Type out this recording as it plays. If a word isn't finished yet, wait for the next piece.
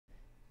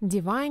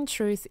Divine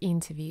Truth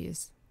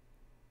Interviews.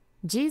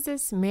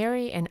 Jesus,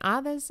 Mary, and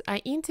others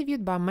are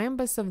interviewed by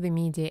members of the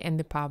media and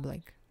the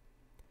public.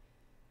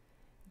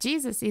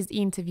 Jesus is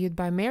interviewed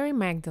by Mary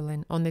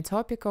Magdalene on the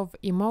topic of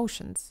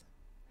emotions.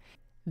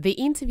 The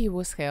interview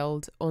was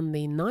held on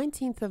the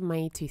 19th of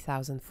May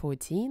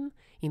 2014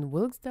 in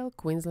Wilkesdale,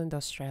 Queensland,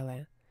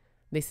 Australia.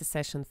 This is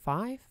session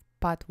 5,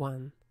 part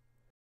 1.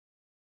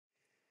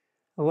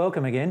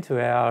 Welcome again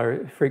to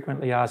our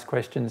Frequently Asked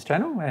Questions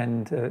channel,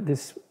 and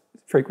this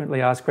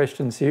Frequently Asked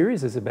Questions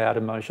series is about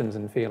emotions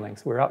and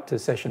feelings. We're up to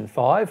session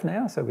 5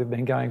 now, so we've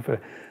been going for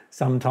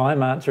some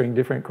time answering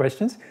different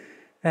questions.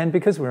 And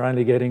because we're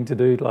only getting to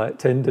do like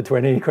 10 to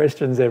 20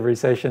 questions every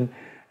session,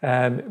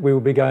 we will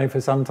be going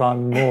for some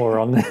time more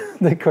on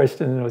the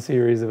question or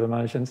series of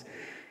emotions,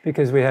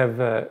 because we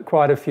have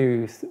quite a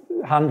few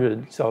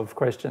hundreds of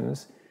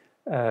questions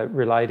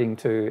relating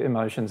to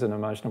emotions and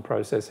emotional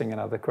processing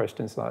and other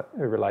questions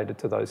related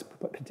to those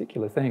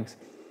particular things.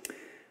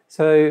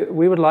 So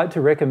we would like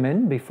to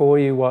recommend, before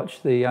you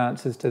watch the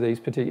answers to these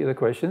particular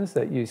questions,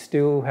 that you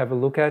still have a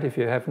look at, if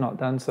you have not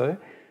done so,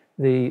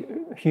 the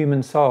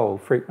Human Soul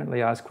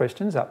Frequently Asked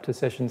Questions up to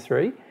session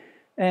 3,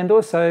 and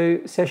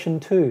also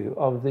session 2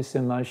 of this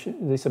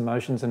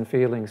Emotions and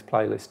Feelings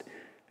playlist,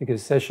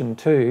 because session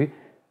 2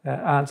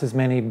 answers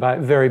many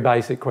very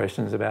basic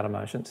questions about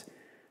emotions.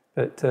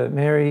 But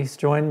Mary's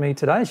joined me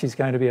today. She's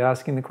going to be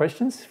asking the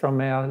questions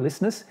from our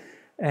listeners,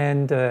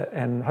 and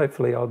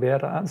hopefully I'll be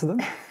able to answer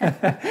them.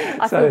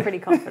 I feel pretty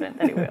confident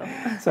that it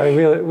will.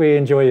 So we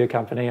enjoy your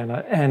company,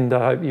 and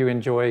I hope you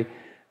enjoy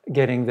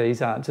getting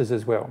these answers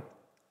as well.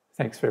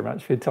 Thanks very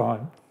much for your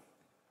time.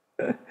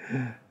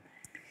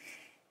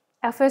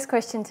 Our first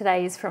question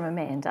today is from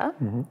Amanda,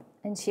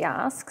 and she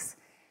asks,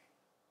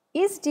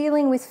 is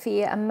dealing with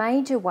fear a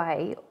major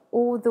way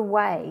or the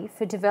way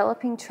for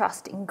developing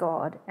trust in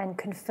God and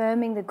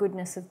confirming the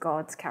goodness of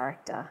God's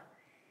character,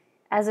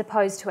 as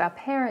opposed to our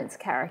parents'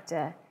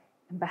 character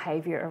and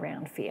behaviour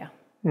around fear?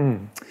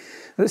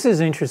 This is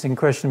an interesting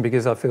question,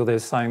 because I feel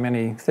there's so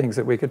many things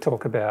that we could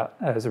talk about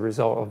as a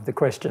result of the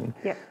question.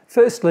 Yep.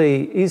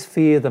 Firstly, is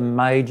fear the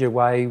major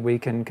way we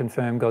can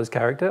confirm God's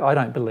character? I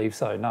don't believe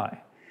so, no,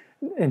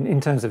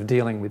 in terms of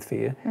dealing with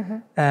fear.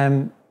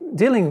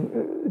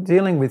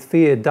 Dealing with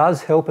fear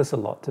does help us a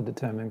lot to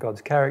determine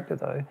God's character,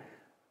 though.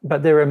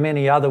 But there are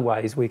many other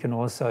ways we can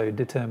also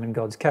determine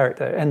God's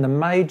character. And the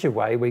major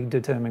way we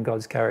determine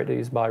God's character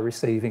is by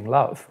receiving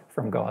love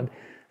from God.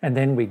 And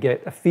then we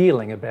get a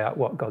feeling about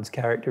what God's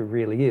character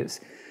really is.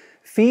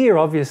 Fear,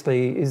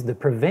 obviously, is the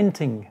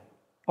preventing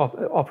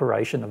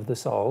operation of the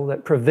soul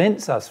that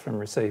prevents us from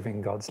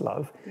receiving God's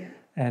love. Yeah.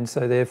 And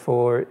so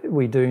therefore,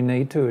 we do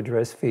need to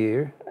address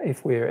fear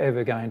if we're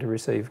ever going to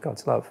receive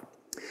God's love.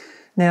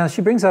 Now,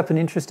 she brings up an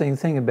interesting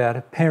thing about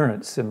a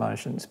parent's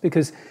emotions,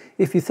 because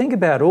if you think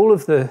about all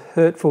of the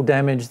hurtful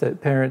damage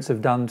that parents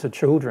have done to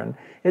children,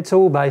 it's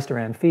all based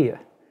around fear.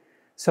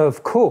 So,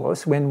 of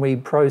course, when we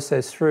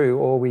process through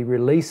or we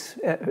release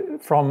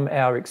from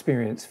our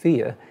experience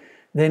fear,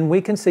 then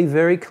we can see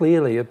very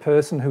clearly a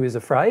person who is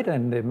afraid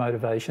and their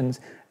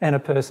motivations, and a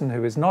person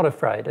who is not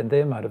afraid and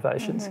their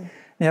motivations.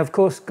 Now, of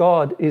course,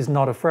 God is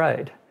not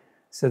afraid.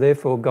 So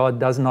therefore, God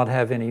doesn't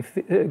have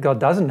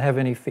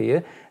any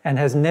fear and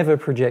has never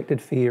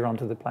projected fear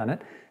onto the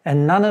planet.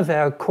 And none of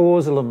our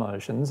causal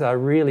emotions are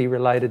really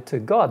related to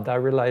God.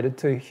 They're related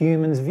to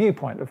humans'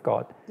 viewpoint of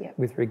God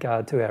with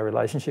regard to our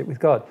relationship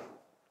with God.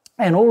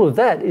 And all of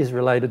that is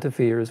related to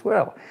fear as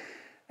well.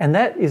 And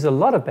that is a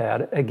lot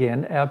about,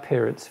 again, our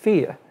parents'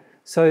 fear.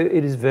 So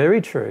it is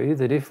very true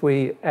that if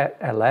we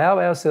allow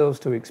ourselves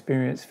to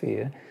experience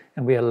fear,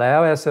 and we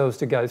allow ourselves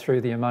to go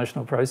through the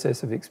emotional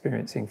process of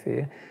experiencing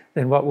fear,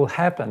 then what will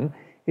happen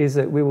is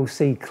that we will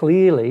see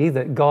clearly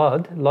that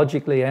God,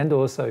 logically and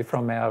also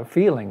from our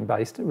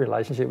feeling-based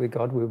relationship with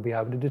God, we'll be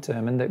able to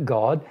determine that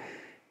God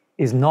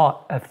is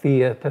not a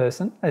fear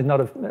person, is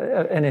not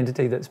an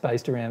entity that's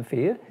based around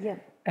fear,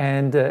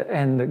 and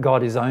that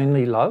God is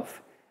only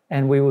love.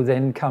 And we will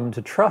then come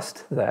to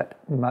trust that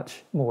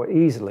much more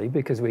easily,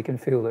 because we can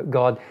feel that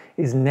God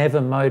is never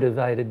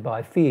motivated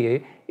by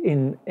fear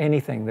in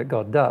anything that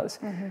God does.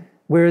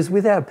 Whereas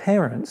with our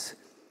parents,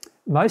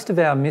 most of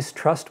our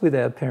mistrust with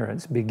our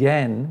parents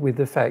began with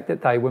the fact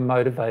that they were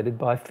motivated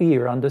by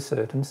fear under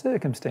certain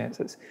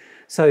circumstances.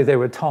 So there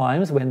were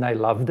times when they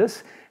loved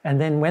us,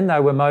 and then when they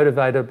were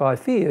motivated by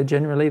fear,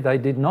 generally they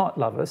did not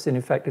love us. And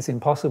in fact, it's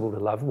impossible to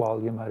love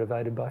while you're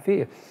motivated by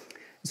fear.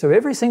 So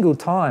every single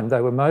time they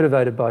were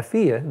motivated by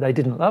fear, they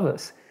didn't love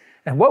us.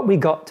 And what we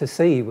got to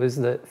see was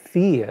that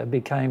fear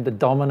became the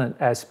dominant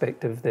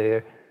aspect of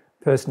their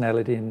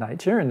personality and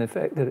nature, and the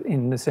fact that,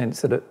 in the sense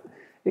that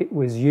it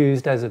was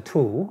used as a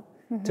tool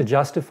to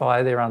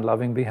justify their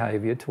unloving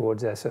behaviour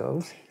towards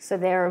ourselves. So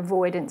their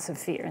avoidance of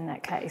fear in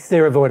that case.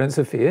 Their avoidance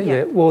of fear,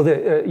 yeah. Well,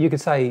 you could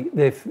say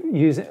they're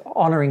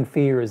honouring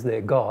fear as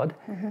their God,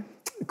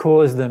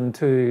 caused them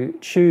to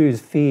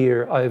choose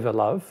fear over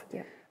love.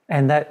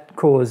 And that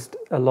caused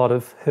a lot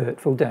of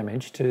hurtful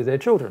damage to their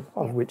children,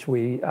 of which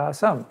we are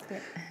some.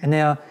 And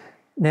now,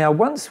 Now,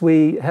 once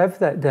we have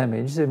that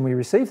damage and we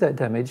receive that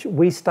damage,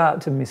 we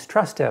start to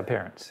mistrust our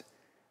parents.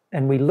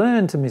 And we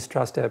learn to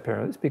mistrust our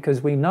parents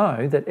because we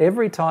know that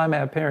every time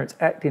our parents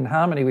act in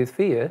harmony with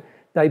fear,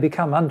 they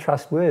become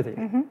untrustworthy,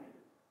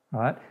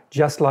 right?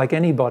 Just like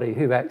anybody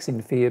who acts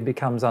in fear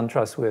becomes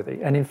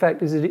untrustworthy. And in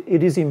fact,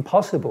 it is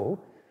impossible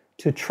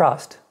to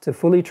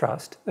fully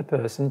trust a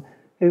person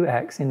who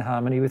acts in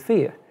harmony with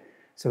fear.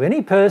 So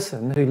any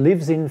person who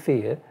lives in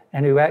fear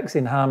and who acts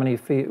in harmony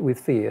with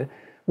fear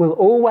will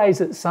always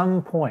at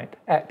some point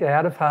act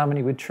out of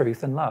harmony with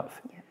truth and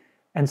love. Yeah.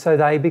 And so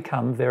they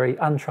become very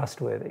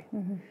untrustworthy.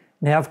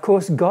 Now, of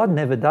course, God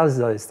never does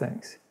those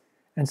things.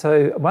 And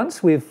so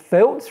once we've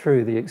felt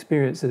through the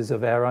experiences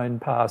of our own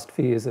past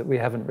fears that we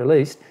haven't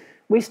released,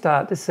 we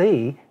start to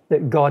see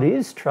that God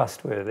is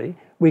trustworthy.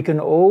 We can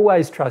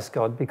always trust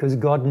God because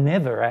God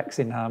never acts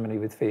in harmony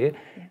with fear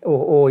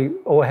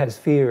or has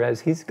fear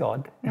as his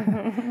God,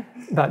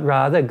 but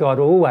rather God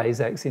always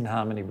acts in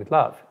harmony with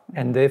love.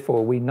 And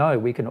therefore we know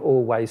we can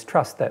always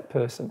trust that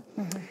person.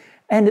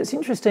 And it's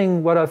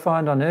interesting what I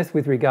find on earth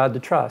with regard to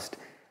trust.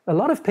 A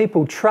lot of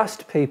people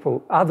trust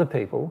other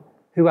people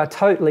who are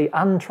totally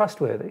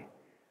untrustworthy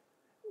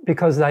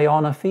because they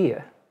honour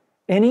fear.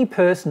 Any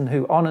person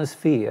who honours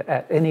fear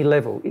at any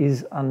level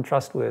is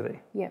untrustworthy.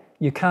 Yep.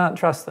 You can't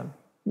trust them.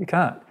 You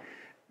can't.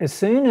 As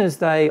soon as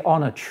they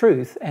honour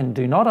truth and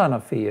do not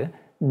honour fear,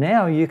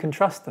 now you can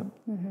trust them.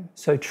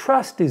 So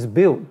trust is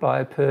built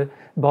by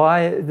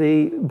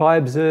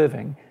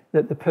observing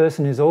that the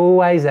person is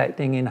always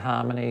acting in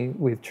harmony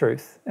with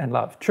truth and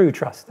love. True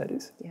trust, that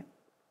is. Yep.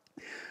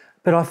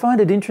 But I find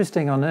it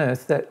interesting on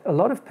earth that a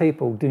lot of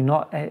people do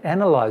not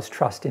analyse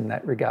trust in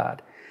that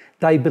regard.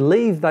 They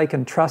believe they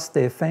can trust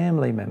their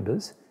family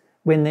members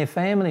when their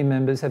family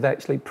members have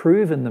actually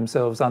proven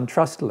themselves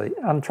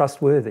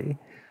untrustworthy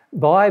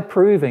by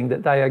proving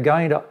that they are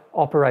going to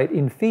operate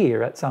in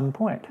fear at some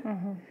point.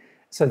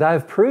 So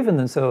they've proven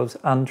themselves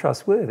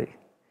untrustworthy.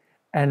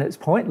 And it's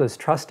pointless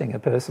trusting a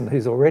person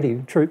who's already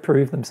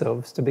proved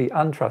themselves to be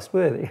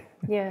untrustworthy.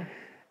 Yeah.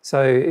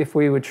 So if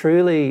we were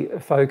truly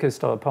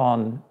focused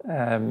upon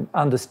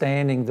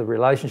understanding the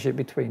relationship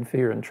between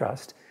fear and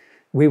trust,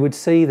 we would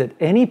see that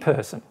any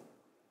person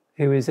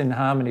who is in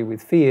harmony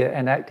with fear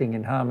and acting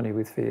in harmony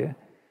with fear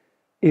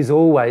is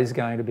always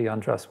going to be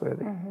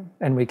untrustworthy,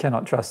 and we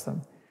cannot trust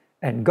them.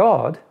 And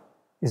God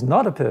is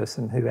not a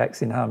person who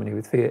acts in harmony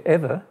with fear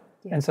ever,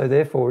 and so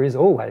therefore is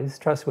always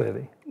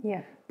trustworthy.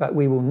 Yeah. But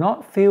we will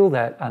not feel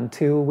that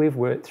until we've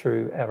worked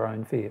through our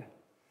own fear.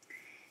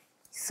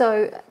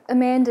 So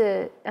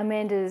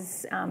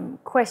Amanda's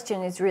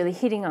question is really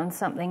hitting on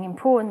something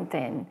important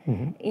then,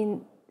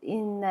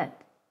 in that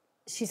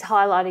she's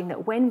highlighting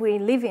that when we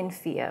live in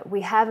fear,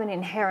 we have an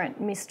inherent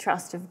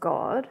mistrust of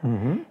God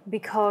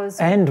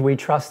because... And we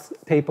trust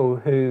people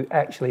who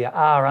actually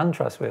are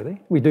untrustworthy.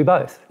 We do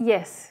both.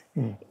 Yes.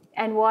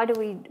 And why do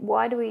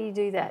we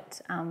do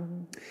that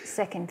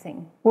second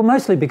thing? Well,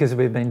 mostly because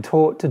we've been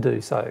taught to do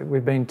so.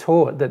 We've been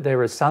taught that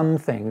there are some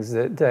things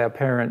that our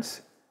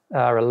parents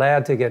are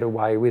allowed to get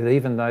away with,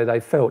 even though they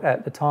felt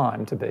at the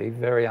time to be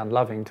very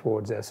unloving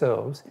towards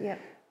ourselves. Yep.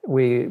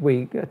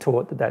 We are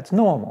taught that that's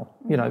normal.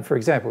 You know, for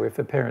example, if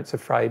a parent's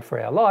afraid for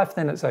our life,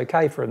 then it's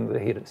okay for them to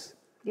hit us.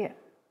 Yeah.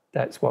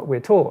 That's what we're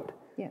taught.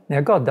 Yeah.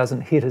 Now, God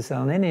doesn't hit us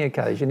on any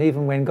occasion,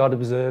 even when God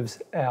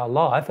observes our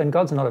life, and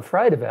God's not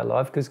afraid of our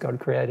life because God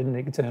created an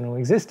eternal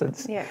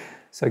existence. Yeah.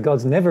 So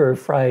God's never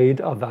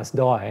afraid of us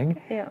dying,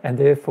 and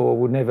therefore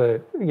will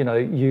never,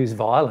 use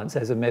violence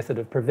as a method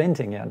of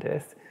preventing our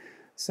death.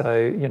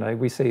 So,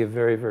 we see a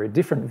very, very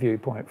different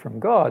viewpoint from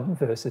God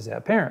versus our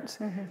parents.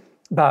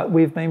 But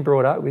we've been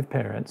brought up with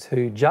parents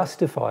who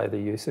justify the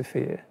use of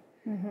fear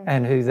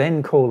and who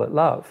then call it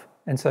love.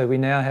 And so we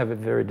now have a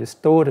very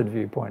distorted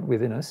viewpoint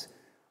within us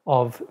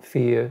of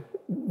fear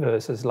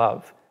versus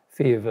love,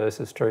 fear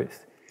versus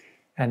truth.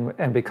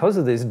 And because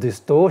of these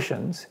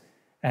distortions,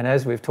 and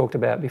as we've talked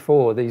about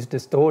before, these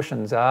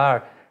distortions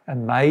are a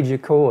major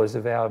cause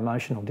of our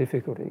emotional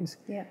difficulties.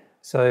 Yeah.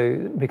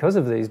 So because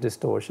of these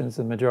distortions,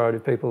 the majority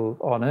of people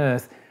on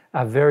earth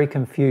are very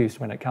confused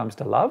when it comes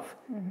to love,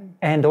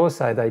 and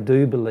also they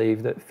do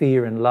believe that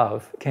fear and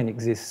love can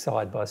exist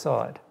side by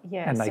side,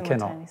 and they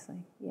cannot.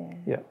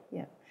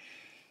 Yeah.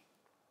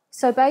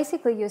 So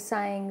basically you're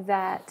saying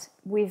that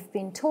we've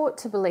been taught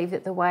to believe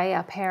that the way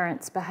our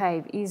parents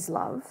behave is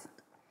love,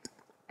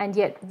 and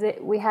yet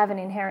we have an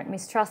inherent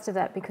mistrust of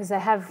that because they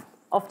have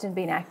often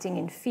been acting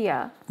in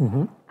fear.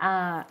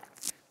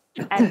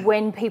 And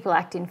when people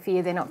act in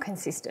fear, they're not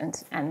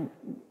consistent and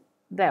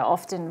they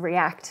often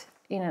react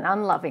in an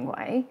unloving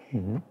way.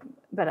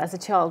 But as a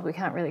child, we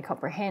can't really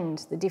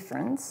comprehend the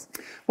difference.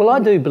 Well, I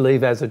do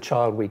believe as a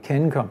child we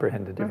can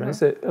comprehend the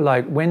difference.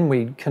 Like when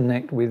we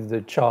connect with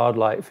the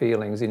childlike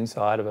feelings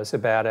inside of us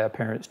about our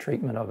parents'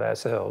 treatment of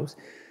ourselves,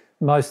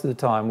 most of the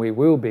time we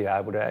will be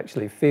able to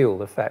actually feel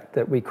the fact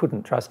that we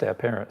couldn't trust our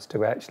parents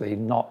to actually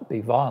not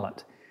be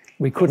violent.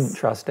 We couldn't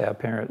trust our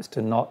parents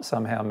to not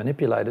somehow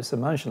manipulate us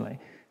emotionally.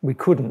 We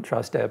couldn't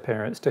trust our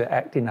parents to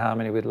act in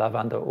harmony with love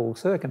under all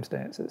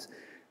circumstances.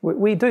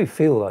 We do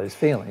feel those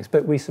feelings,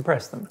 but we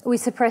suppress them. We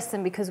suppress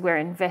them because we're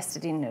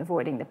invested in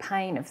avoiding the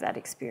pain of that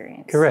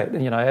experience. Correct.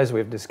 You know, as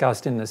we've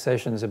discussed in the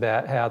sessions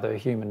about how the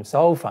human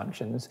soul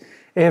functions,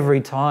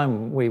 every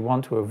time we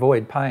want to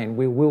avoid pain,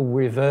 we will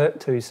revert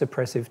to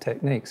suppressive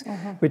techniques,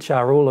 which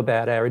are all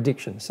about our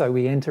addictions. So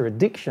we enter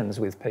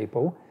addictions with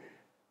people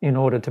in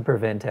order to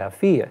prevent our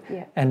fear.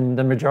 Yeah. And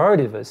the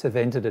majority of us have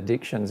entered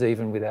addictions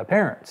even with our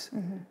parents.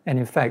 And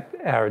in fact,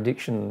 our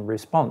addiction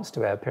response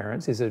to our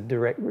parents is a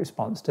direct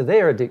response to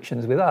their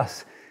addictions with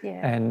us. Yeah.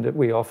 And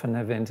we often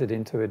have entered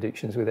into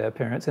addictions with our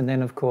parents. And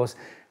then, of course,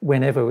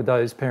 whenever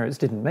those parents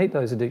didn't meet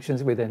those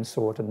addictions, we then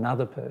sought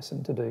another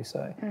person to do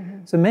so.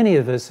 So many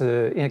of us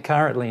are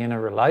currently in a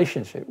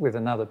relationship with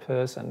another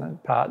person,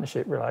 a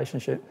partnership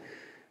relationship,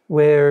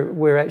 where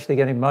we're actually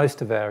getting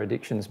most of our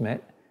addictions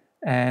met.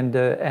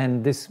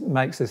 And this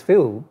makes us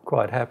feel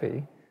quite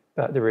happy,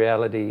 but the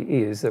reality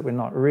is that we're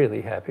not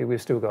really happy.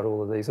 We've still got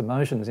all of these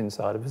emotions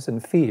inside of us,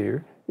 and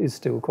fear is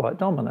still quite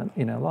dominant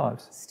in our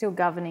lives. Still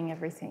governing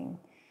everything.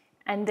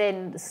 And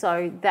then,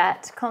 so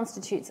that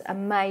constitutes a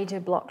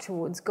major block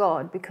towards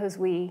God, because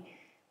we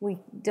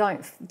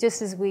don't,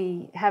 just as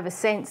we have a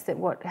sense that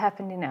what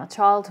happened in our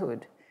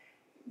childhood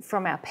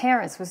from our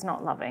parents was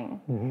not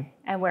loving,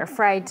 and we're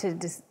afraid to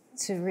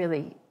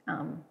really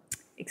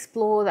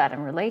explore that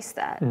and release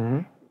that,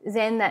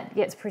 then that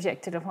gets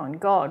projected upon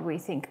God. We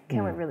think,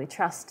 can we really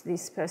trust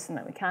this person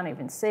that we can't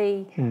even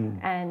see?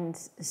 And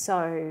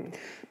so...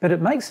 But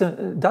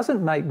it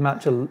doesn't make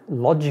much a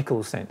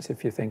logical sense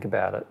if you think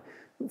about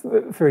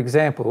it. For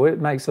example, it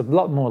makes a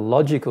lot more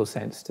logical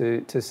sense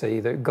to see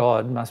that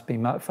God must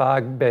be far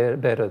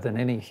better than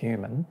any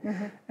human,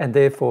 and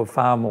therefore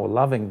far more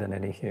loving than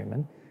any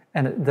human.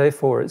 And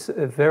therefore it's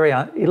very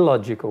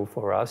illogical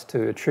for us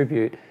to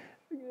attribute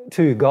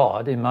to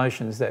God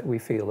emotions that we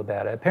feel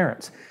about our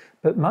parents.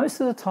 But most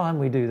of the time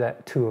we do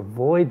that to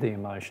avoid the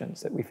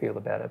emotions that we feel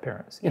about our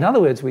parents. In other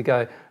words, we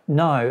go,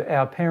 no,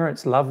 our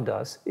parents loved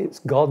us, it's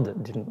God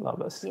that didn't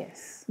love us.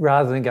 Yes.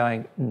 Rather than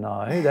going,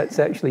 no, that's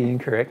actually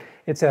incorrect.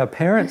 It's our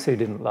parents who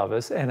didn't love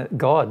us, and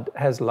God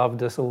has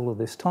loved us all of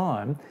this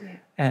time.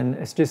 And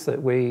it's just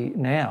that we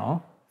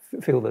now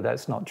feel that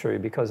that's not true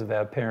because of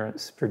our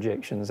parents'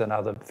 projections and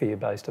other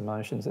fear-based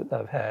emotions that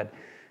they've had,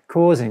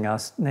 causing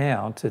us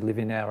now to live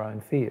in our own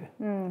fear.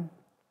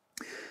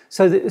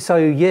 So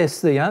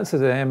yes, the answer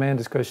to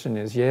Amanda's question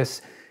is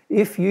yes.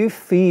 If you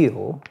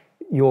feel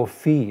your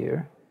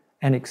fear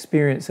and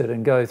experience it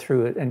and go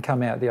through it and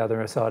come out the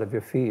other side of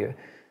your fear,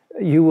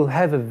 you will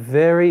have a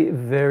very,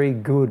 very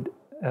good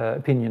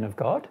opinion of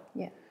God.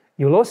 Yeah.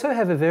 You'll also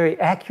have a very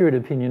accurate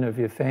opinion of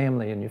your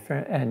family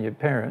and your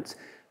parents,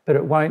 but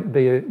it won't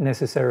be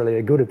necessarily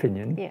a good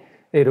opinion. Yeah.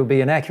 It'll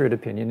be an accurate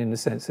opinion in the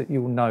sense that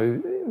you'll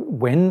know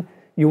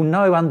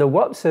under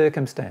what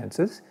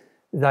circumstances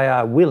they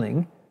are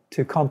willing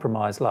to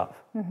compromise love.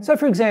 So,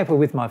 for example,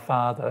 with my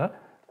father,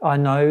 I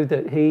know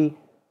that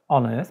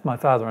my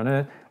father on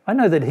earth, I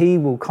know that he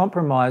will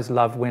compromise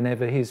love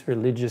whenever his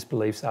religious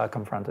beliefs are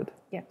confronted.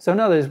 Yeah. So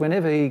in other words,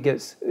 whenever he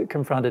gets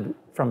confronted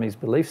from his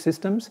belief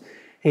systems,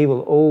 he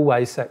will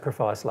always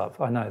sacrifice love.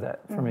 I know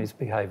that from his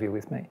behaviour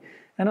with me.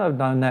 And I've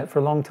known that for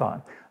a long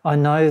time. I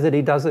know that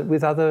he does it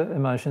with other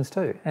emotions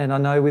too. And I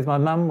know with my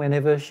mum,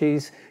 whenever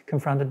she's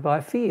confronted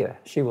by fear,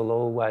 she will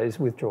always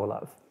withdraw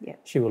love. Yeah.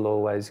 She will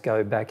always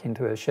go back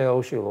into her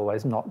shell. She will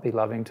always not be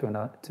loving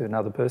to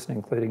another person,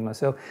 including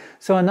myself.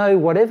 So I know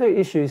whatever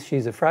issues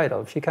she's afraid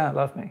of, she can't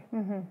love me.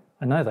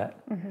 I know that.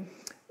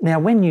 Now,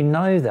 when you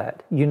know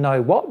that, you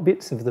know what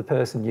bits of the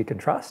person you can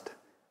trust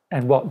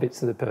and what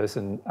bits of the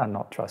person are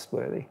not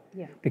trustworthy.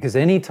 Yeah. Because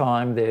any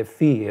time their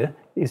fear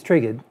is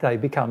triggered, they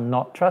become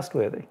not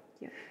trustworthy.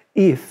 Yeah.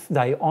 If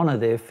they honour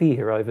their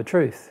fear over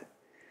truth.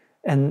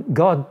 And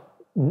God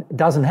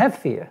doesn't have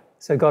fear,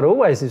 so God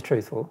always is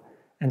truthful,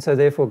 and so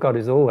therefore God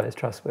is always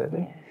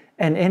trustworthy. Yeah.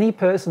 And any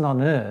person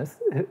on earth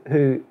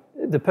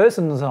the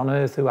persons on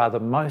earth who are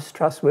the most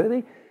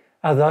trustworthy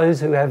are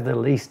those who have the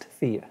least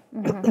fear.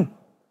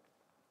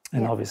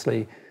 And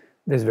obviously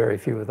there's very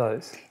few of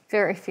those.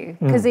 Very few,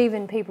 because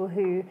even people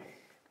who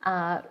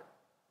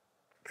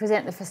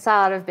present the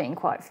facade of being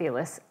quite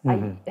fearless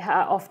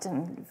are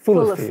often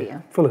full of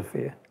fear. Full of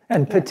fear,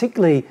 and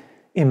particularly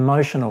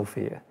emotional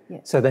fear. Yeah.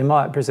 So they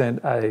might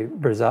present a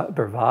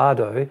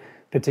bravado,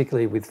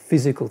 particularly with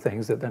physical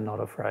things that they're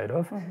not afraid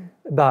of,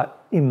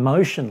 but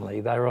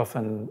emotionally they're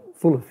often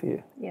full of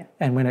fear. Yeah.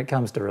 And when it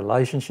comes to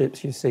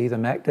relationships, you see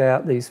them act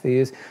out these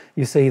fears.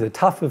 You see the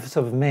toughest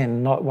of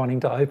men not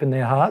wanting to open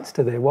their hearts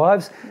to their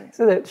wives. Yeah.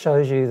 So that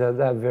shows you that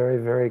they're very,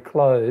 very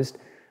closed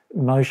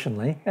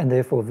emotionally and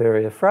therefore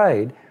very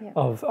afraid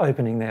of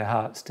opening their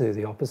hearts to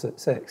the opposite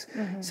sex.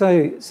 So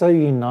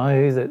you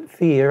know that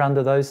fear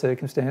under those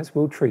circumstances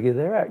will trigger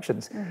their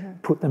actions.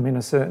 Put them in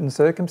a certain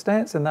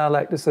circumstance and they'll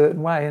act a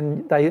certain way,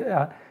 and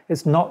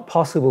it's not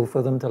possible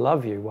for them to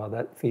love you while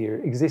that fear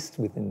exists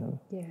within them.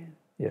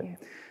 Yeah.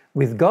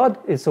 With God,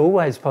 it's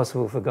always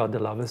possible for God to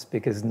love us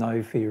because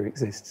no fear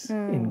exists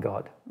in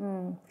God.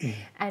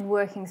 And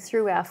working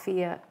through our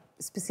fear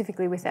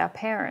specifically with our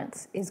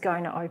parents, is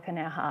going to open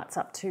our hearts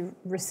up to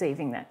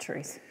receiving that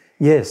truth.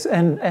 Yes,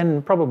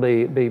 and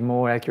probably be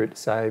more accurate to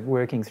say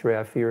working through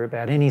our fear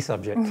about any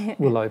subject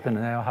will open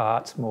our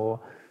hearts more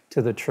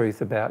to the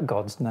truth about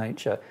God's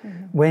nature.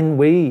 When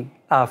we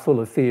are full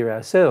of fear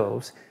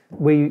ourselves,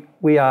 we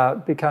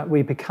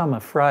become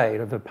afraid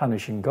of a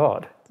punishing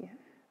God,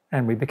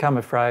 and we become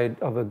afraid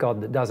of a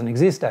God that doesn't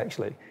exist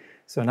actually.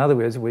 So in other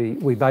words,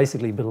 we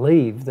basically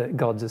believe that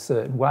God's a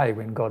certain way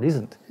when God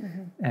isn't,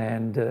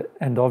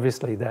 and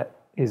obviously that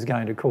is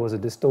going to cause a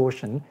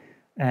distortion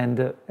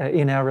and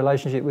in our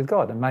relationship with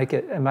God, and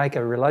make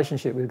a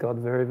relationship with God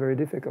very, very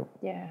difficult.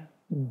 Yeah.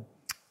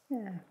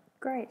 Yeah,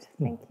 great,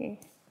 thank you.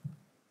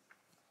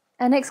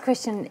 Our next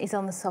question is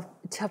on the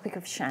topic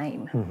of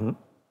shame.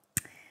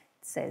 It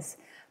says,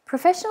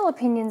 professional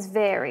opinions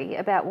vary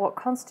about what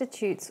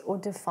constitutes or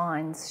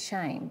defines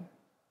shame.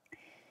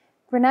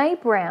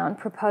 Brené Brown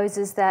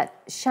proposes that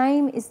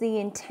shame is the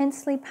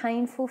intensely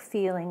painful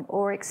feeling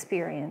or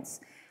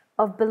experience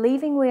of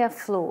believing we are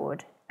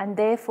flawed and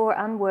therefore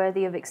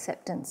unworthy of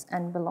acceptance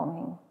and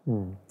belonging.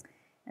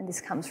 And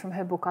this comes from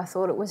her book, I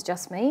Thought It Was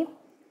Just Me,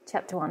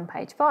 chapter 1,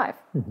 page 5.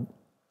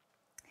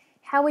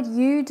 How would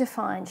you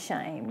define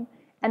shame,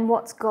 and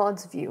what's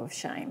God's view of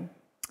shame?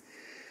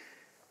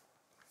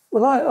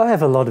 Well, I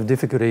have a lot of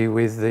difficulty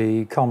with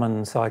the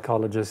common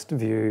psychologist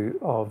view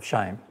of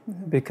shame,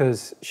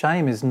 because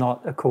shame is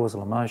not a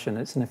causal emotion,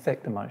 it's an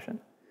effect emotion.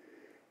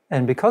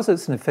 And because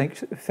it's an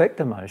effect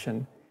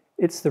emotion,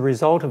 it's the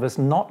result of us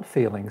not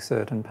feeling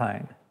certain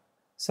pain.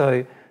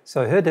 So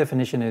her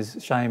definition is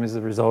shame is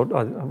the result,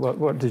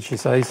 what did she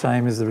say?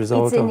 Shame is the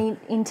result of... It's an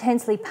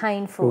intensely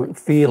painful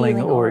feeling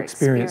or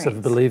experience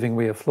of believing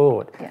we are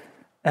flawed.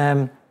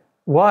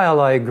 While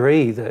I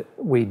agree that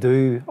we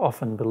do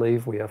often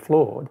believe we are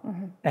flawed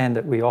and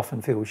that we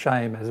often feel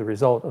shame as a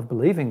result of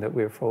believing that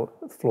we're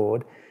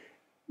flawed,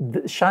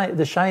 the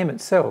shame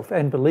itself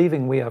and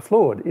believing we are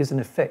flawed is an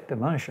effect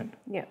emotion.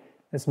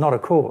 It's not a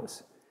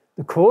cause.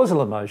 The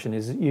causal emotion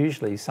is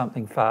usually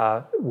something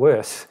far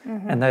worse,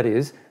 and that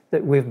is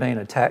that we've been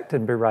attacked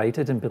and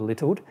berated and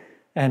belittled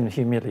and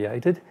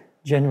humiliated,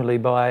 generally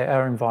by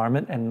our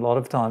environment and a lot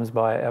of times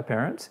by our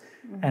parents.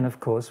 And of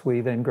course,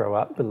 we then grow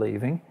up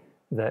believing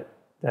that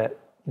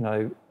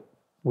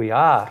we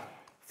are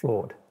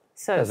flawed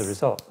as a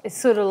result. It's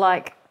sort of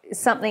like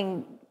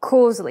something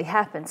causally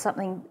happened,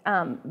 something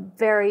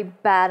very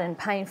bad and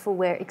painful,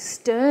 where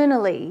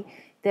externally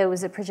there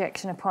was a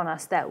projection upon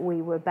us that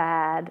we were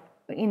bad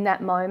in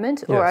that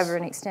moment or over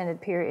an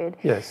extended period.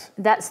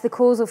 That's the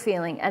causal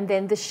feeling, and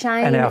then the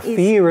shame and our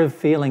fear of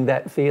feeling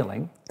that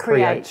feeling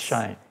creates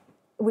shame.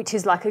 Which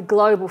is like a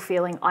global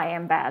feeling, I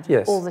am bad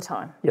all the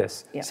time.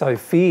 So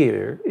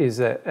fear is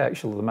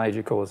actually the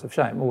major cause of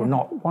shame, or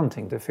not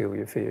wanting to feel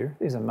your fear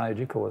is a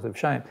major cause of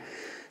shame.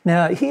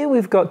 Now, here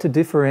we've got to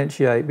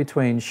differentiate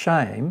between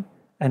shame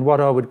and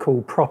what I would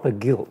call proper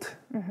guilt.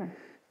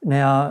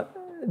 Now,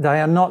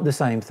 they are not the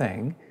same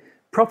thing.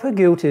 Proper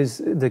guilt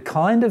is the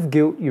kind of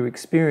guilt you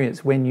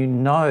experience when you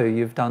know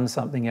you've done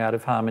something out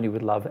of harmony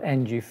with love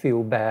and you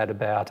feel bad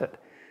about it.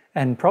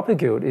 And proper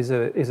guilt is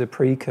a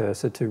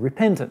precursor to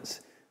repentance,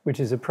 which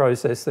is a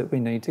process that we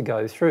need to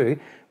go through,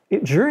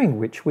 during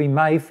which we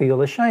may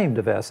feel ashamed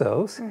of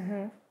ourselves,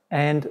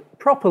 and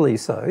properly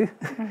so.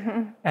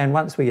 And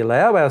once we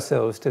allow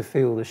ourselves to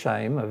feel the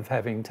shame of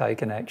having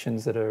taken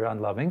actions that are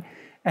unloving,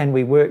 and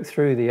we work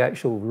through the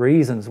actual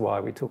reasons why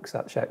we took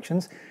such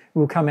actions,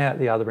 we'll come out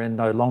the other end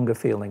no longer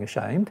feeling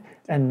ashamed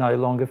and no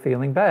longer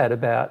feeling bad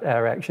about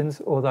our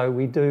actions, although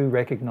we do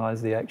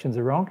recognise the actions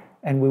are wrong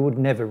and we would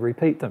never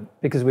repeat them,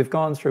 because we've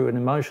gone through an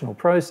emotional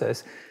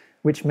process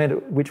which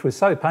was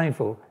so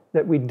painful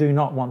that we do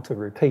not want to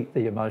repeat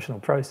the emotional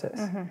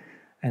process.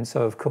 And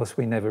so, of course,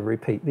 we never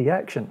repeat the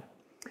action.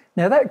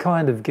 Now, that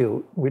kind of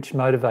guilt, which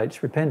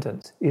motivates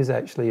repentance, is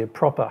actually a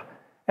proper,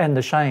 and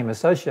the shame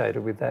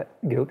associated with that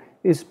guilt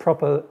is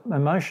proper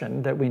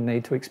emotion that we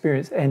need to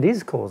experience, and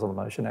is causal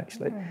emotion,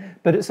 actually.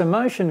 But it's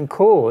emotion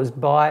caused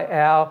by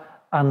our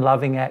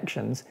unloving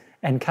actions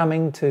and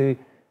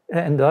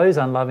those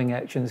unloving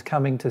actions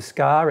coming to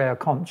scar our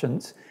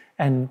conscience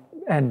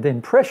and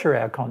then pressure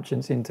our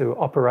conscience into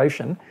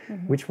operation,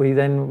 which we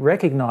then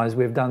recognise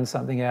we've done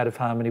something out of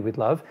harmony with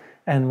love.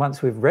 And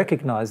once we've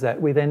recognised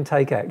that, we then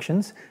take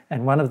actions,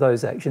 and one of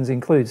those actions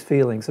includes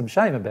feeling some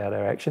shame about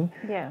our action,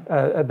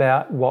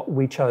 about what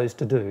we chose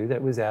to do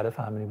that was out of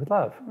harmony with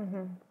love.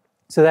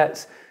 So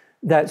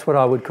that's what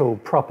I would call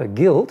proper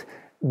guilt,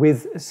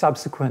 with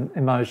subsequent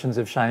emotions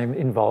of shame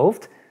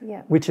involved,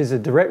 which is a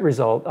direct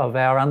result of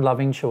our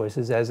unloving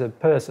choices as a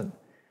person.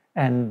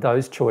 And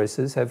those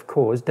choices have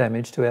caused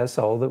damage to our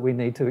soul that we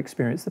need to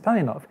experience the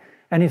pain of.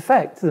 And in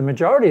fact, the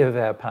majority of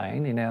our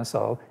pain in our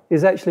soul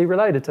is actually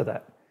related to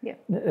that.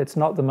 It's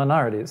not the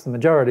minority, it's the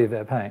majority of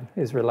our pain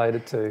is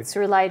related to... It's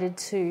related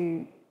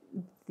to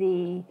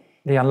the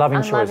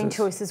unloving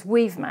choices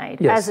we've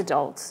made as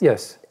adults.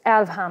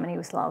 Out of harmony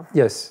with love.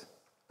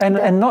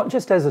 And not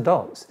just as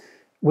adults.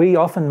 We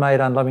often made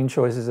unloving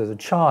choices as a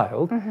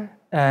child,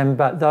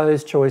 but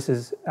those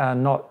choices are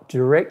not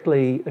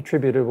directly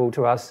attributable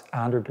to us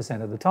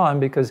 100% of the time,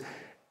 because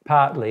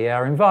partly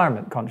our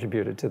environment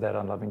contributed to that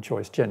unloving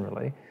choice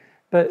generally.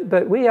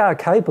 But we are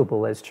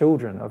capable as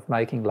children of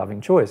making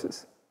loving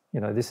choices. You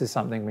know, this is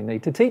something we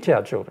need to teach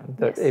our children,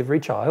 that every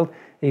child,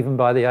 even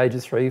by the age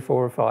of 3,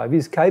 4 or 5,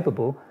 is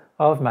capable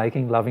of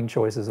making loving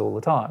choices all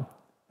the time.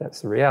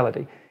 That's the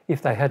reality.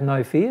 If they had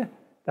no fear,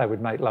 they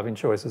would make loving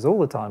choices all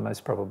the time,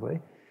 most probably.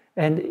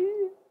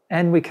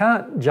 And we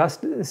can't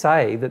just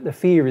say that the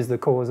fear is the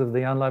cause of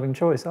the unloving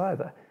choice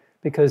either,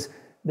 because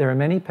there are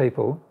many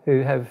people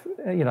who have,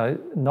 you know,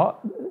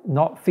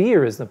 not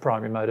fear as the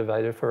primary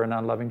motivator for an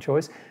unloving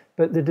choice,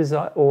 but the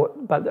desire,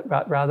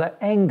 but rather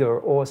anger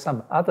or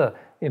some other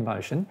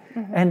emotion,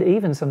 and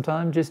even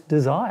sometimes just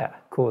desire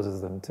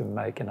causes them to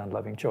make an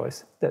unloving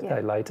choice that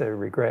they later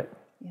regret.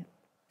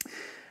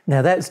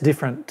 Now that's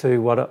different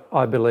to what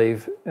I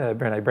believe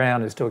Brené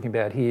Brown is talking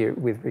about here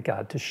with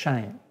regard to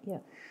shame.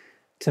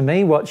 To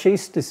me, what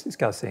she's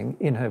discussing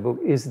in her book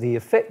is the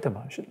effect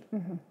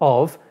emotion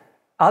of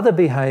other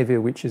behaviour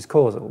which is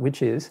causal,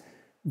 which is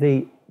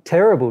the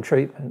terrible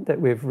treatment that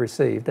we've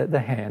received at the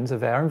hands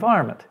of our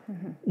environment,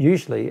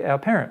 usually our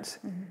parents.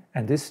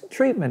 And this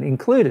treatment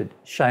included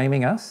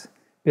shaming us,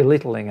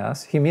 belittling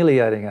us,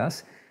 humiliating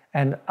us,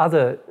 and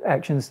other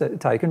actions that are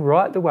taken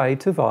right the way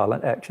to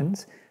violent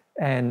actions,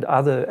 and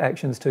other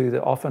actions too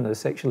that often are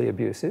sexually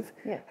abusive,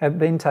 have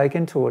been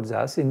taken towards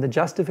us in the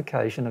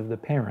justification of the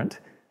parent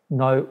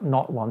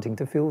not wanting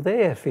to feel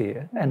their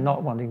fear and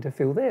not wanting to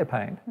feel their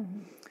pain.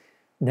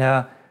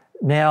 Now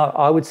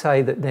I would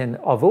say that then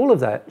of all of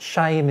that,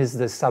 shame is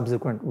the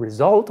subsequent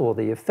result or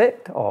the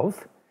effect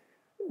of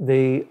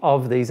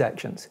these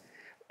actions.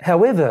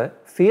 However,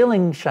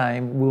 feeling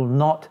shame will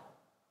not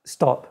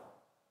stop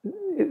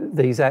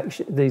these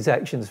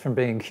actions from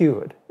being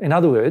cured. In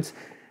other words,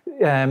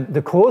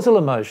 the causal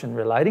emotion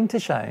relating to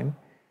shame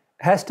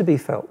has to be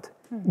felt,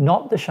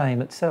 not the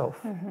shame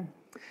itself.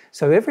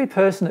 So every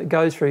person that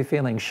goes through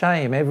feeling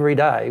shame every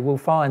day will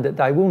find that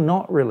they will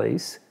not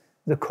release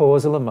the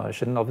causal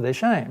emotion of their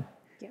shame,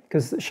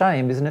 because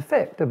shame is an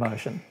effect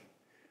emotion.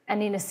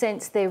 And in a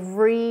sense, they're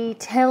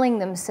retelling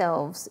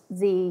themselves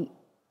the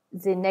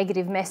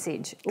negative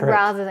message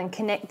rather than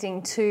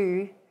connecting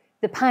to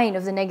the pain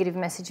of the negative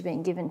message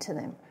being given to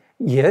them.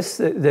 Yes,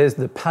 there's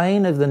the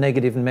pain of the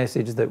negative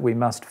message that we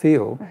must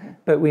feel,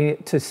 but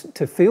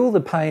to feel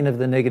the pain of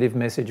the negative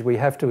message, we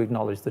have to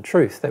acknowledge the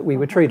truth that we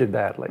were treated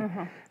badly.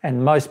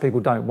 And most people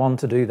don't want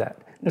to do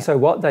that. So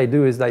what they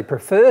do is they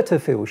prefer to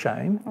feel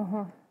shame,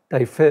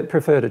 they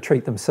prefer to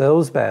treat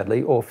themselves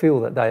badly or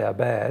feel that they are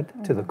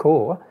bad to the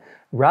core,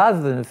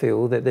 rather than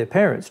feel that their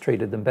parents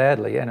treated them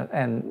badly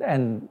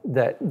and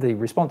that the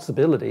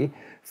responsibility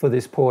for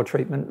this poor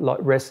treatment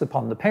rests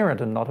upon the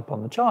parent and not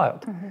upon the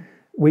child.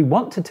 We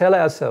want to tell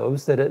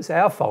ourselves that it's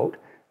our fault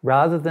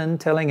rather than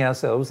telling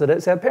ourselves that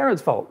it's our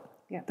parents' fault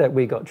that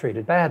we got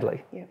treated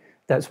badly.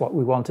 That's what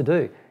we want to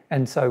do.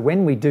 And so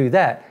when we do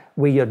that,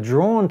 we are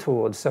drawn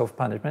towards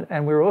self-punishment,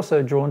 and we're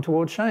also drawn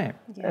towards shame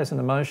as an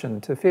emotion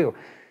to feel.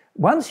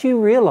 Once you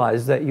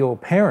realise that your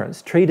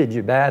parents treated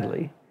you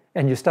badly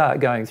and you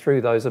start going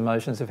through those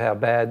emotions of how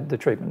bad the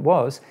treatment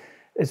was,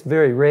 it's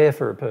very rare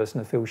for a person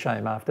to feel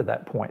shame after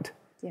that point.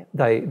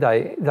 They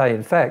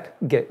in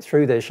fact get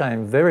through their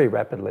shame very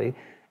rapidly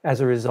as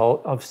a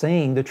result of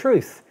seeing the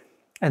truth.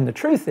 And the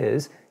truth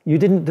is, you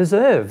didn't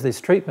deserve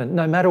this treatment.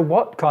 No matter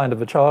what kind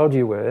of a child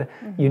you were,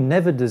 you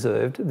never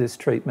deserved this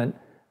treatment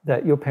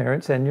that your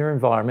parents and your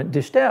environment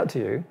dished out to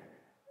you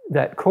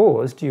that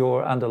caused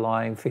your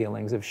underlying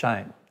feelings of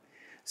shame.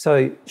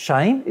 So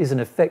shame is an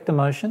effect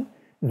emotion.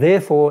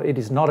 Therefore, it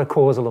is not a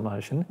causal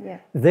emotion.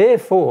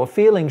 Therefore,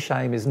 feeling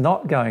shame is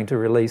not going to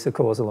release a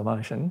causal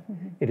emotion.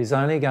 It is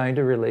only going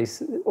to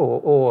release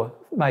or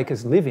make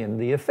us live in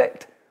the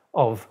effect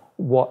of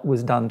what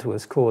was done to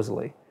us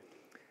causally.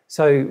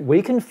 So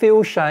we can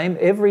feel shame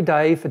every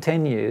day for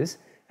 10 years,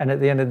 and at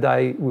the end of the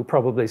day, we'll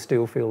probably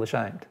still feel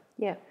ashamed.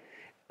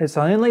 It's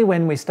only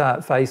when we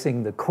start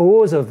facing the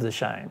cause of the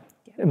shame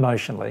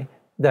emotionally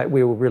that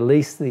we will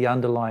release the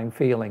underlying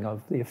feeling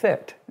of the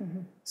effect.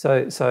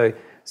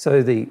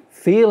 So the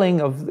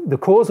feeling of the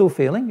causal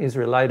feeling is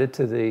related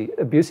to the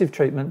abusive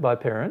treatment by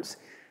parents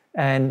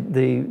and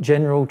the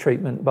general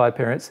treatment by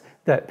parents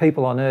that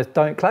people on earth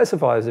don't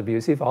classify as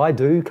abusive. I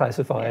do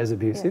classify as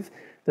abusive.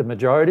 The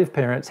majority of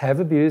parents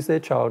have abused their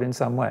child in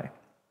some way.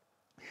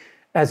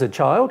 As a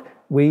child,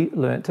 we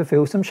learnt to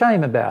feel some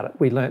shame about it.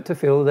 We learnt to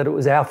feel that it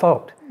was our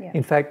fault.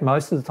 In fact,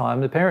 most of the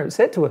time, the parents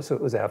said to us it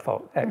was our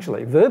fault,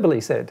 actually, verbally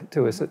said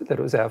to us that it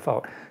was our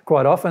fault.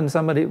 Quite often,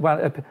 somebody,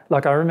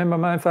 like I remember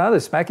my own father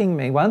smacking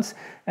me once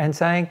and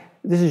saying,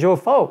 "This is your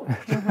fault."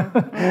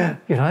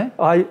 You know,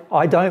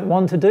 I don't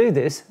want to do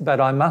this, but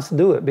I must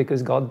do it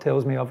because God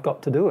tells me I've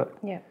got to do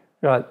it.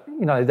 Right?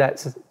 You know,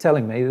 that's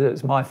telling me that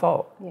it's my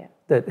fault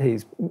that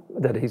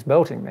he's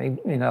belting me.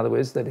 In other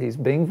words, that he's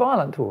being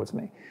violent towards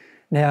me.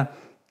 Now,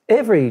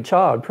 every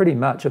child pretty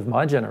much of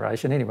my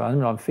generation, anyway,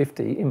 I'm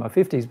 50, in my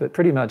 50s, but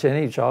pretty much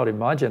any child in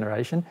my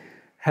generation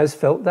has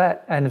felt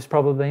that and has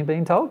probably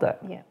been told that.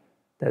 Yeah.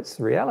 That's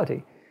the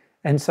reality.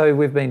 And so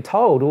we've been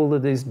told all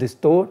of these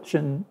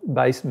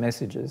distortion-based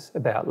messages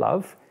about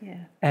love,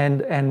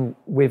 and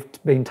we've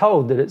been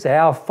told that it's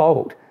our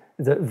fault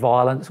that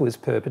violence was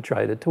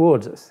perpetrated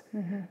towards us.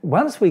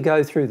 Once we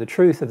go through the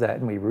truth of that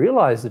and we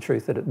realise the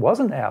truth that it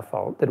wasn't our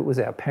fault, that it was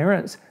our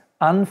parents'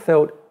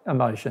 unfelt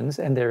emotions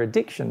and their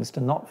addictions to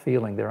not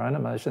feeling their own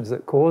emotions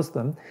that caused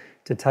them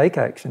to take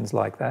actions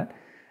like that,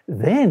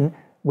 then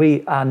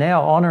we are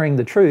now honouring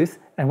the truth.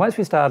 And once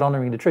we start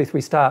honouring the truth,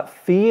 we start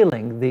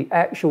feeling the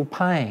actual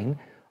pain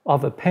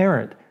of a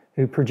parent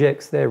who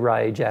projects their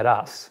rage at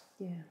us.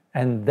 Yeah.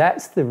 And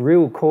that's the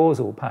real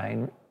causal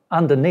pain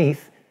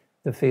underneath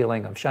the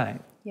feeling of shame,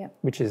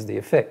 which is the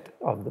effect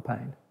of the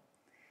pain.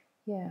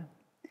 Yeah,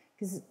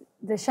 because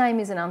the shame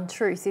is an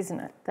untruth, isn't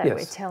it, that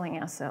we're telling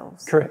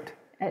ourselves. Correct.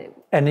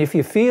 And if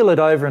you feel it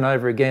over and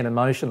over again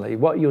emotionally,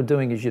 what you're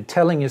doing is you're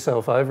telling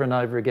yourself over and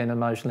over again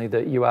emotionally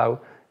that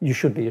you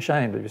should be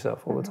ashamed of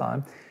yourself all the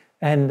time.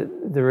 And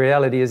the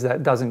reality is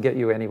that doesn't get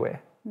you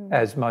anywhere,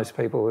 as most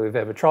people who've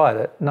ever tried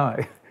it know,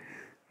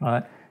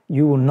 right?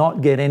 You will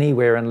not get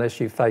anywhere unless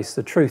you face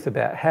the truth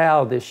about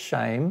how this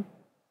shame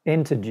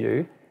entered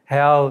you,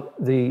 how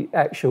the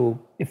actual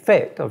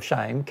effect of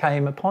shame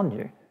came upon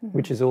you,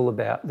 which is all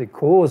about the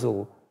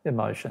causal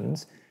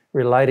emotions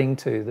relating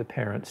to the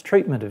parents'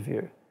 treatment of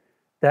you.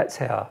 That's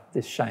how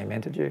this shame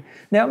entered you.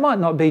 Now, it might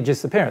not be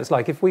just the parents.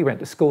 Like if we went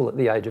to school at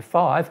the age of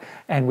 5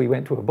 and we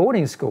went to a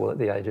boarding school at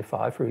the age of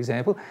 5, for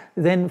example,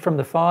 then from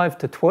the 5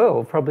 to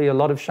 12, probably a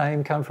lot of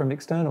shame come from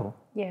external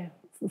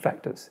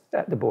factors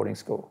at the boarding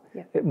school.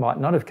 Yeah. It might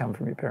not have come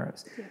from your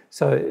parents. Yeah.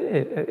 So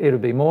it'll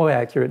be more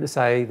accurate to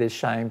say this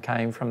shame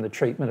came from the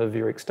treatment of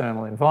your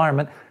external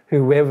environment,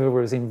 whoever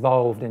was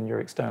involved in your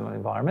external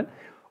environment,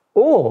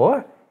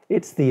 or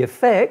it's the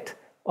effect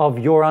of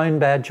your own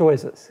bad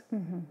choices.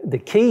 The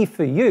key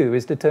for you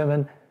is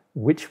determine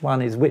which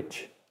one is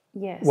which.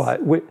 Yes.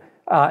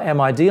 Am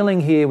I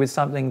dealing here with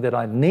something that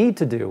I need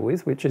to deal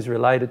with, which is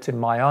related to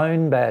my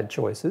own bad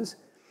choices,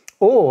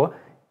 or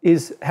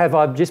have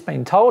I just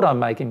been told I'm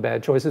making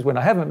bad choices when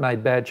I haven't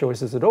made bad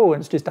choices at all, and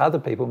it's just other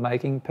people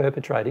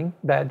perpetrating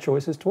bad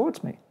choices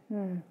towards me?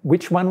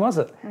 Which one was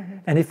it?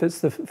 And if it's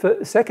the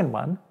second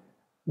one,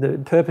 the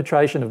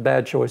perpetration of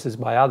bad choices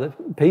by other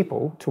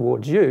people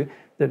towards you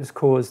that has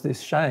caused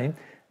this shame,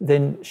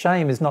 then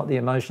shame is not the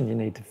emotion you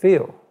need to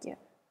feel. Yeah.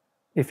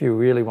 If you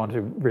really want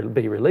to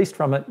be released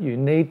from it, you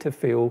need to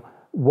feel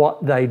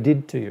what they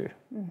did to you.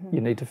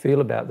 You need to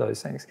feel about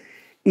those things.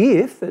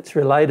 If it's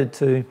related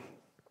to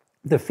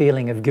the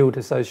feeling of guilt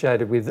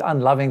associated with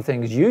unloving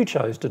things you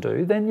chose to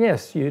do, then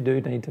yes, you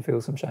do need to feel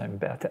some shame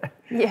about that.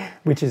 Yeah.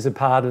 Which is a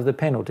part of the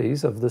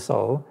penalties of the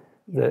soul,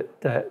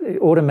 that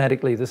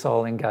automatically the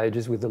soul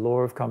engages with the law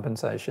of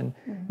compensation,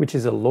 which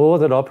is a law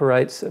that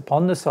operates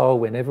upon the soul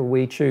whenever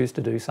we choose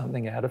to do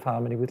something out of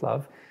harmony with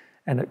love,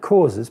 and it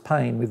causes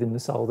pain within the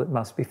soul that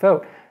must be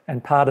felt.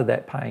 And part of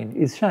that pain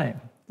is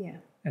shame. Yeah.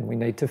 And we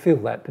need to feel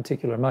that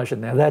particular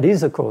emotion. Now, that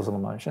is a causal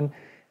emotion,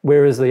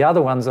 whereas the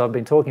other ones I've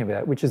been talking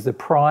about, which is the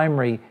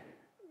primary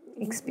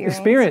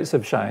experience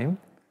of shame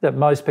that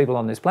most people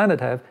on this planet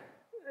have,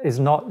 is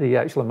not the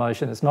actual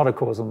emotion. It's not a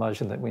causal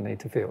emotion that we need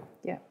to feel.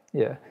 Yeah.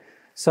 Yeah.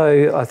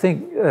 So I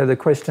think the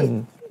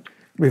question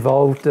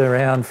revolved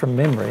around, from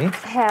memory,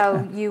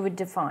 how you would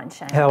define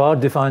shame. How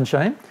I'd define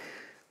shame?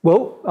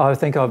 Well, I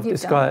think I've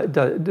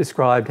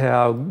described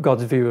how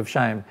God's view of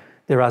shame.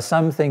 There are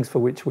some things for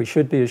which we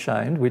should be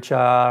ashamed, which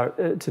are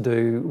to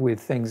do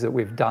with things that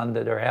we've done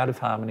that are out of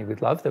harmony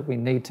with love, that we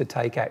need to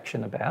take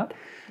action about.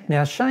 Yeah.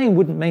 Now, shame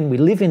wouldn't mean we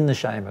live in the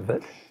shame of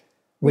it.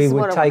 We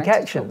would take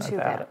action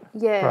about it.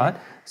 Yeah. Right?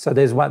 So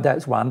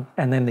that's one.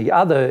 And then the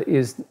other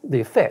is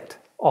the effect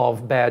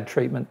of bad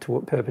treatment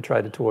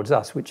perpetrated towards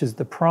us, which is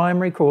the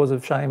primary cause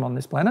of shame on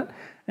this planet,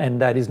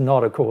 and that is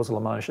not a causal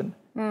emotion.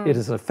 It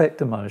is an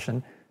effect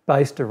emotion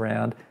based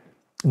around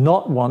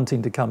not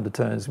wanting to come to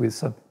terms with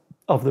some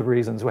of the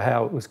reasons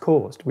how it was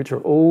caused, which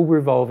are all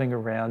revolving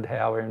around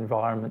how our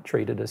environment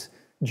treated us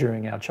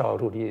during our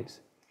childhood years.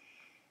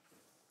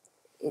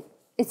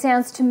 It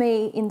sounds to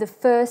me, in the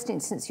first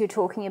instance you're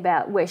talking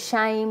about, where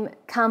shame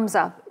comes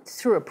up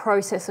through a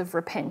process of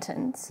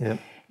repentance,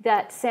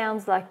 that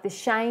sounds like the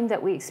shame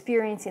that we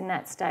experience in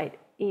that state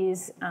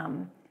is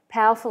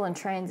powerful and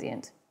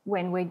transient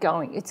when we're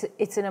going.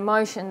 It's an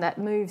emotion that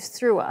moves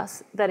through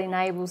us that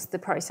enables the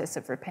process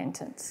of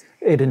repentance.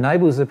 It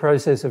enables the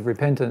process of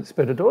repentance,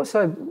 but it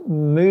also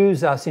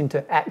moves us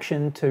into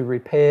action to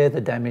repair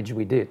the damage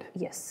we did.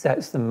 Yes.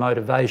 That's the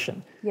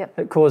motivation. Yep.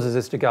 It causes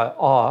us to go,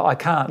 oh, I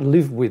can't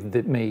live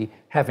with me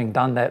having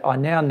done that. I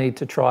now need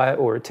to try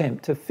or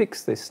attempt to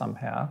fix this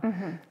somehow.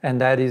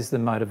 And that is the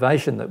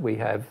motivation that we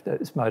have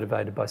that is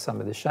motivated by some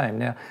of the shame.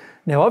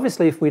 Now,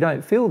 obviously, if we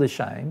don't feel the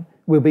shame,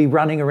 we'll be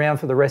running around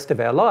for the rest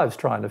of our lives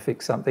trying to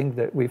fix something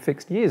that we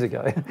fixed years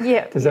ago.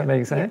 Yeah. Does that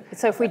make sense? Yeah.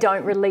 So if we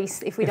don't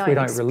release, if we don't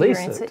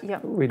experience it,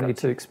 we need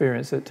to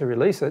experience it to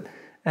release it.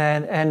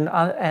 and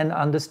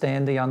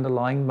understand the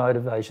underlying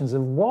motivations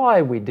of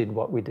why we did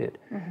what we did.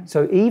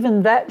 So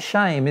even that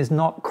shame is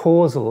not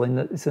causal in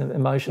its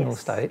emotional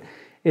state.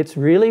 It's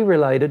really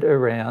related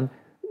around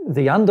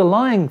the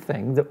underlying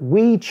thing that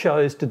we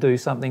chose to do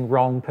something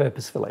wrong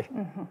purposefully,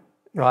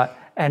 right?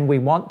 And we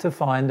want to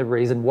find the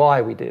reason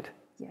why we did.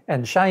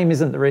 And shame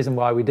isn't the reason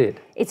why we did.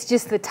 It's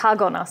just the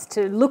tug on us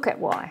to look at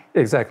why.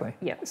 Exactly.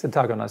 It's the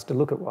tug on us to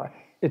look at why.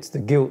 It's the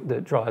guilt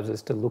that drives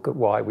us to look at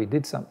why we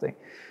did something.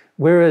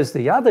 Whereas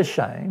the other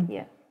shame,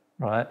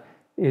 right,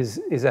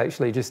 is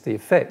actually just the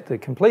effect, the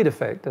complete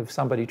effect of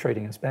somebody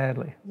treating us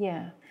badly.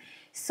 Yeah.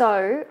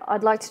 So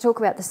I'd like to talk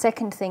about the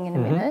second thing in a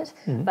minute,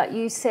 but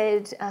you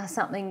said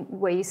something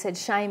where you said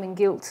shame and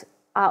guilt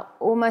are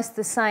almost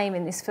the same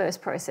in this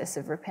first process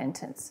of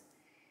repentance.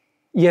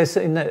 Yes,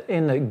 in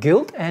the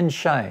guilt and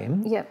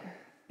shame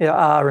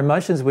are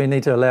emotions we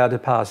need to allow to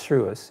pass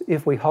through us.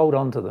 If we hold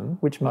on to them,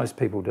 which most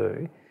people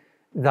do,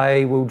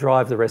 they will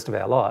drive the rest of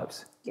our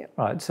lives.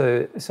 Right,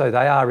 so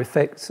they are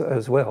effects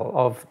as well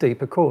of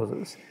deeper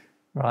causes,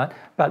 right?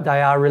 But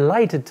they are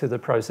related to the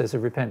process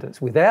of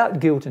repentance. Without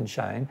guilt and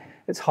shame,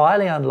 it's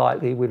highly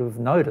unlikely we'd have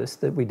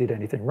noticed that we did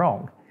anything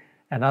wrong.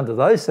 And under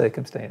those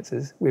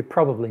circumstances, we're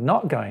probably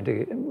not going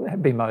to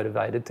be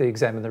motivated to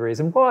examine the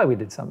reason why we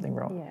did something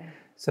wrong.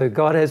 So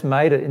God has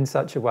made it in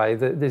such a way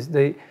that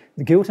the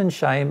guilt and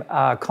shame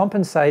are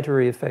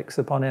compensatory effects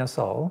upon our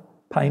soul,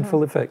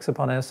 painful effects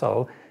upon our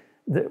soul,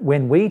 that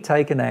when we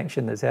take an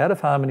action that's out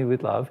of harmony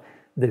with love,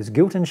 there's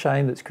guilt and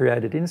shame that's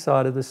created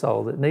inside of the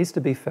soul that needs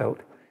to be felt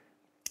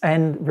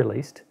and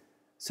released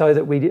so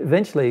that we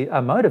eventually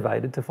are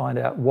motivated to find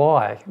out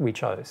why we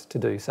chose to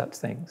do such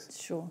things.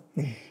 Sure.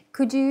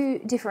 Could you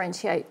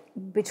differentiate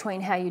between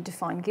how you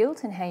define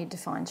guilt and how you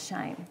define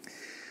shame?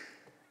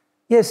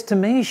 Yes, to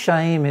me,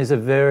 shame is a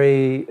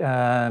very,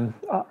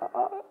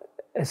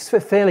 it's a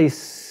fairly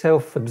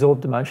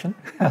self-absorbed emotion,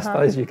 I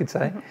suppose you could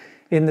say,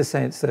 in the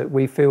sense that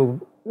we feel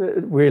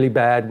really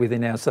bad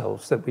within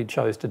ourselves that we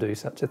chose to do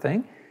such a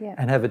thing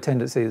and have a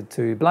tendency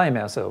to blame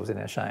ourselves in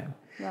our shame.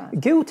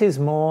 Guilt is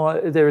more,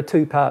 there are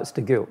two parts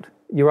to guilt.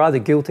 You're either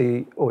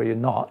guilty or you're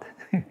not,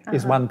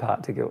 is one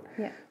part to guilt.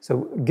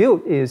 So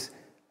guilt is,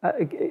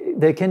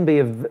 there can be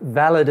a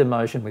valid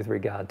emotion with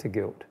regard to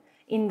guilt.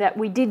 In that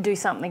we did do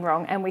something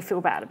wrong and we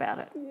feel bad about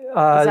it. Is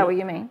that what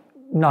you mean?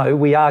 No,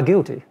 we are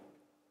guilty.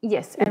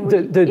 Yes. And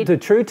the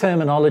true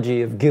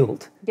terminology of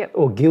guilt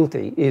or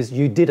guilty is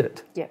you did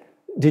it.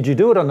 Did you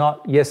do it or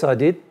not? Yes, I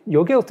did.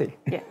 You're guilty.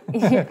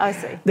 I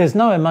see. There's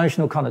no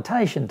emotional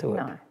connotation to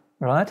it,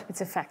 right?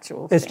 It's a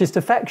factual thing. It's just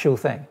a factual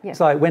thing. It's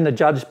like when the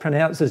judge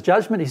pronounces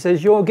judgment, he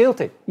says, you're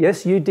guilty.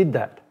 Yes, you did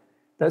that.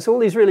 That's all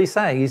he's really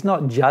saying. He's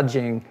not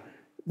judging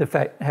the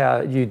fact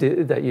how you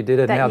did it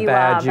and how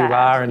bad you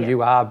are and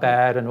you are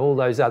bad and all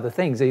those other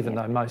things, even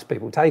though most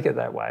people take it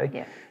that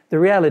way. The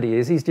reality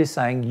is he's just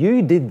saying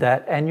you did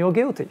that and you're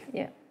guilty.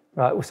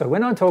 Right? So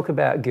when I talk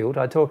about guilt,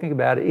 I'm talking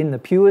about it in the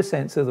pure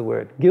sense of the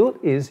word. Guilt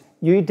is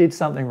you did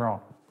something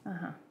wrong.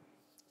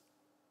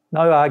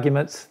 No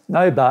arguments,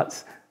 no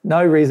buts,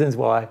 no reasons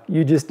why.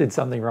 You just did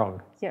something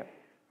wrong.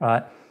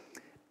 Right?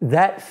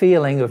 That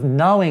feeling of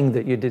knowing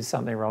that you did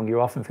something wrong, you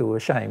often feel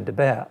ashamed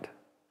about.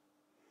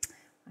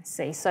 I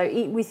see. So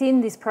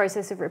within this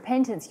process of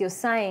repentance, you're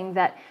saying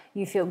that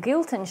you feel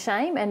guilt and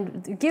shame,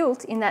 and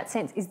guilt in that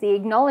sense is the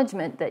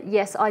acknowledgement that,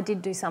 yes, I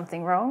did do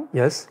something wrong.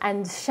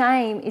 And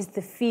shame is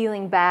the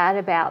feeling bad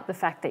about the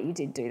fact that you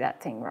did do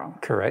that thing wrong.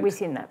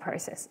 Within that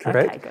process.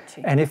 Okay, got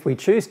you. And if we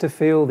choose to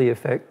feel the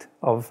effect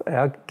of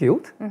our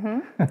guilt,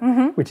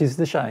 which is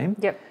the shame,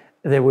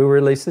 then we'll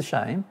release the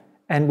shame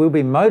and we'll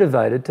be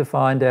motivated to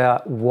find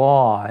out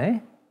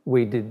why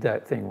we did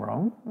that thing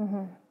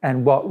wrong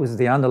and what was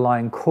the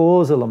underlying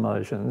causal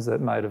emotions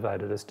that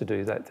motivated us to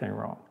do that thing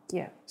wrong.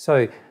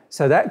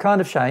 So that kind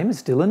of shame is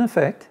still in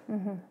effect,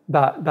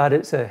 but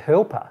it's a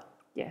helper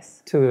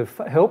to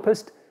help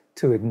us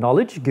to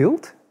acknowledge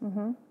guilt,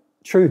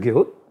 true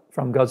guilt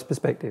from God's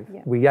perspective.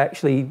 We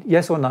actually,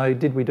 yes or no,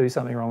 did we do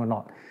something wrong or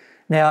not?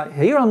 Now,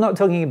 here I'm not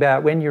talking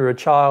about when you're a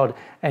child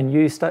and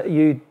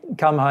you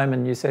come home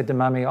and you said to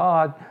mummy,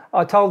 oh,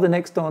 I told the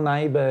next door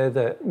neighbour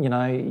that,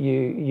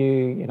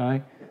 you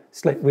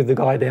slept with the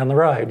guy down the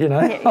road,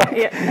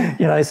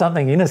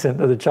 something innocent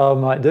that a child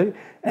might do.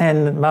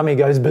 And mummy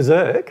goes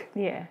berserk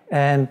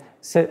and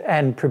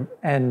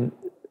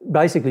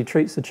basically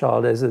treats the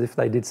child as if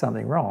they did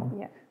something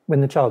wrong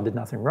when the child did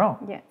nothing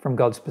wrong from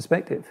God's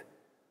perspective.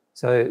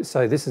 So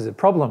this is a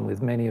problem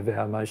with many of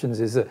our emotions,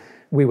 is that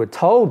we were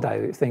told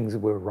things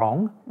were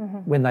wrong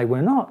when they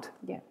were not.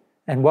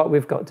 And what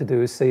we've got to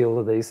do is see all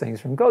of these things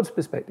from God's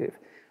perspective.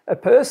 A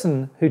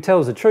person who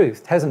tells the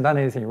truth hasn't done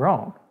anything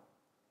wrong.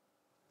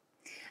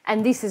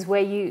 And this is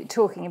where you're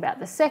talking about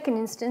the second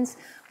instance,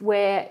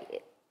 where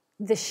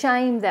the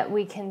shame that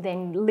we can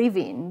then live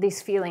in,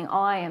 this feeling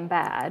I am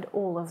bad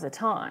all of the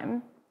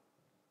time,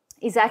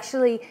 is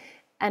actually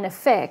an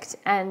effect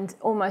and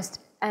almost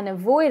an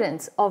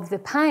avoidance of the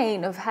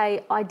pain of,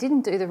 hey, I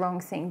didn't do the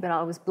wrong thing, but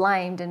I was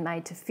blamed and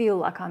made to feel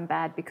like I'm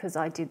bad because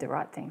I did the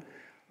right thing.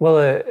 Well,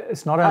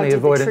 it's not only to the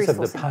avoidance of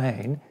the truthful sin.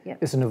 pain, Yep.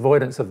 it's an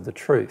avoidance of the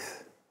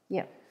truth.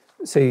 Yep.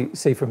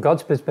 See, from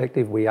God's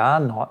perspective, we are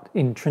not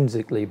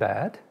intrinsically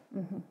bad,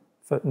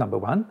 for number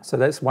one. So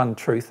that's one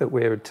truth that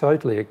we're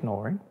totally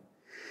ignoring.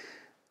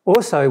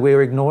 Also,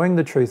 we're ignoring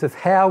the truth of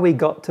how we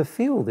got to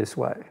feel this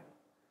way,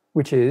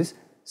 which is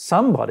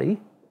somebody,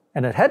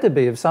 and it had to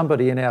be of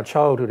somebody in our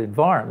childhood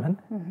environment,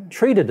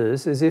 treated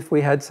us as if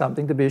we had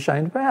something to be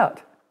ashamed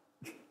about.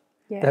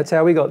 Yeah. That's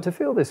how we got to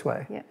feel this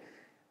way. Yeah.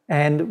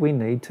 And we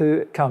need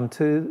to come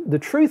to the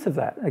truth of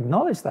that,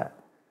 acknowledge that.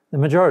 The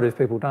majority of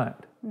people don't,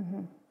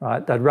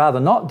 right? They'd rather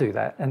not do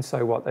that. And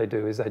so what they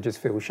do is they just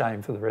feel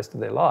shame for the rest of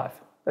their life.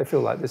 They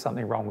feel like there's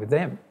something wrong with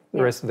them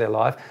the rest of their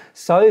life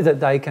so that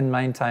they can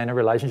maintain a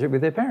relationship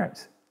with their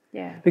parents.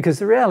 Yeah. Because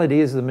the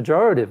reality is the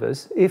majority of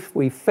us, if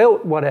we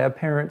felt what our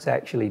parents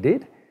actually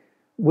did,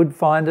 would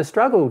find a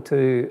struggle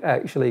to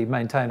actually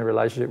maintain a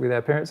relationship with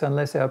our parents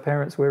unless our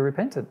parents were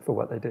repentant for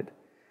what they did.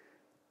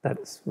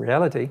 That's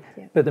reality.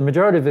 Yeah. But the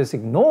majority of us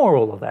ignore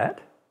all of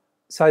that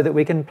so that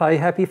we can play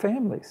happy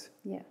families.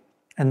 Yeah.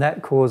 And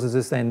that causes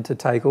us then to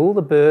take all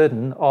the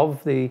burden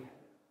of the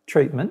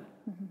treatment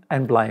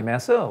and blame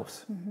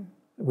ourselves,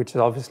 which is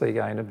obviously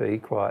going to be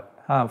quite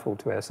harmful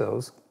to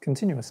ourselves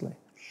continuously.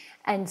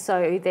 And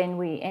so then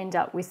we end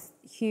up with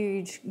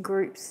huge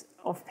groups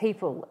of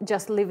people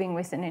just living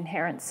with an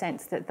inherent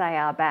sense that they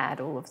are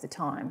bad all of the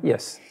time.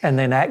 Yes, and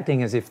then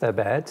acting as if they're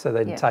bad, so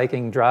they're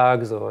taking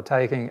drugs or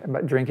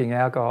drinking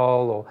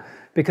alcohol, or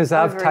because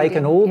they've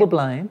taken all the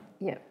blame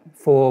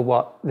for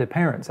what their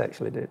parents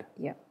actually did.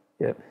 Yeah.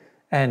 Yeah.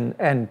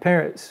 And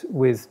parents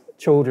with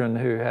children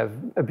who have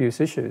abuse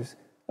issues,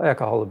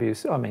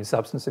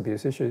 substance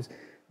abuse issues,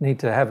 need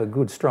to have a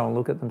good, strong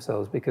look at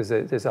themselves, because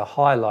there's a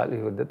high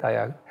likelihood that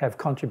they have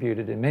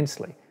contributed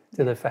immensely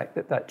to the fact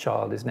that that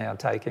child is now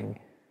taking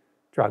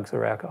drugs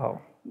or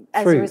alcohol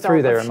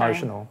through their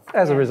emotional,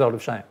 as a result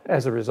of shame,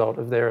 as a result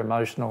of their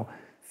emotional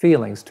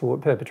feelings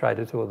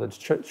perpetrated towards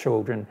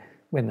children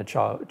when the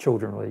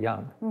children were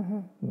young.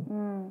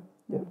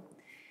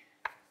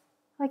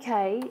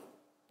 Okay,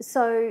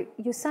 so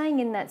you're saying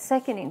in that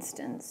second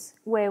instance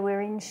where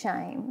we're in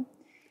shame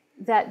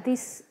that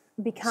this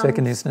becomes...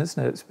 Second instance,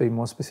 let's be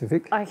more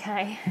specific.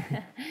 Okay.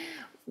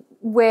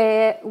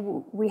 Where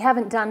we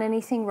haven't done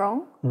anything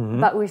wrong,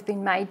 but we've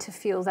been made to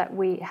feel that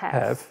we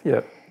have.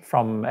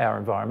 From our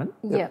environment.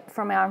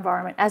 From our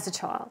environment as a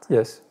child.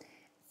 Yes.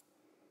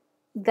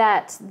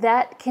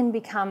 That can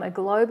become a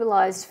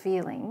globalised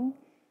feeling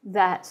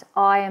that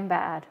I am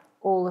bad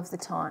all of the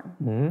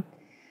time.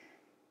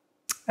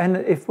 And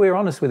if we're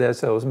honest with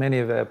ourselves, many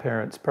of our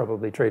parents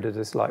probably treated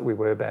us like we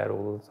were bad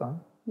all the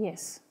time.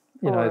 Yes.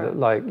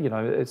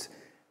 It's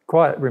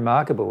quite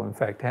remarkable, in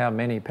fact, how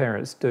many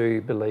parents do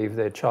believe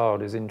their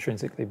child is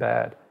intrinsically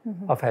bad.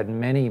 I've had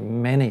many,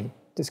 many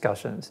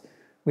discussions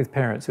with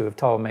parents who have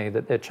told me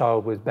that their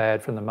child was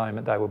bad from the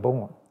moment they were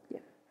born.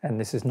 And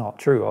this is not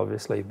true,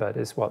 obviously, but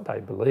it's what they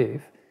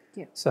believe.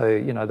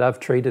 So, they've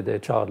treated their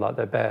child like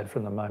they're bad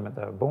from the moment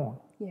they were born.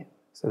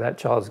 So that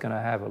child's going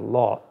to have a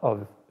lot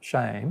of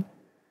shame,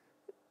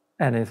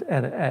 and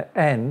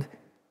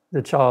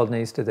the child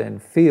needs to then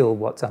feel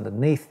what's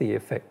underneath the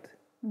effect,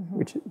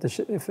 which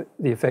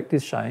the effect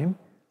is shame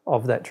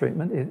of that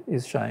treatment,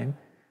 is shame,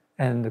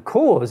 and the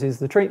cause is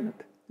the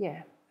treatment.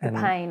 The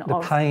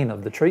pain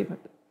of the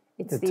treatment.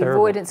 It's the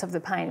avoidance of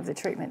the pain of the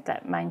treatment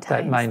that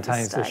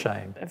maintains the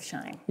shame. Of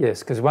shame.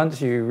 Yes, because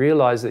once you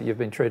realise that you've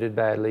been treated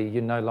badly,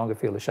 you no longer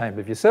feel ashamed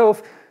of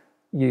yourself.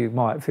 You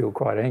might feel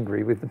quite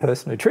angry with the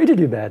person who treated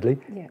you badly,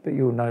 but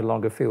you'll no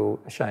longer feel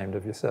ashamed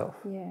of yourself.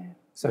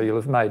 So you'll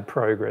have made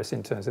progress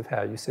in terms of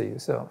how you see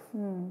yourself.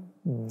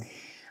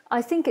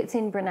 I think it's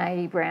in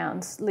Brené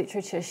Brown's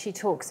literature. She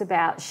talks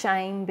about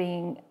shame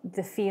being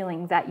the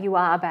feeling that you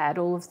are bad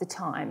all of the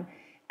time,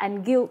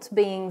 and guilt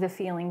being the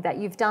feeling that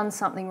you've done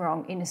something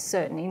wrong in a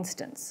certain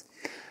instance.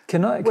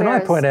 Can I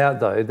point out,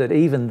 though, that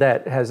even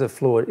that is a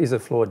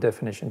flawed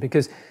definition,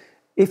 because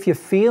if you're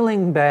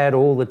feeling bad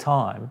all the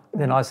time,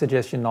 then I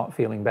suggest you're not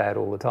feeling bad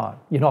all the time.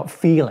 You're not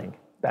feeling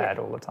bad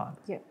all the time.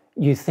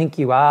 You think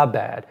you are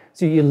bad,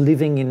 so you're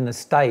living in the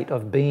state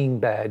of being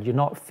bad. You're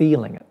not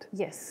feeling it.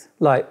 Yes.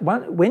 Like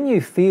when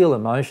you feel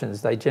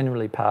emotions, they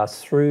generally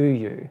pass through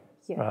you,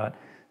 right?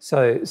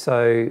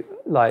 So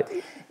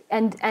like...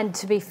 And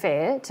to be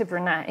fair to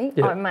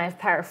Brené, I may have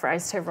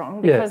paraphrased her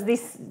wrong, because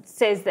this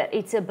says that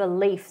it's a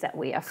belief that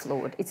we are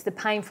flawed. It's the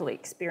painful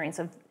experience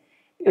of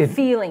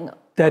feeling.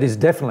 That is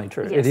definitely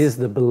true. Yes. It is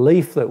the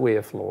belief that we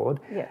are flawed.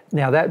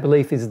 Now that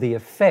belief is the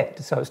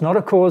effect, so it's not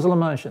a causal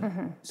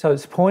emotion. So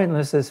it's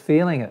pointless as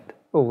feeling it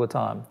all the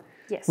time.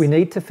 We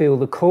need to feel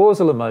the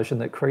causal emotion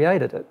that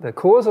created it. The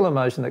causal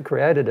emotion that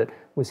created it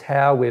was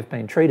how we've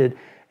been treated,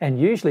 and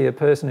usually a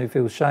person who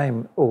feels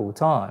shame all the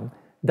time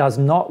does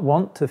not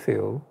want to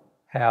feel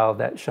how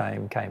that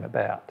shame came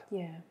about.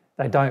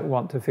 They don't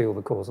want to feel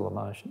the causal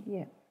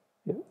emotion.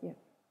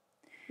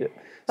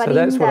 So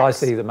that's what I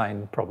see the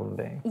main problem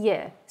being.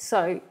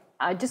 So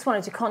I just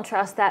wanted to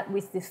contrast that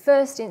with the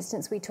first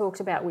instance we talked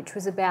about, which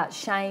was about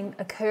shame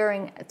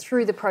occurring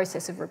through the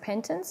process of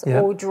repentance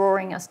or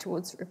drawing us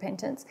towards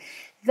repentance.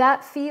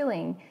 That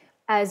feeling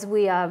as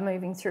we are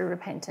moving through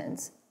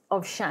repentance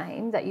of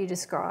shame that you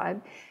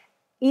describe,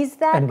 is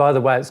that... And by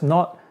the way, it's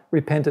not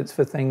repentance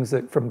for things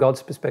that from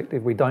God's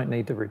perspective we don't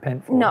need to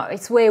repent for. No,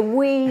 it's where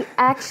we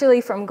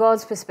actually from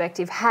God's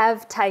perspective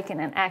have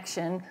taken an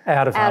action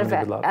out of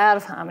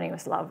harmony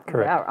with love. Correct.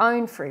 With our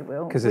own free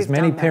will. Because there's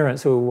many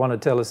parents who will want to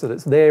tell us that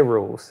it's their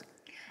rules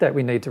that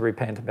we need to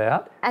repent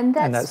about, and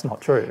that's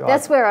not true.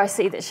 That's where I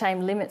see that shame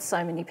limits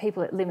so many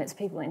people. It limits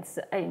people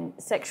in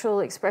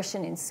sexual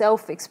expression, in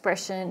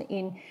self-expression,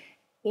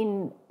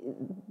 in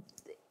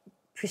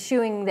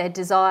pursuing their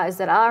desires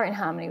that are in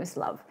harmony with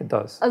love. It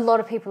does. A lot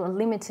of people are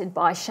limited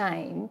by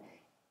shame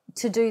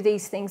to do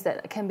these things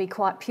that can be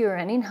quite pure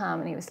and in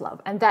harmony with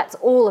love. And that's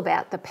all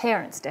about the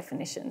parents'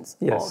 definitions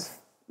of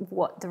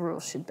what the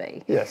rules should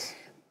be. Yes.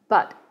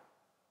 But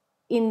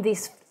in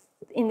this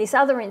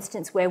other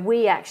instance where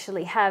we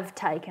actually have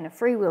taken a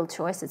free will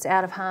choice, it's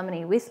out of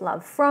harmony with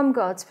love from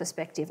God's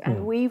perspective,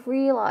 and we've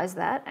realised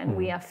that and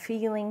we are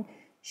feeling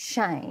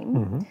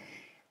shame,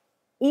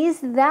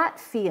 is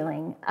that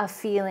feeling a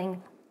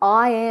feeling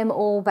I am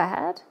all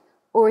bad,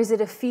 or is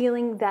it a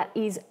feeling that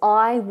is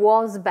I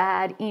was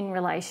bad in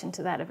relation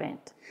to that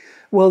event?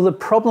 Well, the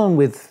problem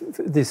with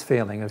this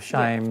feeling of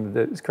shame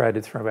that's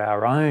created through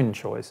our own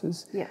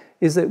choices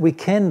is that we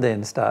can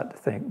then start to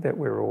think that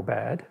we're all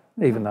bad,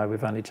 even though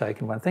we've only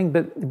taken one thing.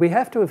 But we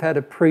have to have had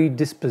a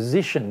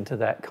predisposition to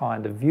that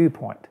kind of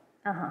viewpoint.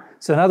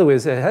 So in other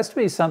words, there has to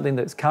be something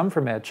that's come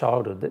from our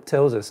childhood that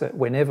tells us that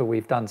whenever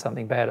we've done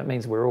something bad, it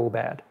means we're all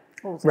bad,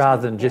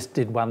 rather than just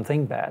did one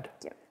thing bad.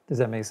 Does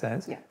that make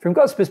sense? From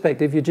God's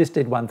perspective, you just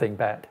did one thing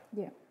bad,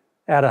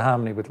 out of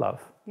harmony with love.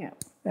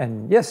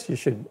 And yes, you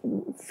should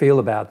feel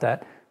about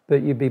that,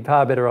 but you'd be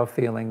far better off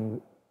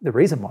feeling the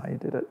reason why you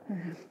did it.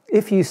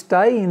 If you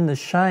stay in the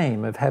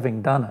shame of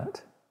having done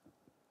it,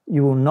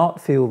 you will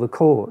not feel the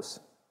cause.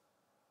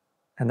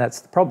 And that's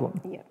the problem.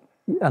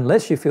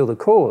 Unless you feel the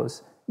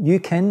cause,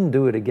 you can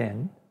do it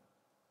again,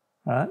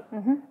 right?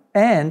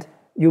 And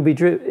you'll be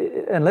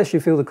unless you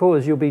feel the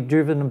cause, you'll be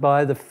driven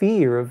by the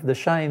fear of the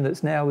shame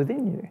that's now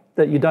within you,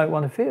 that you don't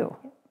want to feel.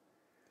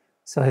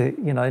 So,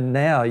 you know,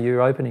 now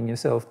you're opening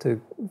yourself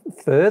to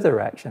further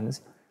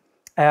actions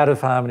out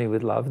of harmony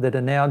with love that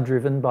are now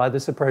driven by the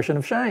suppression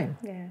of shame.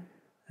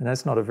 And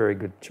that's not a very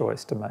good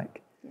choice to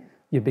make.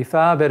 You'd be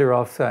far better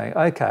off saying,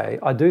 okay,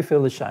 I do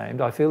feel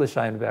ashamed. I feel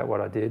ashamed about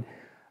what I did.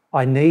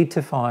 I need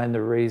to find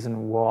the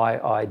reason why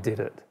I did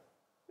it.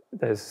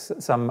 There's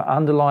some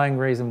underlying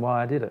reason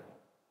why I did it.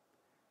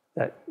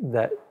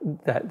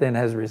 That then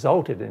has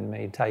resulted in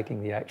me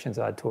taking the actions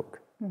I took.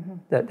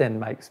 That then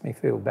makes me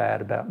feel bad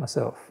about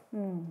myself.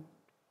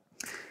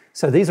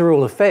 So these are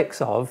all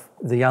effects of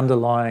the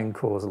underlying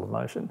causal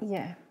emotion.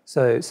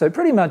 So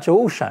pretty much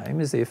all shame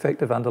is the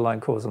effect of underlying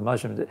causal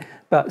emotion.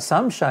 But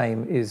some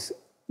shame is,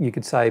 you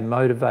could say,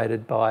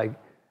 motivated by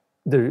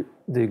the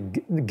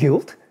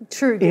guilt.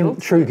 True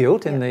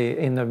guilt in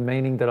the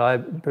meaning that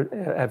I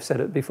have said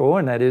it before,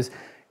 and that is,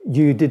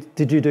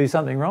 did you do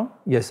something wrong?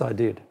 Yes, I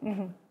did.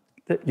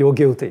 You're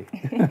guilty.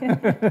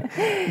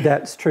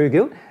 That's true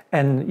guilt.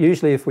 And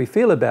usually if we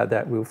feel about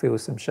that, we'll feel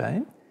some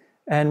shame.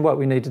 And what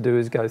we need to do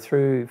is go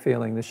through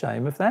feeling the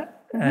shame of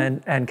that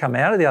and come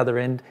out of the other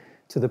end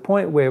to the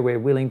point where we're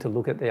willing to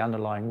look at the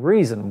underlying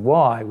reason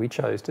why we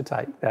chose to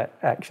take that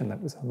action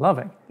that was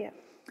unloving.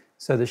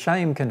 So the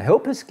shame can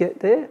help us get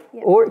there,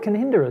 or it can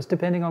hinder us,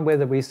 depending on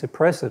whether we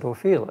suppress it or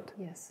feel it.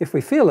 If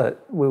we feel it,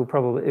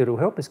 it'll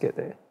help us get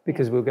there,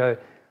 because we'll go,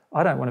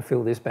 I don't want to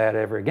feel this bad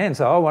ever again,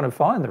 so I want to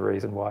find the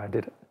reason why I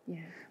did it.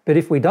 But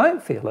if we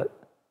don't feel it,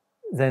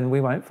 then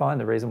we won't find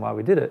the reason why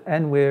we did it.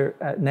 And we're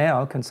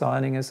now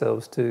consigning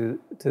ourselves to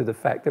the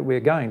fact that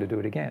we're going to do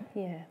it again.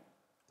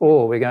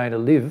 Or we're going to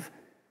live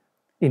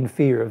in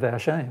fear of our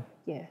shame.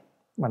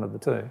 One of the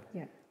two.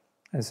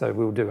 And so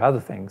we'll do other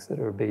things that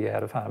will be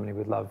out of harmony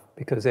with love,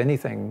 because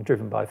anything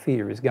driven by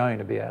fear is going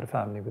to be out of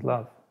harmony with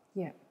love.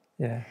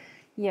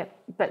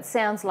 But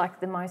sounds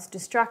like the most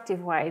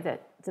destructive way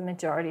that the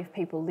majority of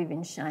people live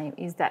in shame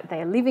is that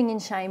they're living in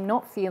shame,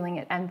 not feeling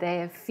it, and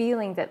they're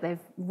feeling that they're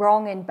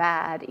wrong and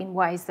bad in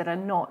ways that are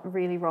not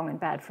really wrong and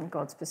bad from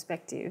God's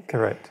perspective.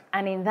 Correct.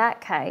 And in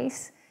that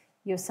case,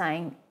 you're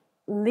saying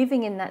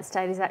living in that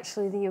state is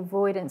actually the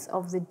avoidance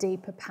of the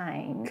deeper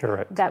pain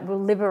that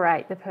will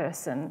liberate the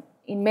person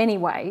in many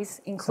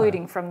ways,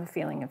 including from the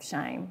feeling of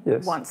shame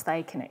once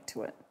they connect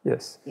to it.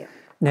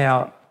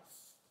 Now,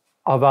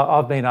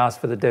 I've been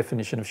asked for the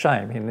definition of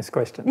shame in this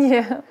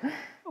question.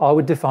 I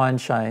would define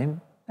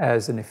shame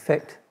as an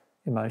effect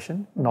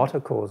emotion, not a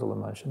causal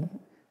emotion,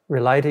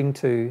 relating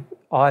to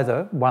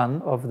either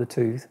one of the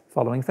two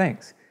following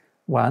things.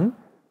 One,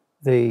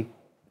 the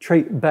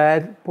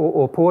bad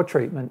or poor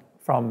treatment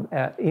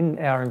in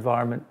our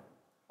environment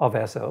of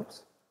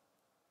ourselves,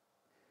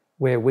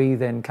 where we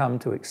then come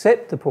to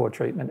accept the poor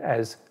treatment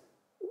as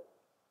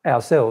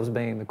ourselves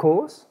being the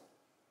cause,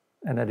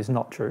 and that is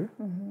not true.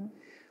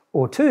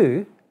 Or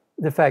two,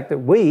 the fact that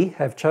we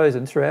have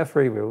chosen through our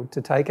free will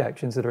to take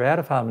actions that are out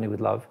of harmony with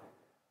love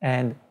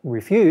and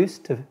refuse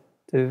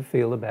to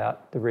feel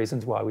about the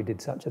reasons why we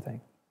did such a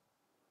thing.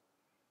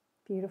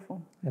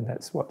 Beautiful. And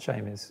that's what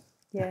shame is.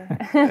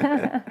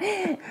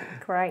 Yeah.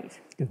 Great.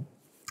 Good.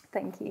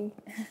 Thank you.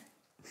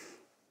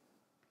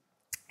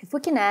 If we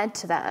can add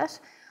to that,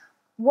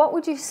 what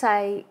would you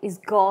say is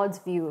God's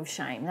view of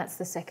shame? That's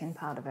the second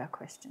part of our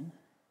question.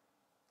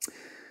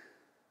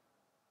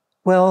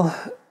 Well,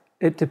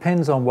 it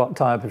depends on what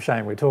type of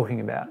shame we're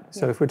talking about.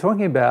 So if we're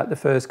talking about the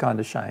first kind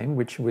of shame,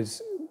 which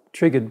was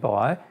triggered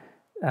by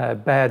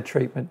bad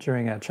treatment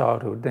during our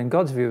childhood, then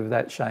God's view of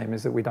that shame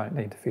is that we don't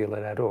need to feel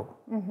it at all.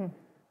 Mm-hmm.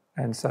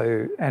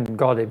 And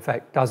God, in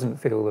fact, doesn't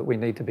feel that we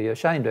need to be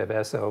ashamed of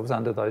ourselves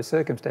under those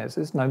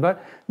circumstances, no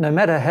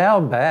matter how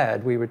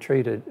badly we were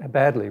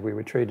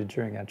treated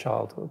during our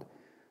childhood.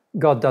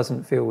 God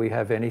doesn't feel we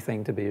have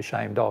anything to be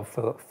ashamed of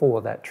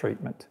for that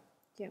treatment.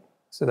 Yep.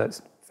 So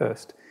that's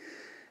first.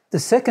 The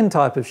second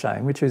type of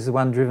shame, which is the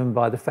one driven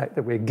by the fact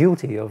that we're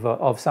guilty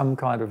of some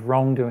kind of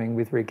wrongdoing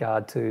with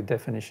regard to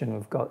definition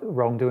of God,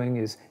 wrongdoing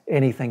is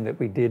anything that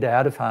we did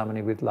out of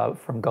harmony with love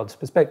from God's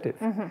perspective.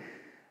 Mm-hmm.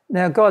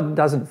 Now, God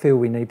doesn't feel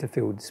we need to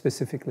feel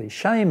specifically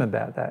shame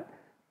about that,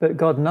 but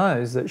God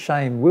knows that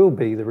shame will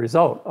be the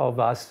result of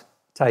us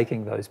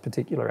taking those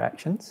particular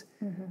actions.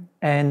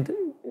 Mm-hmm.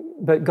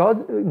 But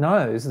God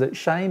knows that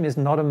shame is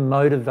not a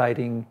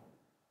motivating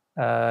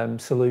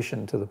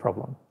solution to the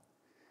problem.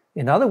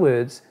 In other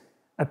words,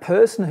 a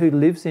person who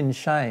lives in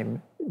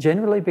shame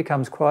generally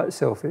becomes quite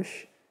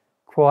selfish,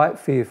 quite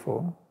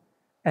fearful,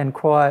 and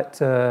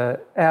quite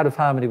out of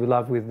harmony with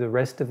love with the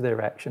rest of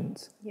their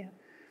actions. Yeah.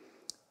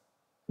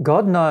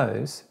 God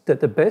knows that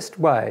the best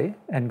way,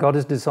 and God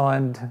has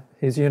designed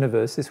his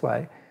universe this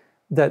way,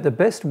 that the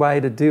best way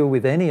to deal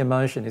with any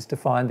emotion is to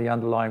find the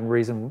underlying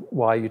reason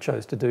why you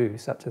chose to do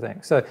such a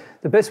thing. So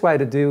the best way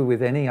to deal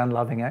with any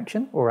unloving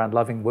action or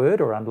unloving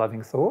word or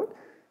unloving thought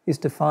is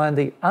to find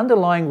the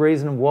underlying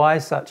reason why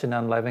such an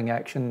unloving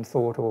action,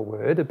 thought or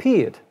word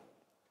appeared.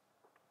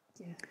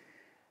 Yeah.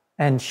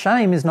 And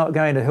shame is not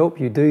going to help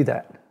you do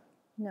that.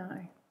 No.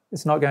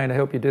 It's not going to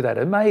help you do that.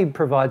 It may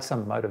provide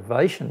some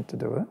motivation to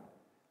do it,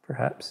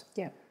 perhaps,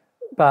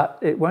 but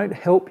it won't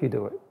help you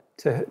do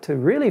it. To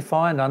really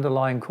find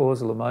underlying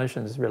causal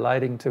emotions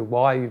relating to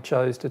why you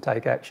chose to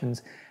take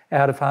actions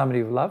out of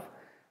harmony with love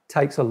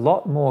takes a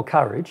lot more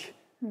courage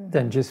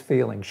than just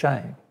feeling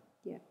shame.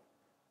 Yeah.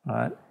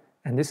 Right?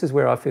 And this is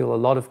where I feel a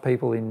lot of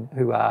people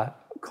who are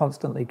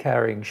constantly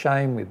carrying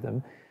shame with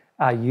them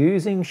are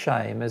using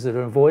shame as an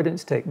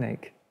avoidance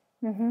technique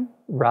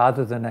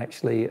rather than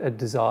actually a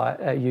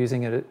desire,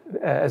 using it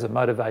as a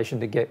motivation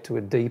to get to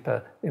a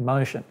deeper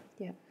emotion.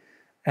 Yeah.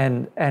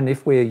 And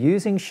if we're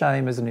using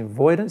shame as an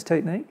avoidance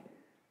technique,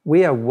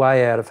 we are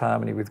way out of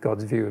harmony with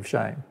God's view of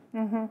shame.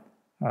 Mm-hmm.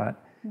 Right?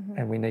 Mm-hmm.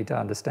 And we need to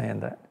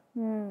understand that.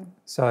 Mm.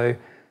 So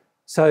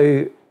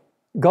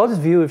God's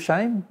view of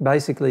shame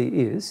basically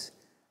is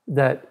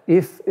that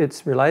if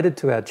it's related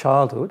to our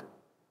childhood,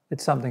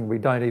 it's something we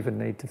don't even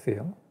need to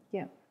feel.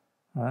 Yeah.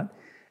 Right?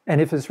 And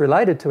if it's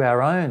related to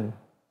our own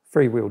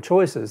free will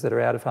choices that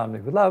are out of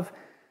harmony with love,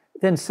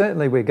 then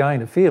certainly we're going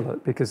to feel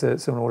it because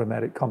it's an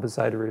automatic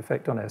compensatory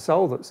effect on our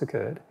soul that's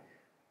occurred.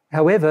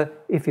 However,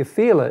 if you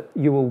feel it,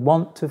 you will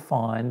want to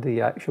find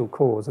the actual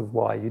cause of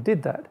why you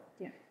did that.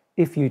 Yeah.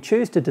 If you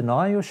choose to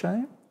deny your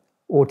shame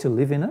or to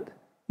live in it,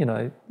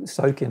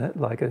 soak in it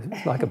like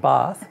a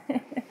bath,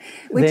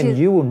 then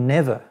you will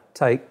never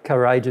take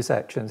courageous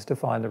actions to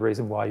find the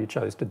reason why you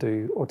chose to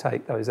do or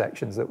take those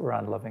actions that were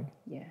unloving.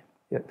 Yeah.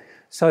 Yep.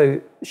 So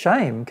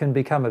shame can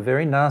become a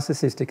very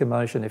narcissistic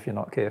emotion if you're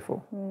not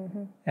careful.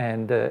 Mm-hmm.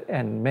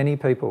 And many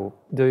people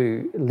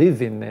do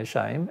live in their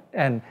shame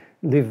and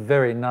live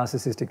very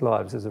narcissistic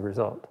lives as a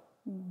result.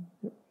 Mm.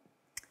 Yep.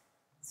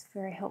 It's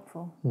very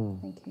helpful.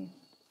 Thank you.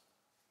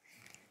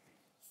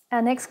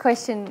 Our next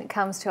question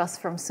comes to us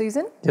from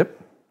Susan. Yep.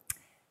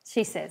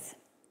 She says,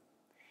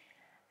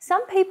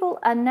 some people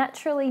are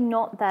naturally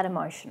not that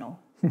emotional.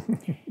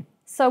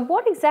 So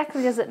what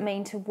exactly does it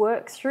mean to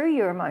work through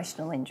your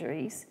emotional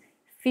injuries,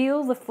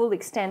 feel the full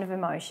extent of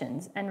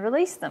emotions and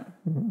release them?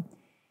 Mm-hmm.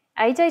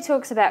 AJ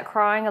talks about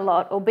crying a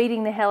lot or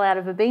beating the hell out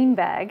of a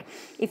beanbag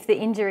if the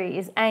injury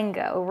is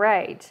anger or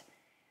rage.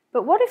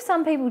 But what if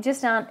some people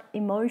just aren't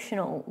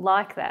emotional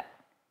like that?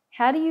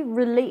 How do you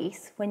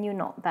release when you're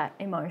not that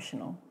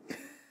emotional?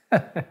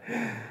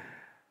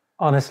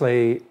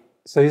 Honestly,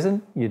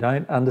 Susan, you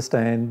don't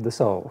understand the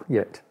soul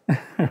yet,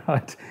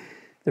 right?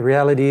 The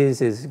reality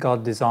is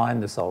God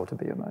designed the soul to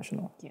be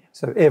emotional. Yeah.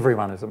 So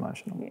everyone is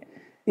emotional. Yeah.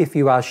 If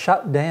you are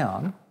shut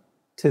down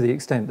to the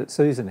extent that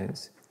Susan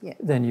is,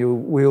 then you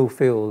will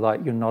feel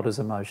like you're not as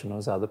emotional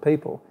as other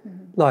people.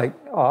 Mm-hmm. Like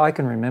I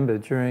can remember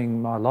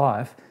during my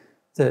life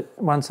that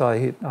once I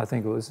hit, I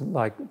think it was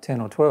like 10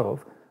 or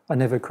 12, I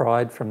never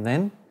cried from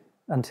then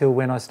until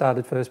when I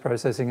started first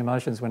processing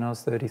emotions when I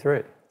was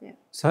 33. Yeah.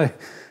 So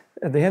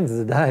at the end of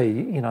the day,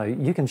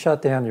 you can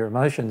shut down your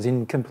emotions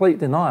in complete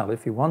denial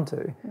if you want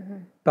to,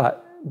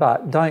 but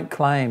don't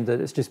claim that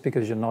it's just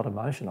because you're not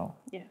emotional.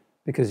 Yeah.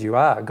 because you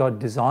are. God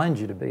designed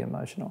you to be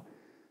emotional.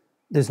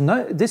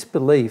 This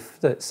belief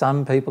that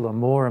some people are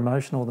more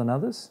emotional than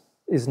others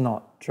is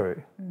not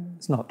true.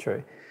 It's not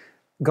true.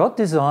 God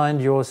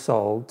designed your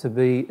soul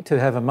to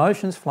have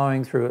emotions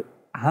flowing through it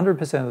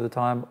 100% of the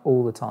time,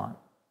 all the time.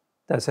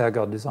 That's how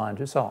God designed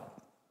your soul.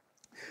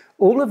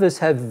 All of us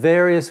have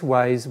various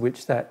ways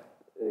which that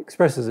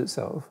expresses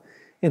itself,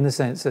 in the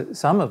sense that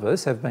some of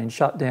us have been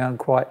shut down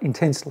quite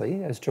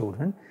intensely as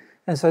children,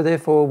 and so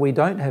therefore we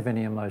don't have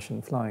any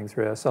emotion flowing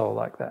through our soul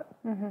like that.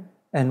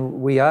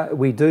 And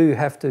we do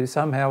have to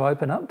somehow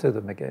open up to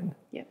them again.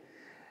 Yep.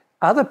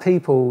 Other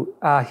people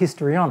are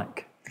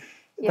histrionic.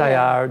 Yeah. They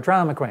are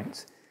drama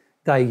queens.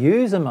 They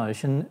use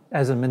emotion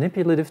as a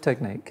manipulative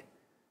technique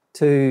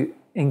to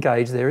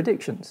engage their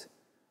addictions.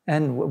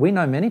 And we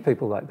know many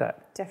people like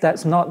that. Definitely.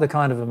 That's not the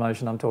kind of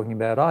emotion I'm talking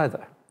about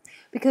either.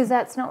 Because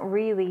that's not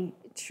really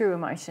true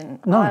emotion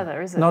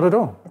either, is it? Not at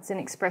all. It's an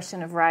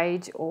expression of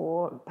rage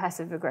or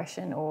passive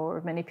aggression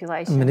or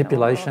manipulation.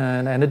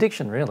 Manipulation and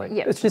addiction, really.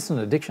 Yep. It's just an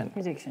addiction.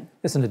 Addiction.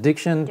 It's an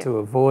addiction to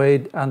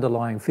avoid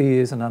underlying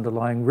fears and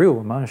underlying real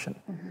emotion.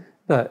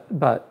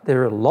 But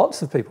there are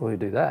lots of people who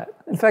do that.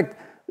 In fact,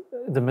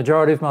 the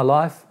majority of my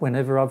life,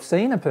 whenever I've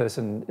seen a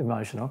person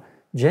emotional,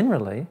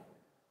 generally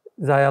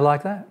they are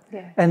like that.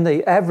 Yeah. And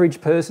the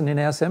average person in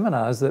our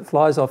seminars that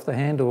flies off the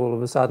handle all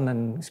of a sudden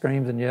and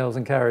screams and yells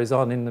and carries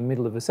on in the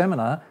middle of a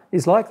seminar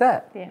is like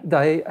that. Yeah.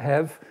 They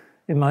have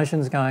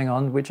emotions going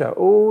on which are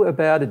all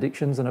about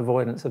addictions and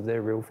avoidance of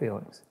their real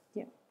feelings.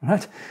 Yeah.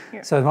 Right?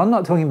 Yeah. So I'm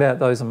not talking about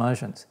those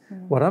emotions.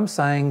 What I'm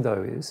saying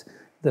though is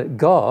that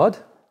God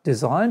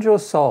designed your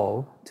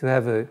soul to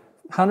have a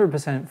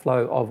 100%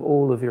 flow of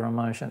all of your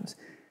emotions.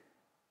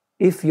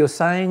 If you're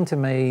saying to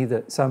me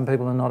that some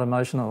people are not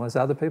emotional as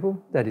other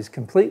people, that is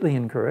completely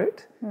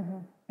incorrect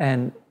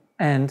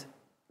and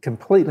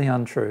completely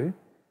untrue,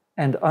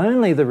 and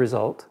only the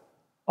result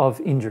of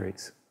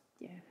injuries.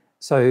 Yeah.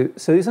 So,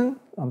 Susan,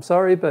 I'm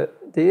sorry,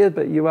 dear,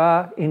 but you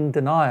are in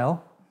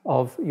denial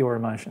of your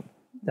emotion.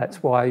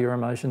 That's why your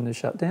emotion is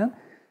shut down.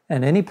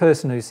 And any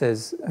person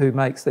who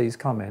makes these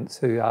comments,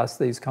 who asks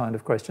these kind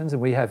of questions,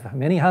 and we have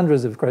many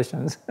hundreds of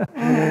questions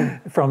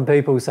from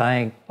people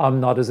saying, I'm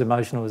not as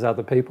emotional as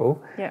other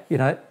people. Yeah. You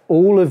know,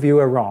 all of you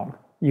are wrong.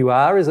 You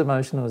are as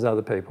emotional as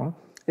other people.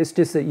 It's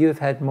just that you've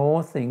had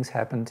more things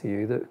happen to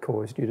you that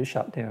caused you to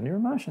shut down your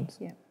emotions.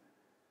 Yeah.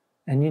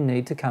 And you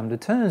need to come to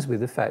terms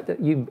with the fact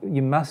that you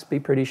must be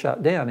pretty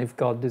shut down if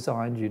God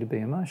designed you to be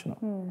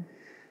emotional.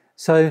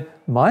 So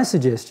my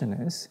suggestion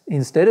is,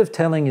 instead of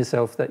telling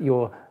yourself that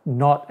you're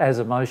not as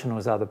emotional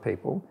as other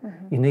people,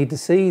 you need to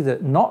see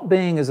that not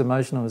being as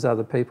emotional as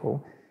other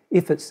people,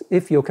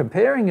 if you're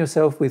comparing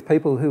yourself with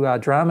people who are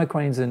drama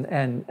queens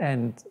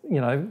and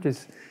you know,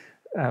 just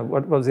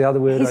what was the other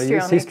word I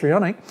used?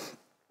 Histrionic,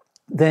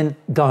 then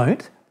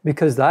don't,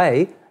 because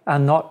they are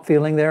not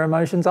feeling their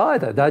emotions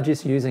either. They're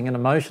just using an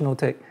emotional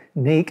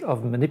technique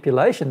of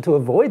manipulation to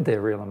avoid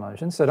their real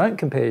emotions. So don't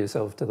compare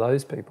yourself to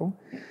those people.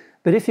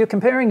 But if you're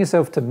comparing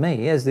yourself to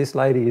me, as this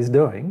lady is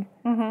doing,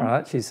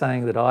 right? She's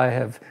saying that I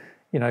have,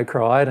 you know,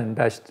 cried and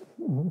bashed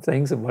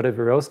things and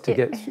whatever else to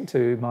get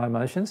to my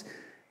emotions,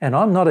 and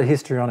I'm not a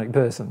histrionic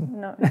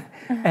person. No.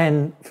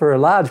 And for a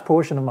large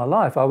portion of my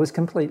life, I was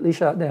completely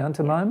shut down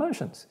to my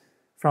emotions.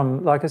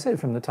 From, like I said,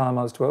 from the time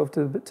I was 12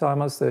 to the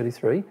time I was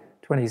 33,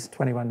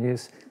 21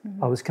 years,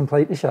 I was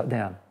completely shut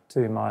down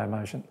to my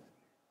emotions,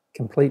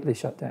 completely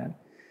shut down.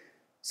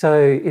 So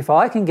if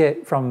I can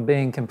get from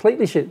being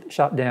completely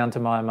shut down to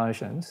my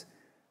emotions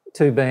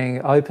to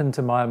being open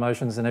to my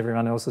emotions and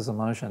everyone else's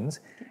emotions,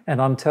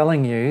 and I'm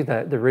telling you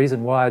that the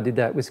reason why I did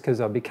that was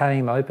because I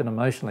became open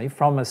emotionally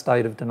from a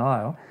state of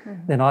denial,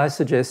 then I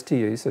suggest to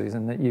you,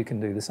 Susan, that you can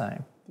do the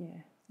same. Yeah.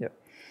 Yep.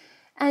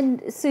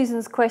 And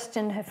Susan's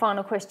question, her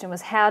final question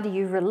was, how do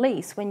you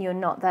release when you're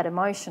not that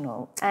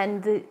emotional?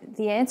 And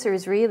the answer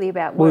is really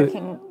about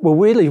working... Well,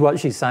 really what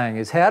she's saying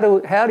is, how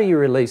do you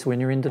release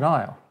when you're in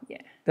denial? Yeah.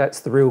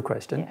 That's the real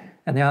question. Yeah.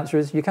 And the answer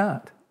is you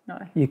can't. No.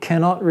 You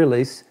cannot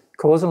release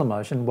causal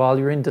emotion while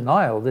you're in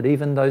denial that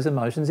even those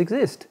emotions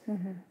exist.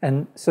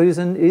 And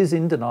Susan is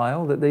in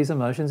denial that these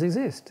emotions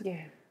exist.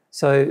 Yeah.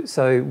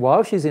 So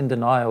while she's in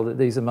denial that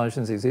these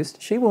emotions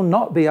exist, she will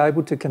not be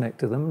able to connect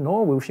to them,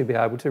 nor will she be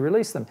able to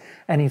release them.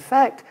 And in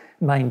fact,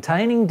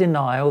 maintaining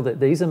denial that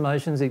these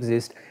emotions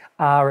exist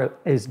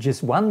is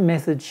just one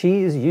method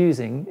she is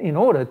using in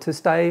order to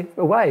stay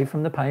away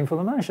from the painful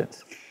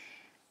emotions.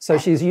 So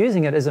she's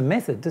using it as a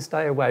method to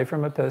stay away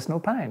from her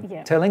personal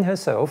pain, telling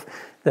herself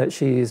that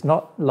she is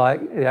not like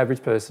the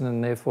average person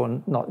and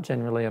therefore not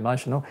generally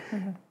emotional,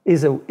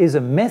 is a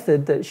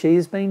method that she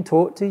has been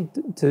taught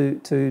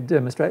to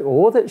demonstrate,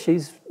 or that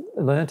she's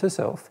learnt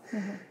herself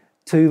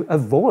to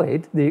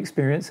avoid the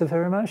experience of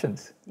her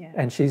emotions. Yeah.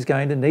 And she's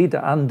going to need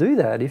to undo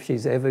that if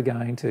she's ever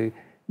going to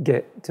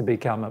get to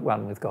become at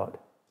one with God.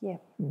 Yeah.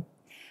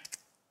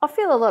 I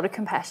feel a lot of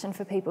compassion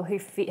for people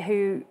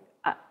who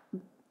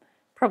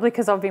probably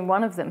because I've been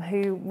one of them,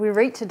 who we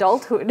reach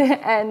adulthood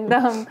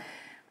and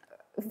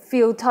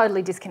feel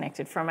totally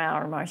disconnected from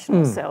our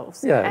emotional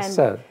selves. Yeah, it's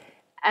sad.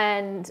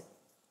 And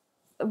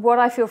what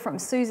I feel from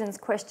Susan's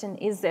question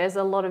is there's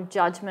a lot of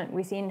judgment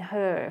within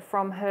her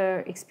from her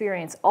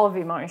experience of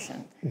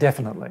emotion.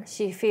 Definitely.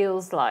 She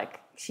feels like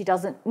she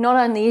doesn't, not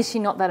only is she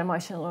not that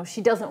emotional,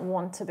 she doesn't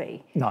want to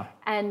be. No.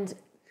 And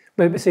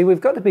but see, we've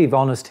got to be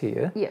honest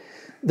here. yeah.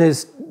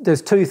 There's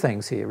two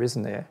things here,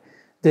 isn't there?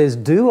 There's,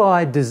 do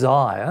I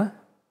desire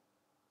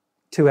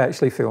to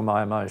actually feel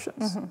my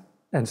emotions? Mm-hmm.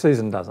 And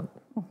Susan doesn't,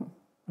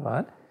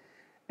 right?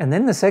 And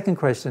then the second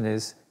question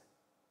is,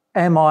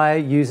 am I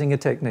using a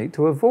technique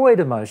to avoid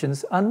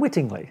emotions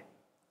unwittingly?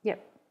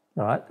 Yep.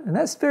 Right? And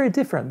that's very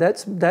different.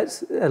 That's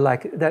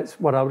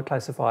what I would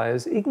classify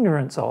as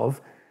ignorance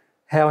of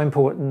how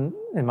important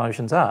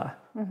emotions are.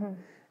 Mm-hmm.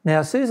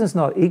 Now, Susan's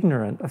not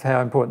ignorant of how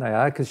important they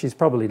are because she's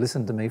probably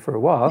listened to me for a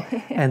while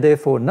and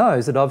therefore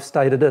knows that I've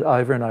stated it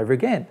over and over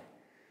again.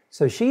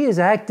 So she is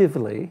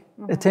actively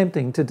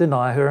attempting to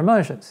deny her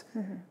emotions.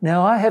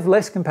 Now, I have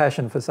less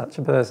compassion for such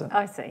a person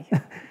I see.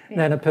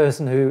 than a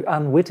person who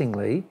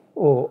unwittingly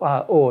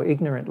or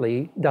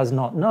ignorantly does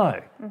not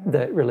know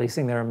that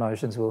releasing their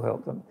emotions will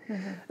help them.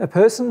 A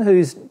person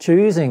who's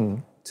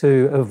choosing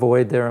to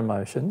avoid their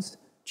emotions,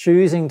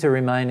 choosing to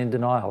remain in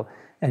denial,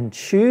 and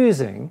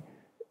choosing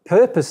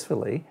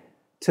purposefully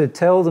to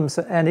tell them,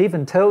 and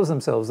even tells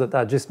themselves that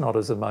they're just not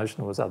as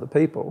emotional as other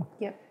people.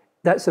 Yep.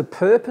 That's a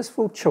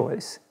purposeful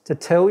choice to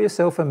tell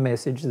yourself a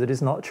message that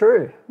is not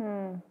true.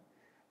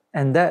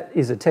 And that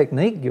is a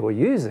technique you're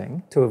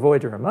using to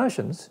avoid your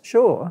emotions,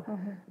 sure,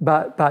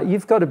 but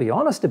you've got to be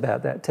honest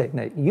about that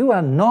technique. You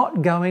are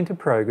not going to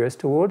progress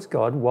towards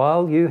God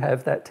while you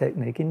have that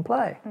technique in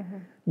play.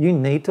 You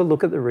need to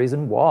look at the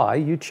reason why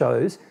you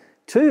chose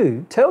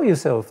to tell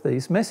yourself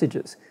these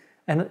messages.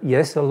 And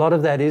yes, a lot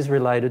of that is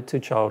related to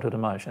childhood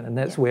emotion, and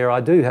that's where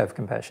I do have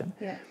compassion.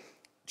 Yeah.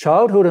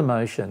 Childhood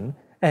emotion,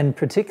 and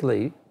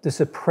particularly the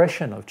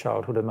suppression of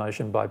childhood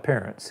emotion by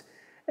parents,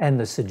 and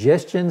the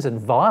suggestions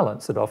and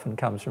violence that often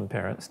comes from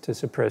parents to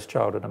suppress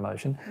childhood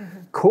emotion,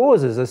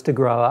 causes us to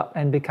grow up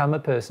and become a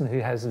person who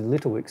has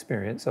little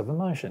experience of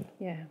emotion.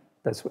 Yeah.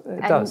 That's what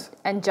it does.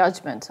 And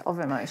judgment of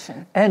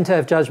emotion. And to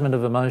have judgment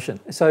of emotion.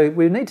 So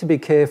we need to be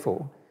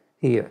careful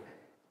here.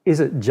 Is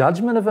it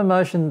judgment of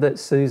emotion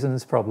that's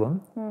Susan's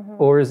problem,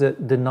 or is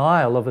it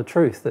denial of a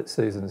truth that's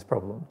Susan's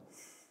problem?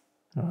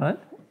 All right?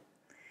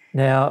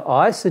 Now,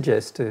 I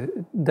suggest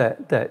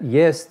that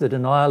yes, the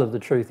denial of the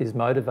truth is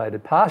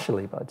motivated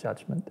partially by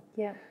judgment,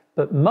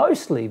 but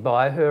mostly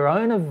by her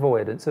own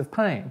avoidance of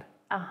pain,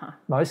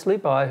 mostly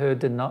by her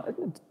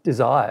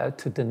desire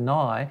to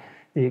deny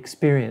the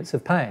experience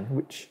of pain,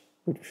 which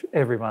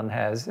everyone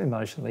has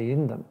emotionally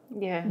in them.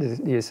 Yeah. Do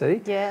you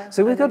see? Yeah.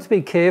 So we've got to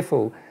be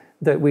careful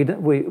that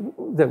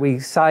we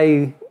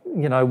say,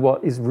 you know,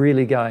 what is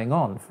really going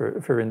on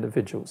for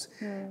individuals.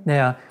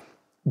 Now,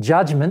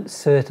 judgment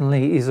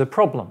certainly is a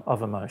problem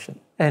of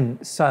emotion,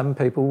 and some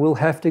people will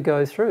have to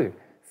go through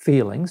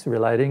feelings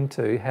relating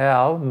to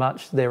how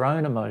much their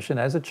own emotion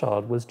as a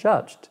child was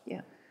judged.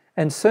 Yeah.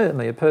 And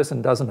certainly a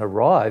person doesn't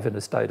arrive in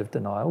a state of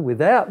denial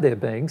without there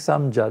being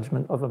some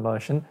judgment of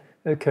emotion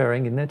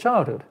occurring in their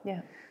childhood.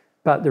 Yeah.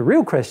 But the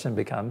real question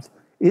becomes,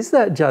 is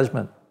that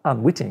judgment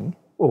unwitting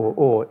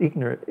or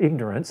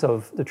ignorance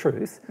of the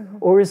truth,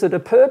 or is it a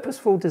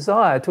purposeful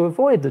desire to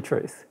avoid the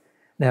truth?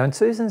 Now, in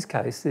Susan's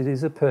case, it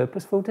is a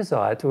purposeful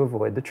desire to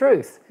avoid the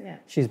truth. Yeah.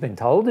 She's been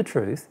told the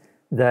truth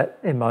that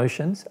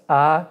emotions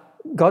are,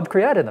 God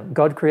created them.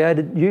 God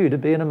created you to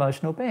be an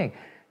emotional being.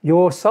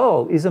 Your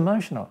soul is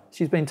emotional.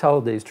 She's been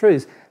told these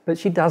truths, but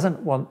she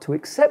doesn't want to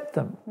accept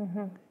them.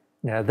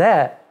 Now,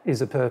 that is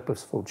a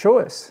purposeful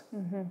choice,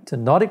 to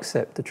not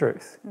accept the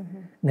truth.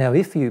 Now,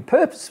 if you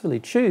purposefully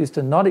choose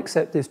to not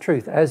accept this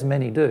truth, as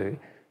many do,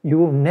 you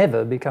will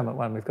never become at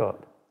one with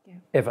God,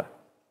 ever.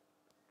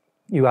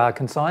 You are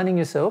consigning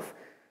yourself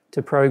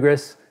to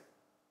progress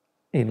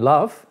in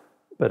love,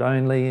 but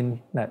only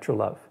in natural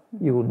love.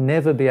 You will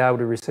never be able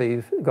to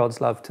receive God's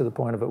love to the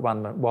point of at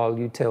one moment while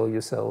you tell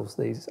yourselves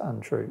these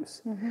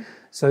untruths.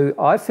 So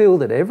I feel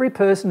that every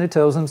person who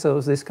tells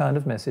themselves this kind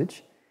of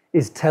message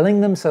is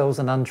telling themselves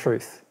an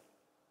untruth.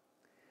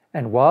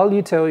 And while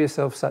you tell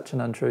yourself such an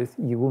untruth,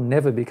 you will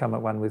never become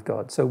at one with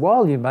God. So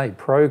while you may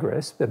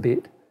progress a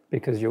bit,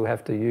 because you'll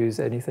have to use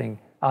anything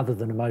other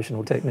than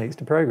emotional techniques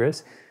to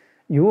progress,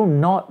 you will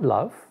not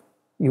love,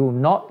 you will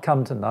not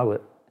come to know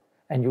it,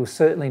 and you'll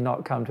certainly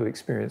not come to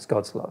experience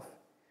God's love.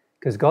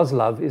 Because God's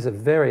love is a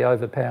very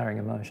overpowering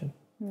emotion,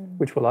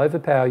 which will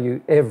overpower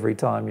you every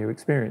time you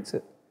experience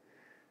it.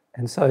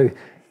 And so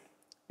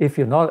if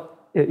you're not,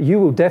 you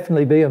will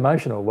definitely be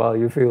emotional while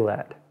you feel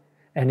that.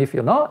 And if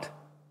you're not,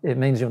 it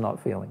means you're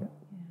not feeling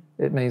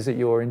it. It means that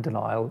you're in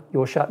denial,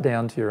 you're shut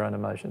down to your own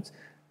emotions.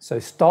 So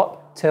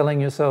stop telling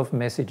yourself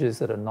messages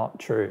that are not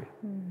true.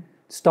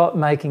 Stop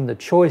making the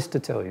choice to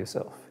tell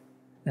yourself.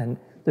 And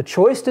the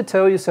choice to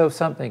tell yourself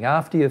something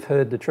after you've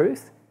heard the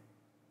truth,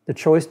 the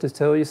choice to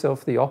tell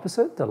yourself the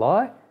opposite, the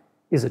lie,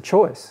 is a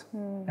choice.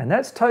 And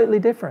that's totally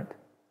different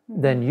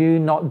than you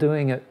not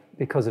doing it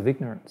because of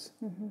ignorance.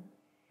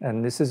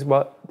 And this is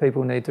what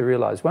people need to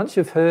realise. Once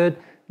you've heard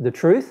the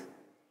truth,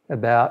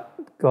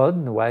 about God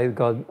and the way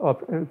God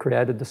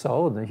created the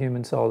soul and the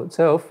human soul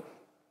itself,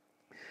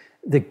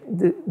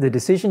 the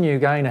decision you're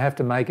going to have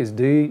to make is,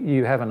 do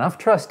you have enough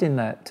trust in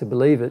that to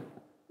believe it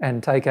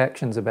and take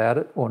actions about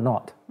it or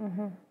not?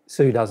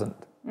 Sue doesn't.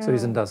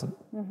 Susan doesn't.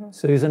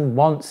 Susan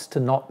wants to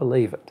not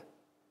believe it.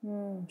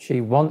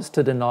 She wants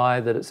to deny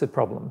that it's a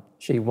problem.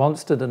 She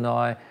wants to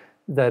deny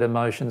that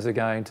emotions are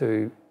going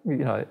to,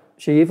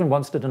 she even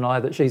wants to deny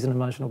that she's an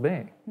emotional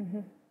being.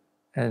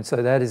 And so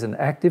that is an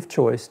active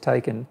choice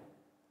taken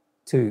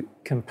to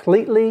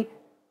completely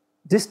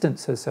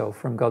distance herself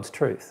from God's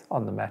truth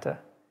on the matter.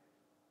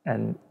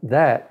 And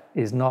that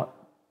is not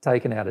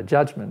taken out of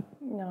judgment,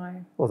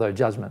 although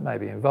judgment may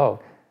be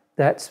involved.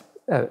 That's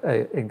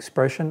an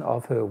expression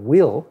of her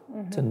will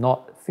to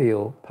not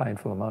feel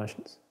painful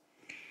emotions.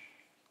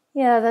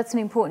 Yeah, that's an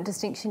important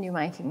distinction you're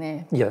making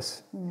there.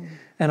 Yes.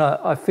 And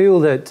I feel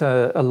that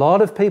a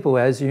lot of people,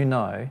 as you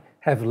know,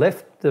 have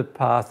left the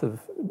path of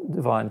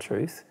divine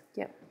truth,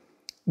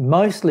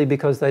 mostly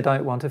because they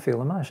don't want to feel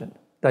emotion.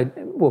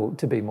 Well,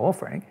 to be more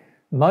frank,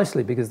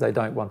 mostly because they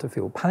don't want to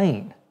feel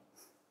pain,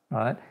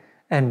 right?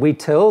 And we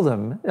tell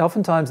them,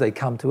 oftentimes they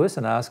come to us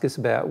and ask us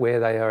about where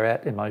they are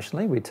at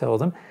emotionally. We tell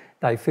them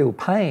they feel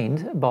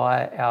pained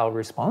by our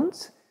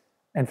response,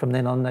 and from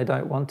then on they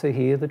don't want to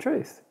hear the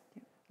truth.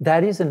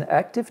 That is an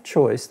active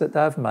choice that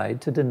they've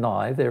made to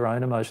deny their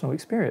own emotional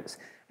experience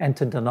and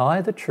to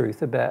deny the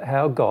truth about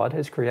how God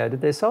has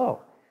created their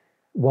soul.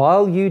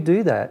 While you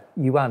do that,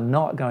 you are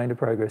not going to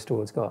progress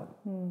towards God.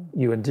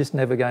 You are just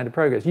never going to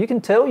progress. You can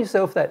tell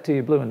yourself that till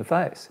you're blue in the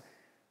face.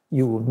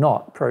 You will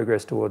not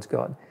progress towards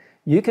God.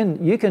 You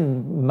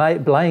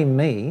can blame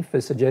me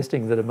for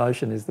suggesting that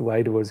emotion is the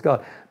way towards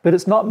God, but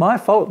it's not my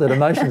fault that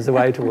emotion is the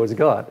way towards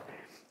God.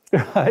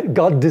 Right?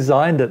 God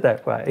designed it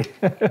that way.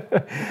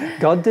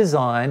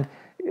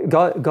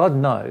 God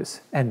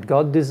knows, and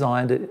God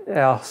designed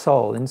our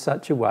soul in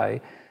such a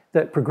way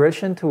that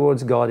progression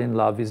towards God in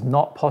love is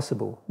not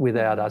possible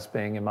without us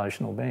being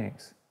emotional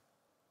beings.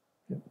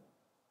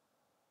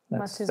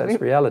 That's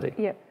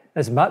reality.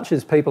 As much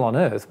as people on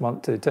earth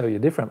want to tell you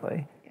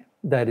differently,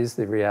 that is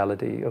the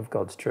reality of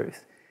God's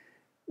truth.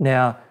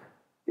 Now,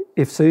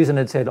 if Susan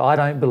had said, I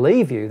don't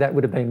believe you, that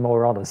would have been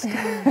more honest.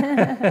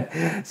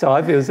 So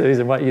I feel,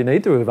 Susan, what you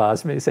need to have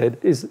asked me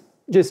is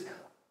just,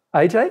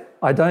 AJ,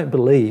 I don't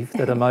believe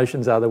that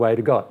emotions are the way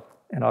to God.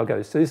 And I'll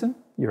go, Susan,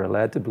 you're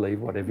allowed to believe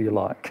whatever you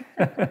like.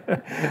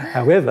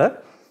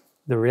 However,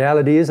 the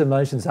reality is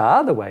emotions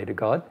are the way to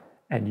God,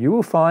 and you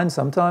will find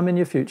sometime in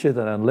your future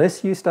that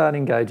unless you start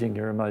engaging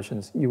your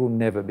emotions, you will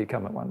never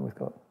become at one with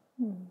God.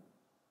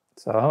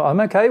 So I'm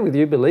okay with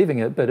you believing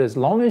it, but as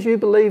long as you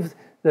believe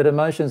that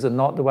emotions are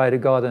not the way to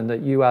God and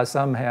that you are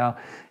somehow,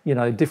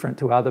 different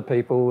to other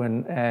people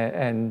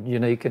and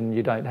unique and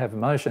you don't have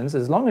emotions,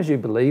 as long as you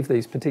believe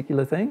these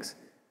particular things,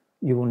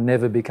 you will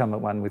never become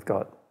at one with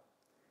God.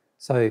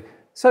 So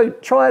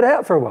try it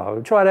out for a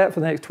while. Try it out for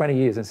the next 20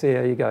 years and see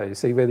how you go.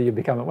 See whether you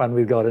become at one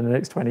with God in the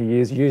next 20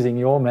 years using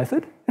your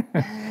method.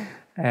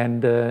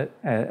 And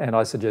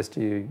I suggest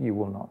to you, you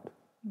will not.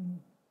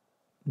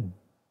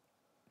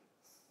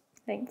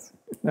 Thanks.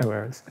 No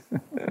worries.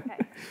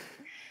 Okay.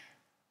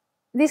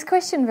 This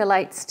question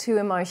relates to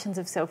emotions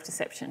of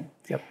self-deception.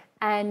 Yep.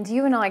 And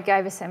you and I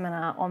gave a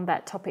seminar on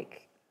that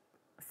topic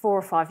 4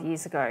 or 5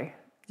 years ago.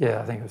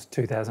 Yeah, I think it was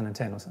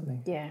 2010 or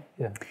something. Yeah.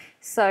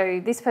 So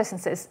this person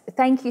says,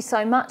 thank you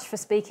so much for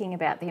speaking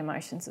about the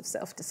emotions of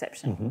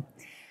self-deception.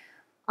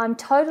 I'm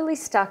totally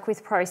stuck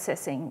with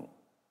processing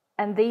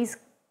and these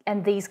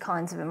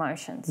kinds of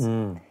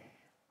emotions.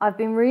 I've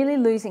been really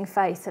losing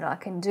faith that I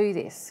can do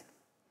this.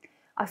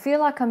 I feel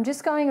like I'm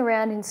just going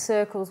around in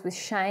circles with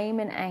shame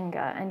and anger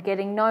and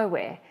getting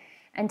nowhere.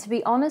 And to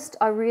be honest,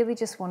 I really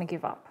just want to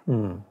give up.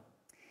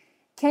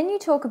 Can you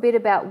talk a bit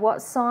about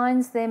what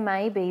signs there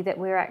may be that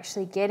we're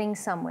actually getting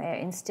somewhere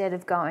instead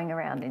of going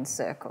around in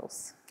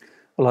circles?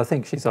 Well, I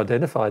think she's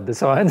identified the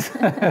signs.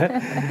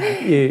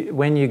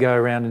 When you go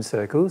around in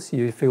circles,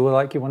 you feel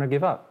like you want to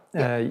give up.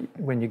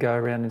 When you go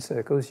around in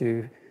circles,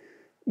 you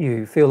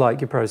feel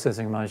like you're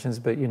processing emotions,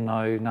 but you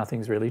know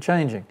nothing's really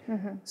changing.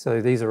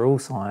 So these are all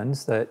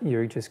signs that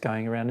you're just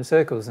going around in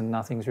circles and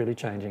nothing's really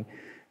changing.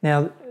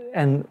 Now,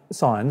 and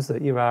signs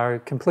that you are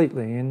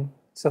completely in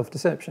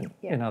self-deception.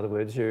 In other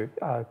words, you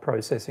are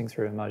processing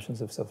through emotions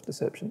of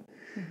self-deception.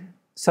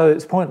 So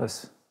it's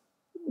pointless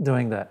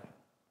doing that.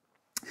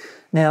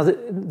 Now,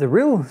 the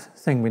real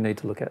thing we need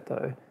to look at,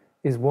 though,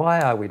 is why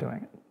are we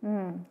doing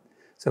it?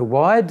 So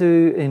why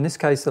in this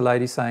case, the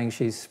lady's saying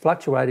she's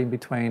fluctuating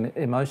between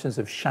emotions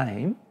of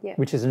shame,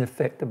 which is an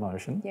affect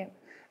emotion,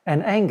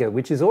 and anger,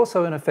 which is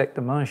also an affect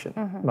emotion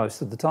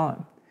most of the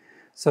time.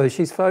 So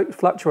she's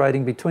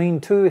fluctuating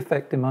between two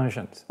affect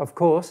emotions. Of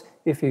course,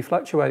 if you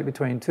fluctuate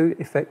between two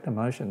affect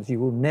emotions, you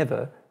will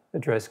never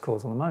address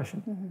causal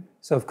emotion.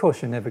 So of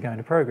course, you're never going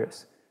to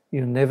progress.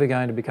 You're never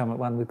going to become at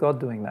one with God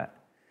doing that.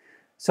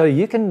 So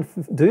you can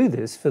do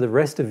this for the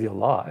rest of your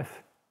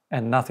life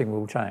and nothing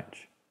will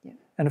change.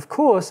 And of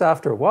course,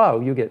 after a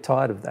while, you'll get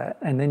tired of that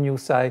and then you'll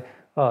say,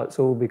 oh, it's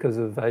all because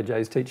of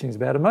AJ's teachings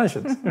about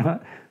emotions,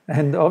 right?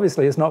 And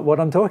obviously it's not what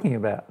I'm talking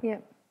about. Yeah.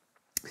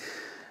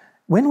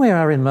 When we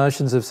are in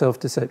motions of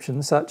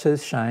self-deception, such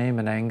as shame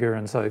and anger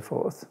and so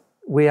forth,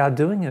 we are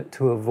doing it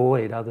to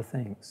avoid other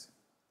things.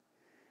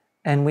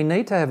 And we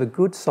need to have a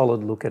good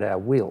solid look at our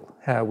will,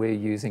 how we're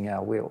using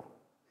our will.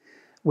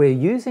 We're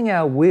using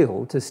our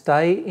will to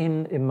stay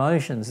in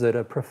emotions that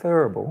are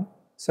preferable,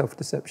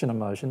 self-deception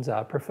emotions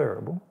are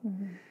preferable,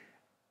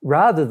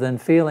 rather than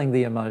feeling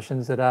the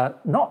emotions that are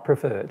not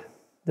preferred,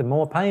 the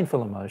more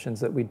painful emotions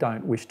that we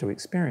don't wish to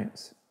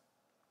experience.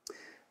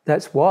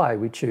 That's why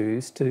we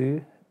choose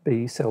to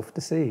be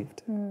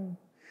self-deceived.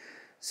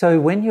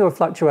 So when you're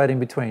fluctuating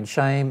between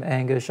shame,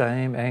 anger,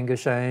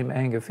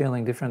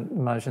 feeling different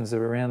emotions that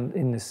are around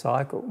in this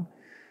cycle,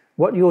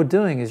 what you're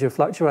doing is you're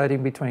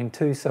fluctuating between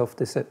two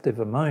self-deceptive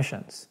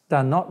emotions.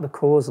 They're not the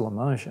causal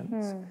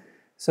emotions.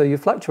 So you're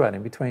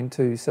fluctuating between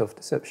two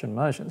self-deception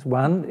emotions.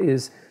 One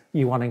is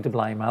you wanting to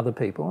blame other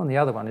people, and the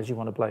other one is you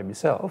want to blame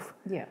yourself.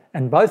 Yeah.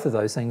 And both of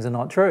those things are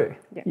not true.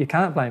 Yeah. You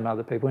can't blame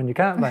other people and you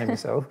can't blame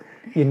yourself.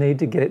 You need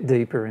to get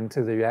deeper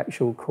into the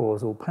actual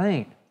causal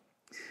pain.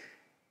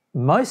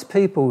 Most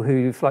people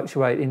who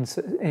fluctuate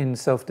in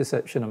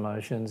self-deception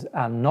emotions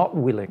are not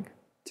willing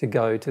to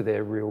go to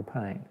their real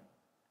pain.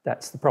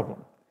 That's the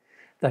problem.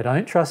 They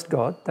don't trust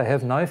God. They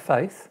have no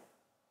faith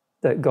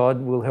that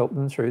God will help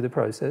them through the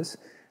process.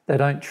 They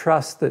don't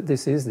trust that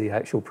this is the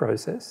actual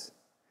process.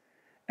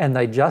 And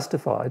they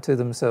justify to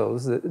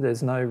themselves that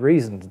there's no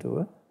reason to do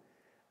it.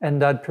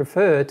 And they'd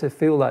prefer to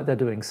feel like they're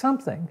doing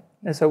something.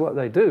 And so what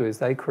they do is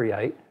they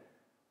create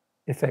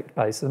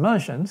effect-based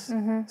emotions,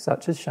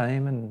 such as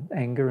shame and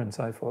anger and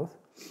so forth.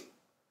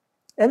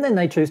 And then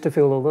they choose to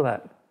feel all of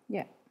that.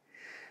 Yeah.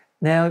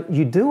 Now,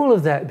 you do all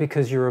of that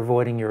because you're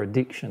avoiding your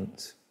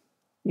addictions.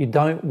 You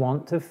don't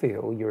want to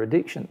feel your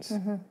addictions.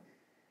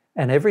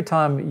 And every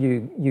time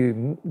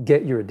you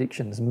get your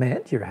addictions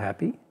met, you're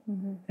happy.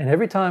 And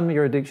every time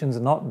your addictions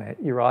are not met,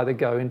 you either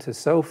go into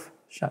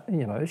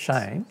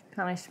shame,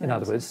 Punishment. in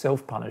other words,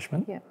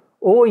 self-punishment, Yeah.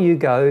 or you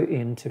go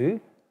into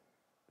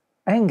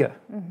anger,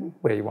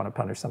 where you want to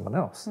punish someone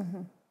else.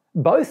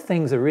 Both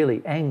things are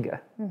really anger.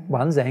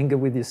 One's anger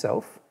with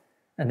yourself,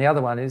 and the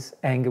other one is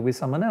anger with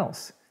someone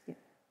else. Yeah.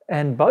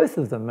 And both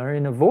of them are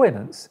in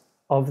avoidance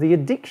of the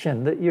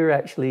addiction that you're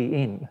actually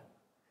in.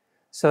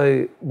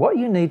 So what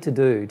you need to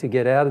do to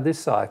get out of this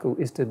cycle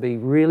is to be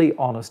really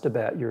honest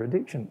about your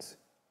addictions.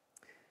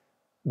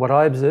 What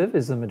I observe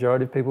is the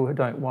majority of people who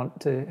don't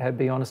want to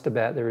be honest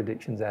about their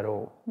addictions at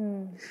all.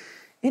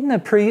 In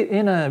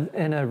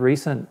a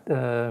recent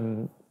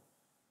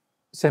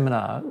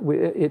seminar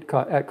at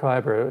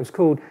Kyabra, it was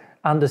called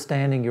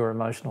Understanding Your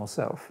Emotional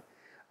Self.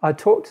 I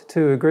talked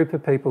to a group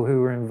of people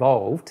who were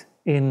involved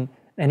in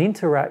an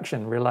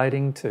interaction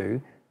relating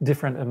to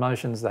different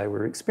emotions they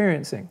were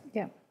experiencing.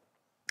 Yeah.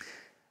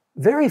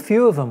 Very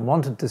few of them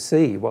wanted to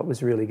see what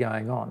was really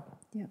going on.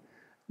 Yeah.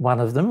 One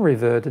of them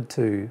reverted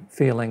to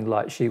feeling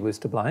like she was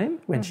to blame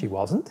when she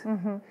wasn't.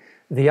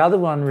 The other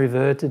one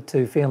reverted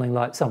to feeling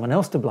like someone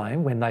else to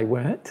blame when they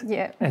weren't.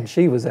 Yeah. And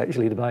she was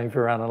actually to blame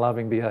for her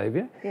unloving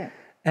behaviour. Yeah.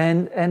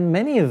 And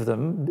many of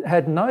them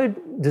had no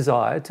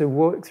desire to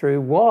work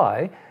through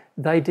why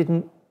they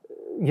didn't,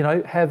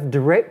 have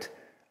direct,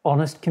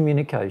 honest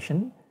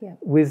communication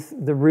with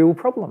the real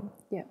problem.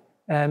 Yeah.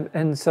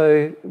 And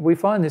so we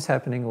find this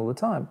happening all the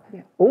time.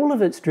 Yeah. All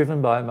of it's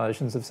driven by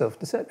emotions of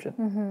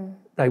self-deception.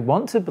 They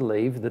want to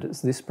believe that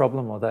it's this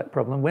problem or that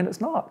problem when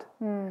it's not.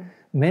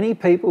 Many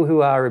people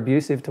who are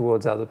abusive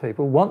towards other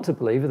people want to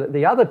believe that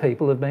the other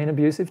people have been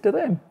abusive to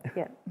them.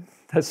 Yeah.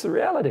 That's the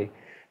reality.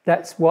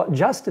 That's what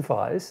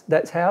justifies,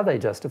 that's how they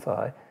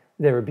justify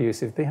their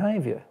abusive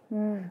behaviour.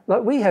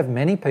 Like we have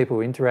many people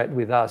who interact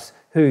with us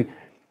who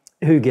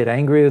get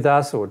angry with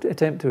us or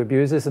attempt to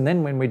abuse us, and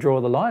then when we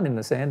draw the line in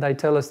the sand, they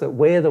tell us that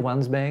we're the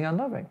ones being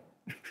unloving.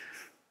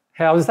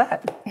 How is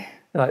that?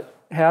 Like,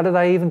 how do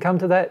they even come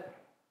to that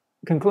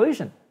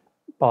conclusion?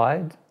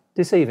 By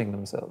deceiving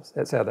themselves.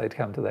 That's how they'd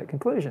come to that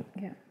conclusion.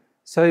 Yeah.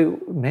 So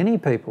many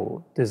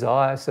people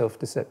desire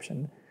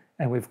self-deception,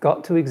 and we've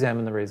got to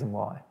examine the reason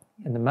why.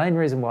 And the main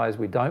reason why is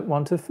we don't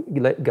want to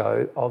let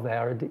go of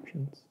our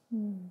addictions.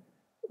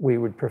 We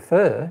would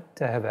prefer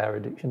to have our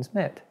addictions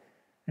met.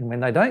 And when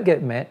they don't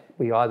get met,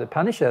 we either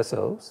punish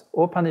ourselves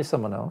or punish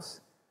someone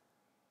else,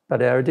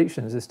 but our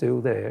addictions are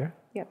still there.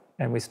 Yep.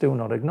 And we're still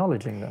not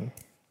acknowledging them.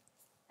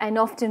 And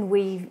often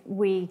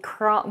we're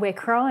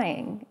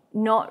crying,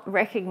 not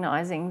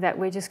recognising that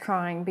we're just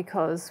crying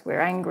because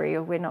we're angry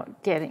or we're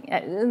not getting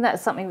it. And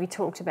that's something we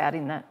talked about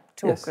in that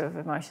talk of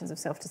emotions of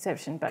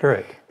self-deception. But,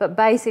 correct. But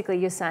basically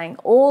you're saying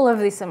all of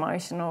this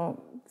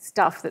emotional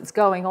stuff that's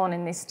going on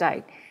in this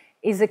state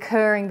is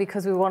occurring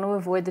because we want to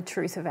avoid the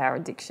truth of our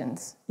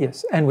addictions.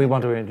 Yes, and we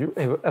want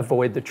to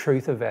avoid the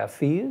truth of our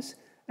fears,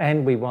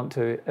 and we want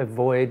to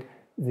avoid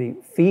the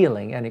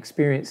feeling and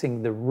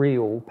experiencing the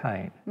real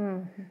pain.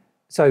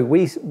 So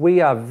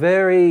we are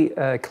very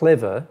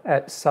clever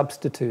at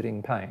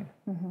substituting pain.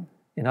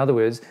 In other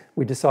words,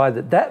 we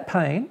decide that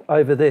pain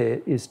over there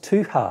is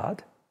too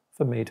hard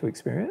for me to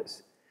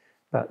experience,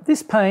 But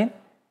this pain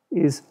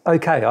is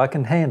okay, I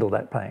can handle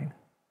that pain.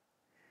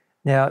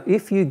 Now,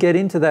 if you get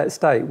into that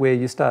state where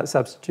you start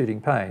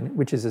substituting pain,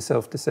 which is a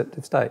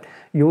self-deceptive state,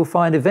 you will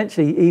find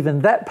eventually even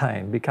that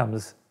pain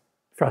becomes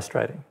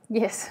frustrating.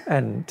 Yes.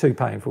 And too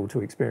painful to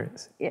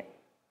experience. Yeah.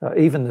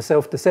 Even the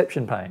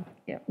self-deception pain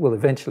Yeah. will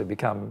eventually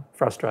become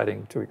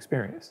frustrating to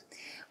experience.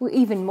 Well,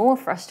 even more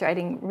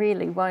frustrating,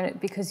 really, won't it?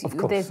 Because Of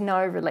course. there's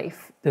no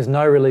relief. There's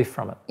no relief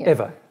from it, Yeah.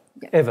 ever,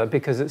 Yeah. ever,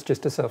 because it's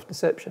just a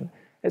self-deception.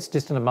 It's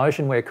just an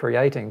emotion we're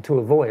creating to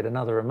avoid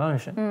another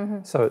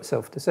emotion. So it's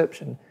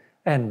self-deception.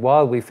 And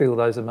while we feel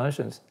those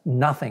emotions,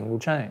 nothing will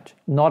change.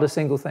 Not a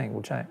single thing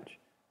will change.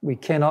 We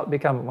cannot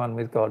become one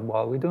with God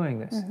while we're doing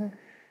this.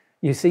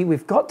 You see,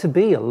 we've got to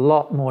be a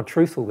lot more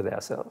truthful with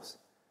ourselves.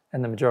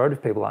 And the majority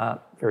of people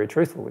aren't very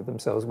truthful with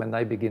themselves when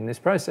they begin this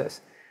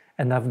process.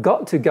 And they've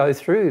got to go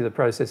through the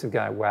process of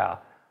going, wow,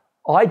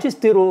 I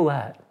just did all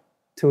that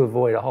to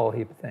avoid a whole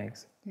heap of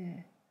things. Yeah.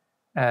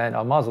 And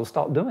I might as well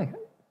stop doing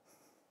it.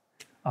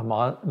 I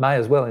may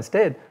as well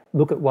instead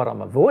look at what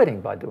I'm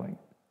avoiding by doing.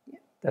 Yeah.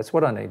 That's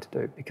what I need to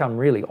do, become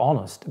really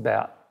honest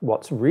about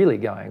what's really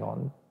going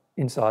on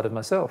inside of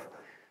myself.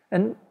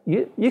 And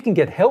you can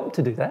get help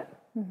to do that.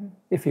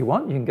 If you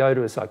want, you can go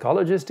to a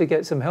psychologist to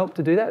get some help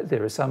to do that.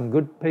 There are some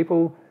good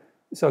people,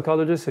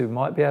 psychologists, who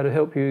might be able to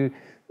help you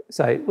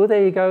say, well,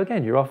 there you go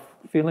again. You're off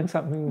feeling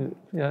something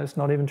that, it's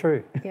not even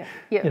true. Yeah.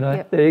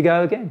 Yeah. There you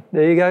go again.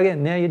 There you go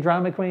again. Now you're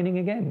drama queening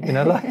again.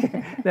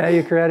 Like now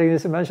you're creating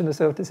this emotion of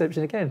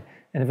self-deception again.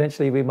 And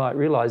eventually we might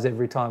realise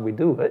every time we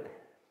do it,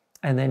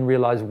 and then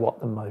realise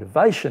what the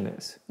motivation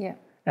is. Yeah.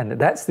 And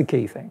that's the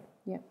key thing.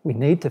 Yeah. We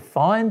need to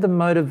find the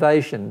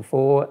motivation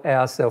for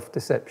our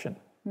self-deception.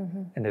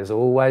 And there's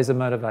always a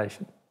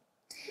motivation.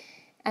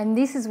 And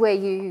this is where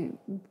you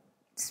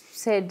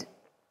said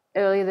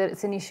earlier that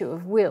it's an issue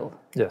of will.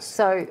 Yes.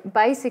 So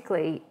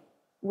basically,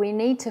 we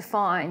need to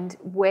find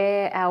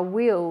where our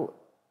will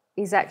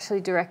is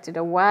actually directed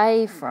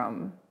away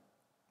from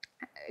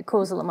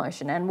causal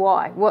emotion and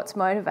why. What's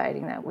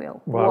motivating that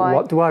will? Why?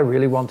 What do I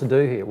really want to do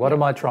here? What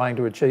am I trying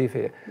to achieve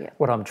here? Yeah.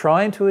 What I'm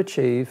trying to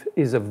achieve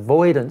is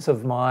avoidance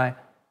of my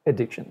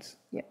addictions.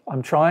 Yeah.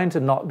 I'm trying to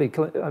not be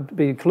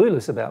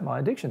clueless about my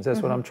addictions.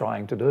 That's what I'm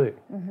trying to do.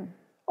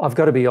 I've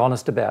got to be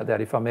honest about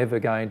that if I'm ever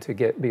going to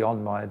get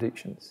beyond my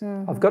addictions.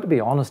 I've got to be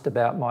honest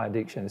about my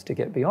addictions to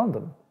get beyond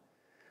them.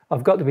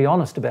 I've got to be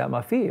honest about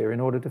my fear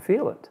in order to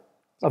feel it.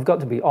 I've got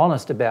to be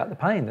honest about the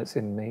pain that's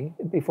in me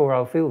before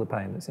I'll feel the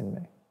pain that's in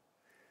me.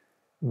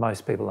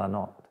 Most people are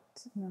not.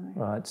 No.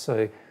 Right?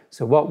 So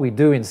what we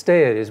do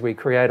instead is we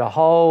create a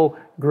whole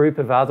group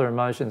of other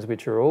emotions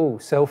which are all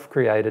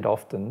self-created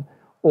often,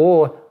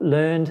 or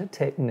learned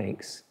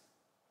techniques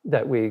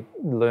that we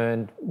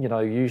learned,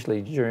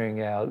 usually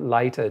during our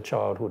later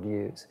childhood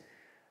years,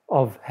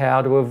 of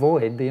how to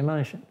avoid the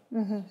emotion.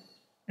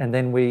 And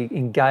then we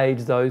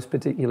engage those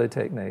particular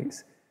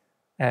techniques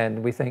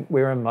and we think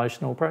we're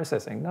emotional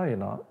processing. No, you're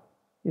not.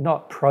 You're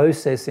not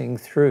processing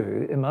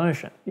through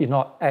emotion. You're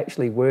not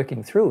actually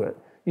working through it.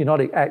 You're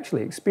not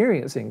actually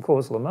experiencing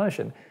causal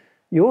emotion.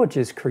 You're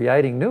just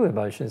creating new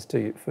emotions for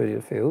you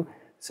to feel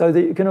so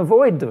that you can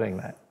avoid doing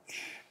that.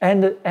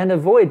 And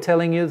avoid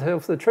telling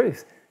yourself the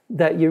truth,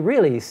 that you're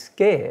really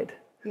scared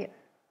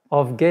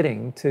of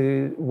getting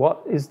to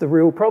what is the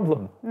real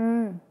problem.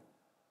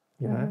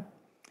 You know?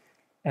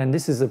 And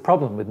this is the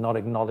problem with not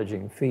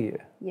acknowledging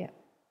fear,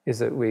 is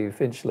that we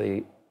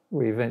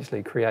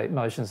eventually create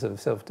motions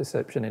of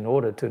self-deception in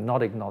order to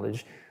not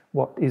acknowledge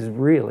what is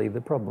really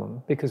the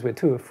problem, because we're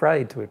too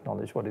afraid to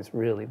acknowledge what is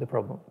really the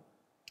problem.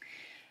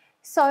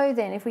 So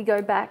then if we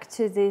go back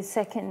to the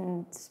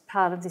second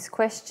part of this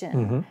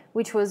question,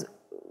 which was,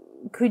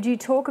 could you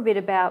talk a bit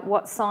about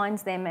what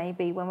signs there may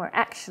be when we're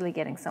actually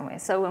getting somewhere?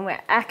 So when we're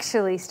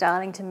actually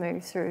starting to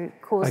move through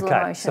causal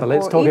emotion, so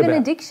let's or talk even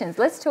about addictions.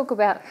 Let's talk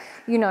about,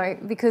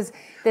 because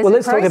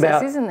there's a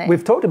process, isn't there?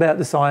 We've talked about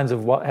the signs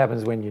of what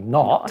happens when you're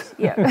not.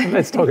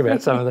 Let's talk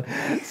about some of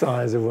the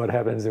signs of what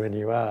happens when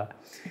you are.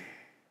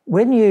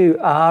 When you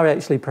are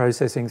actually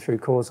processing through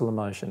causal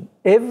emotion,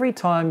 every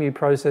time you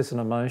process an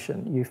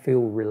emotion, you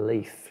feel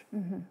relief.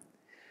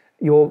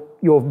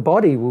 Your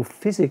body will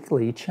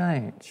physically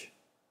change.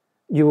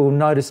 You will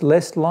notice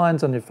less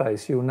lines on your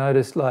face. You'll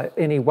notice like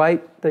any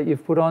weight that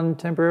you've put on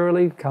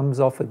temporarily comes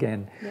off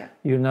again.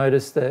 You'll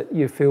notice that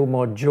you feel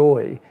more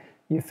joy.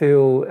 You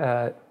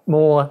feel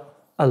more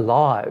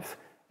alive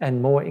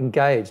and more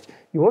engaged.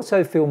 You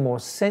also feel more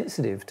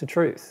sensitive to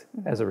truth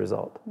as a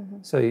result.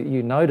 So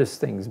you notice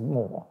things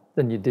more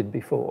than you did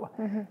before.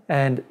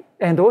 And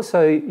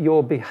also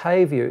your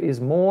behaviour is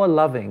more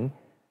loving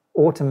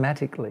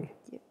automatically.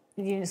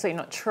 So you're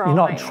not trying. You're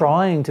not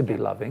trying to be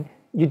loving.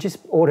 You just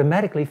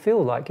automatically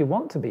feel like you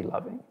want to be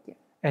loving.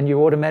 And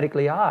you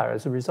automatically are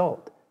as a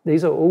result.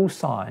 These are all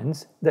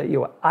signs that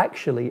you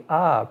actually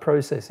are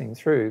processing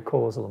through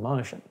causal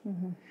emotion.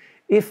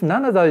 If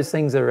none of those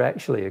things are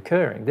actually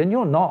occurring, then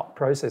you're not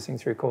processing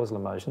through causal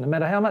emotion, no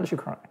matter how much you're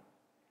crying,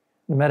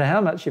 no matter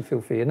how much you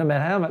feel fear, no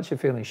matter how much you're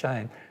feeling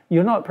shame.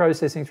 You're not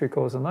processing through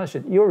causal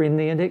emotion. You're in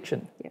the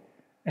addiction.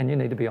 and you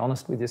need to be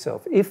honest with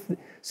yourself.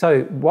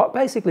 So what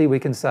basically we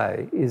can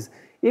say is,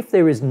 if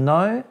there is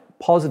no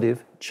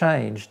positive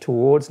change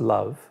towards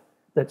love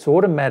that's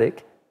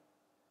automatic,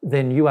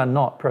 then you are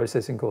not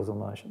processing causal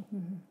motion.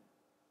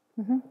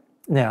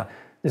 Now,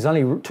 there's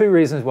only two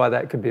reasons why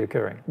that could be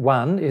occurring.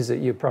 One is that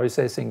you're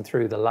processing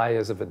through the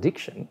layers of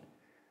addiction,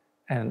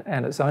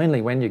 and it's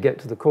only when you get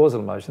to the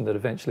causal emotion that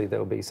eventually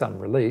there'll be some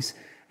release.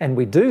 And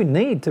we do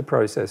need to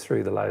process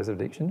through the layers of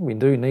addiction. We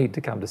do need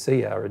to come to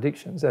see our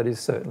addictions. That is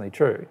certainly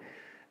true.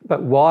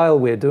 But while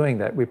we're doing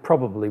that, we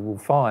probably will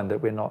find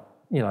that we're not,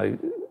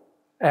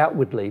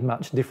 outwardly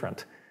much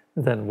different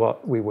than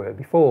what we were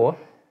before,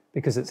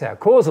 because it's our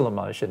causal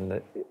emotion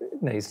that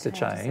needs to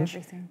change,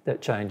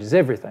 that changes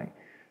everything.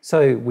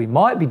 So we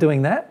might be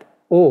doing that,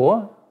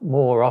 or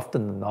more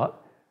often than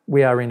not,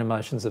 we are in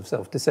emotions of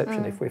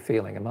self-deception if we're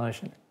feeling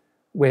emotion,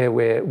 where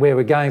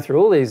we're going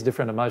through all these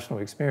different emotional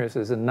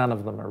experiences and none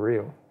of them are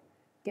real.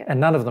 Yep. And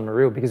none of them are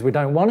real because we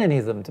don't want any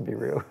of them to be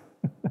real.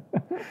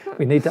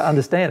 We need to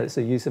understand it's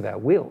a use of our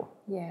will.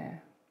 Yeah.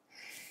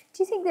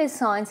 Do you think there's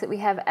signs that we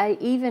have,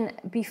 even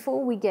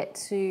before we get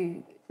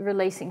to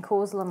releasing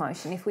causal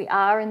emotion, if we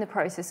are in the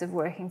process of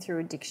working through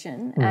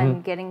addiction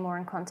and getting more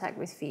in contact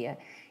with fear,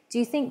 do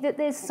you think that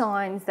there's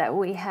signs that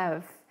we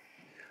have?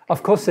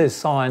 Of course there's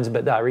signs,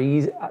 but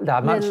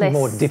they're much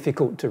more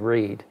difficult to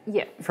read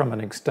from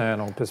an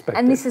external perspective.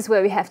 And this is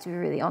where we have to be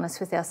really honest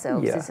with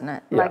ourselves, isn't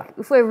it? Like,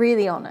 if we're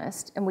really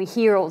honest and we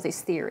hear all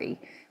this theory,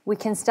 we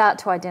can start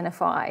to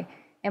identify,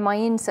 am I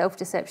in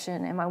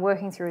self-deception? Am I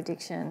working through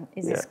addiction?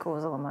 Is this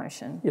causal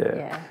emotion?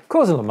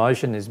 Causal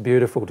emotion is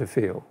beautiful to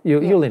feel.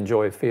 You'll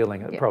enjoy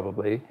feeling it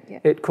probably.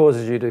 It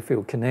causes you to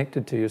feel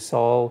connected to your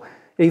soul.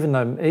 Even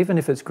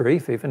if it's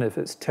grief, even if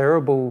it's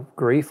terrible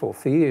grief or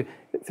fear,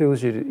 it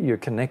feels you're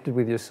connected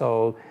with your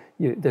soul.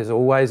 There's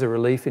always a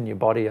relief in your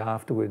body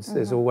afterwards.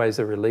 There's always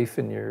a relief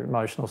in your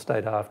emotional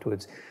state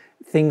afterwards.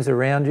 Things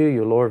around you,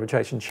 your law of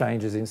attraction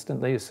changes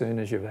instantly as soon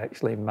as you've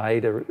actually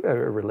made a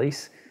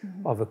release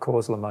of a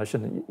causal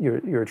emotion.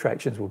 Your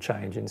attractions will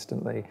change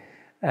instantly.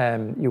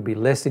 You'll be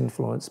less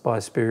influenced by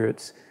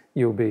spirits.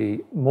 You'll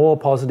be more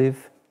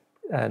positive,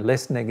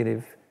 less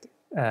negative.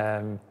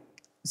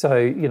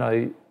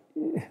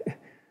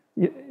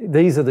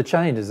 These are the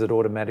changes that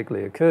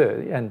automatically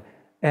occur,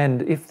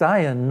 and if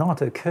they are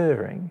not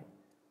occurring,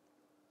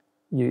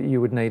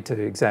 you would need to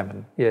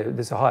examine.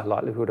 There's a high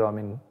likelihood I'm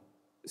in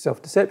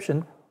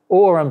self-deception,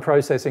 or I'm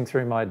processing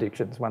through my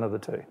addictions, one of the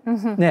two.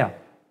 Now,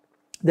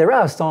 there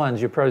are signs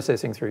you're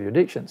processing through your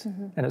addictions,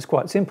 and it's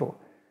quite simple.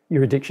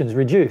 Your addictions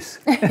reduce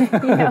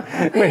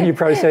when you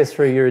process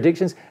through your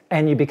addictions,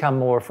 and you become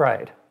more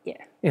afraid.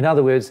 In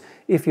other words,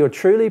 if you're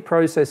truly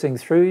processing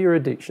through your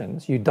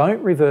addictions, you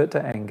don't revert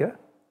to anger,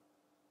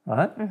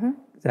 right?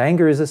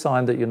 Anger is a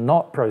sign that you're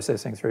not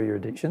processing through your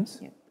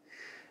addictions.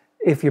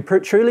 If you're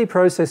truly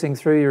processing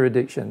through your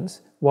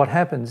addictions, what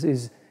happens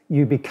is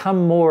you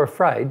become more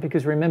afraid,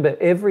 because remember,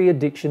 every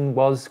addiction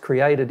was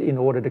created in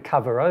order to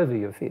cover over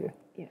your fear.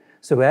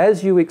 So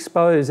as you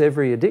expose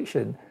every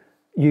addiction,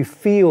 you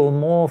feel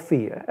more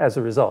fear as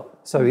a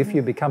result. So if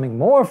you're becoming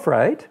more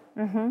afraid,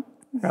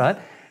 right,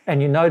 and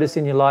you notice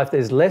in your life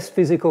there's less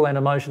physical and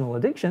emotional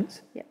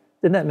addictions,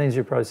 then that means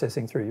you're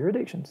processing through your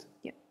addictions.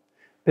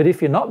 But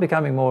if you're not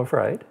becoming more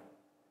afraid,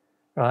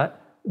 right,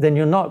 then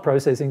you're not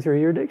processing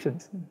through your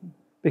addictions,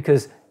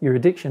 because your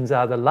addictions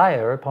are the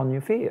layer upon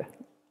your fear.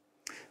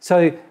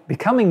 So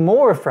becoming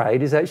more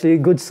afraid is actually a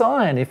good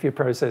sign if you're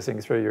processing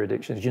through your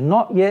addictions. You're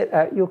not yet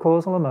at your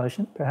causal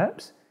emotion,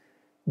 perhaps,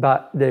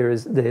 but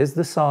there's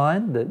the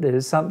sign that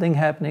there's something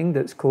happening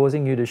that's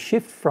causing you to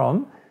shift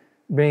from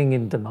being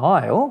in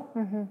denial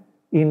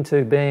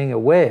into being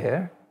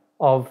aware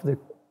of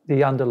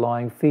the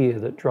underlying fear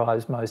that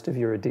drives most of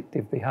your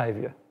addictive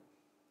behaviour.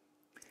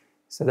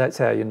 So that's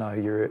how you know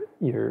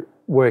you're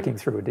working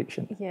through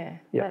addiction.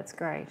 That's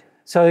great.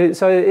 So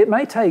it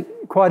may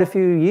take quite a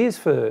few years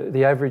for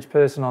the average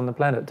person on the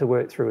planet to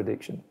work through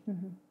addiction.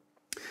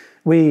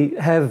 We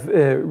have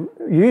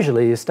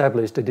usually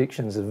established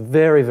addictions at a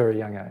very, very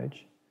young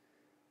age,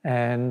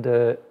 and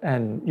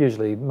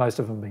usually most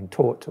of them have been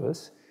taught to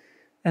us.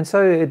 And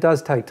so it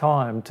does take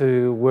time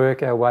to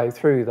work our way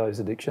through those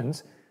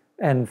addictions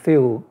and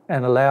feel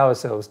and allow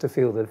ourselves to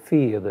feel the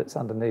fear that's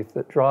underneath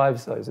that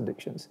drives those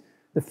addictions.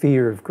 The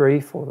fear of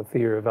grief or the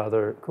fear of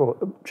other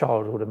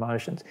childhood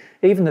emotions.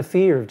 Even the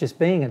fear of just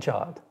being a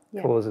child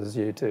causes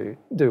you to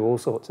do all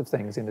sorts of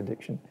things in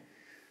addiction.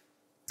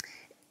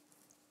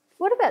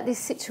 What about this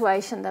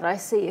situation that I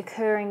see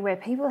occurring where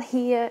people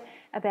hear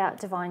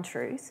about divine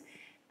truth,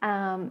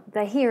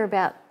 they hear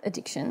about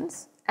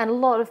addictions, and a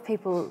lot of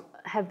people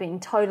have been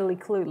totally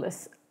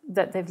clueless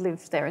that they've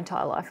lived their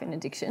entire life in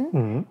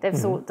addiction. They've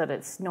thought that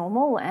it's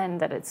normal and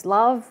that it's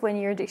love when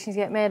your addictions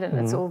get met, and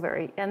it's all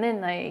very... And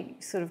then they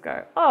sort of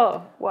go,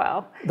 oh,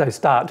 wow. They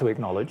start to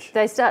acknowledge.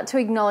 They start to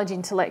acknowledge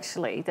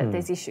intellectually that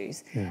there's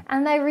issues.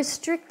 And they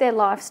restrict their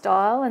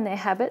lifestyle and their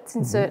habits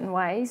in certain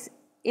ways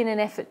in an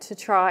effort to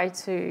try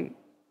to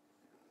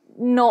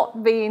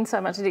not be in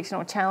so much addiction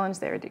or challenge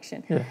their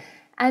addiction.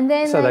 And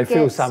then so they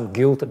feel some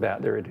guilt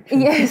about their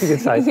addiction. Yes. You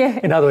could say, Yeah.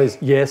 in other words,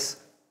 yes,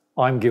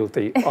 I'm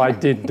guilty. I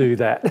did do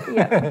that.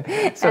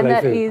 Yeah. So and they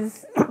that feel,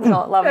 is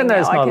not loving. and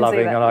that's now. not I can loving,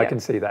 see that. and I Yeah. can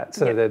see that.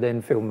 So they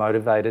then feel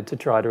motivated to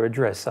try to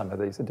address some of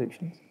these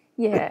addictions.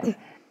 Yeah.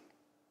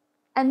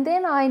 And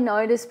then I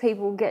notice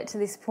people get to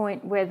this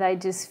point where they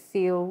just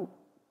feel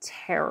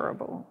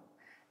terrible.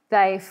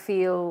 They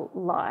feel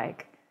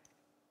like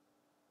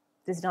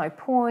there's no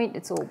point,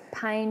 it's all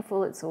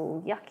painful, it's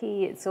all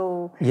yucky, it's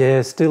all...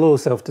 Yeah, still all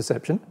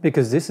self-deception,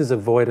 because this is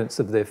avoidance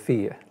of their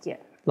fear. Yeah.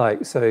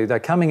 Like, so they're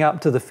coming up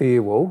to the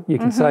fear wall. You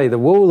can say the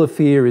wall of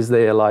fear is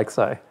there, like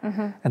so.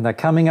 And they're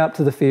coming up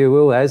to the fear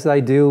wall as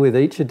they deal with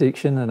each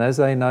addiction, and as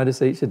they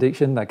notice each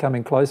addiction, they're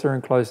coming closer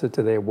and closer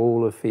to their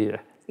wall of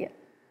fear. Yeah.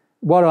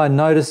 What I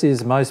notice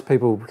is most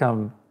people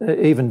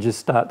even just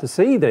start to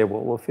see their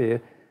wall of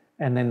fear,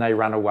 and then they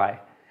run away.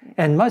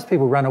 And most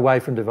people run away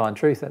from divine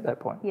truth at that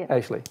point,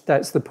 actually.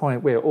 That's the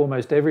point where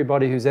almost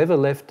everybody who's ever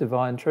left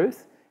divine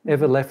truth,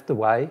 ever left the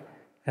way,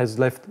 has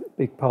left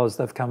because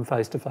they've come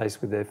face to face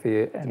with their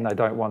fear, and they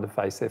don't want to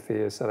face their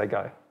fear, so they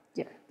go.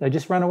 Yeah. They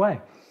just run away.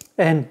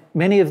 And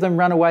many of them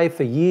run away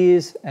for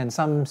years, and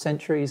some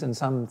centuries, and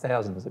some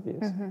thousands of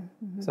years.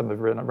 Some have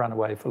run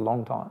away for a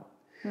long time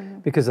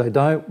because they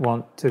don't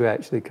want to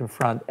actually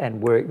confront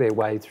and work their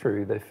way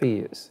through their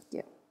fears.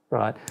 Yeah.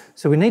 Right?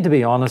 So we need to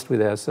be honest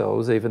with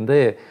ourselves even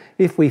there.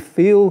 If we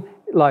feel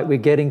like we're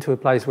getting to a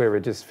place where we're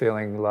just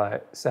feeling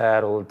like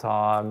sad all the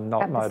time,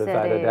 not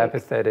motivated,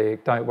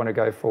 apathetic, don't want to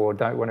go forward,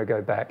 don't want to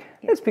go back,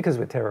 it's because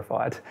we're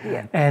terrified.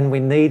 Yeah. And we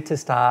need to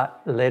start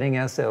letting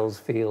ourselves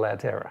feel our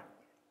terror,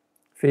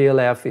 feel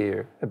our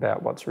fear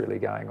about what's really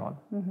going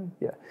on.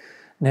 Yeah.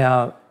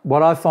 Now,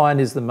 what I find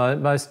is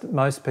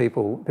most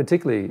people,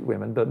 particularly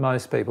women, but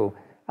most people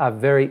are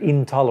very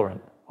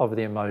intolerant of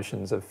the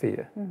emotions of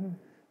fear.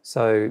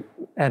 So,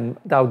 and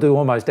they'll do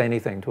almost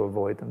anything to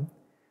avoid them.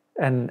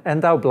 And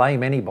they'll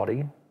blame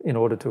anybody in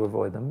order to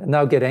avoid them. And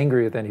they'll get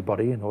angry with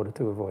anybody in order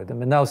to avoid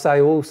them. And they'll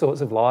say all sorts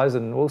of lies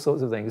and all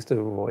sorts of things to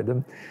avoid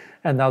them.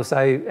 And they'll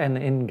say and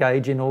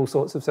engage in all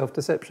sorts of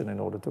self-deception in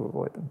order to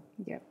avoid them.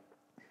 Yeah.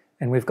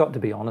 And we've got to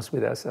be honest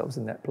with ourselves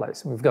in that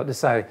place. And we've got to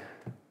say,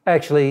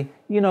 actually,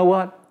 you know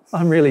what?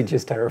 I'm really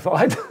just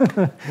terrified.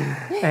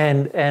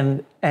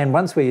 and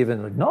once we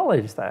even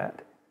acknowledge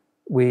that,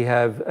 we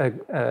have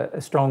a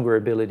stronger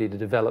ability to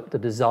develop the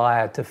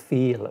desire to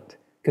feel it.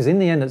 Because in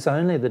the end, it's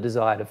only the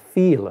desire to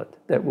feel it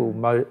that will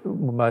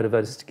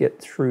motivate us to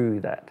get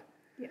through that.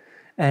 Yeah.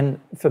 And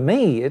for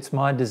me, it's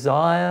my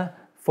desire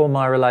for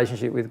my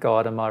relationship with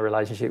God and my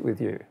relationship with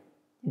you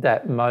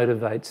that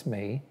motivates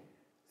me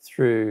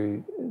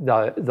through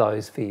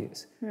those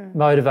fears.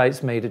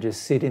 Motivates me to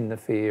just sit in the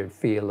fear and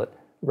feel it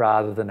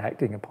rather than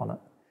acting upon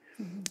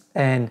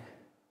it.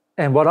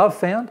 And what I've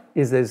found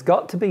is there's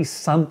got to be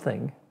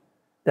something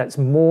that's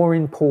more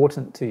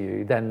important to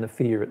you than the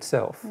fear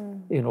itself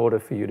in order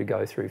for you to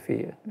go through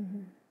fear.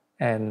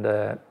 And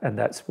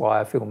that's why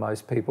I feel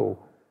most people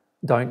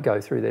don't go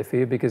through their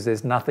fear, because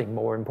there's nothing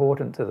more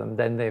important to them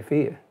than their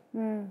fear.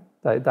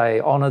 They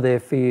honour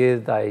their fear,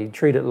 they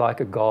treat it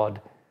like a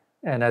god,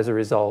 and as a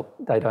result,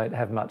 they don't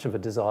have much of a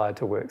desire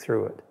to work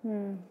through it.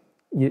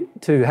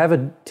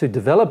 To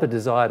develop a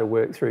desire to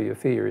work through your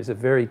fear is a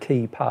very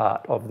key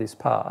part of this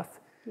path.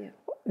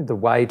 The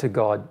way to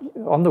God.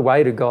 On the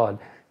way to God,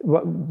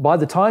 by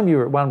the time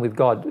you're at one with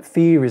God,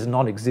 fear is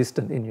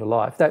non-existent in your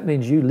life. That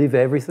means you live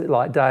everything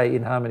like day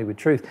in harmony with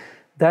truth.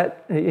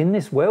 That in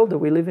this world that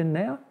we live in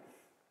now,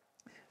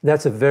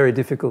 that's a very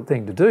difficult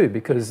thing to do,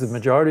 because the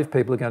majority of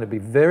people are going to be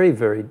very,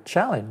 very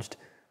challenged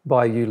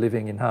by you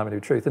living in harmony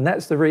with truth. And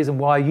that's the reason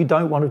why you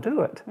don't want to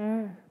do it.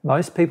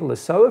 Most people are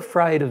so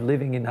afraid of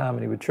living in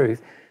harmony with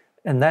truth,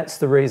 and that's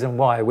the reason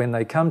why when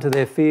they come to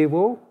their fear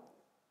wall,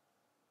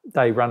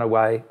 they run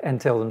away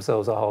and tell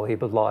themselves a whole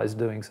heap of lies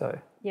doing so.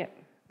 Yeah.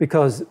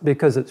 Because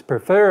it's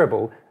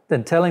preferable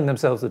than telling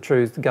themselves the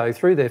truth, to go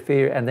through their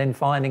fear and then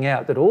finding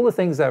out that all the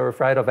things they were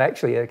afraid of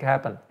actually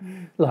happen.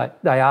 Like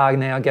they are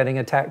now getting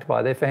attacked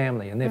by their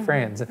family and their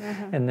friends,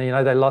 and you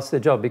know, they lost their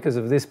job because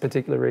of this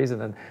particular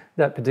reason and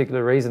that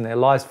particular reason. Their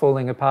life's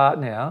falling apart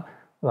now.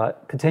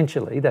 Like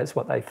potentially that's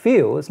what they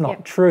feel. It's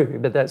not true,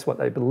 but that's what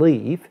they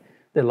believe.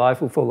 Their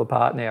life will fall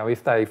apart now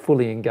if they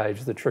fully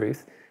engage the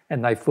truth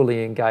and they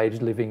fully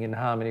engage living in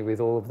harmony with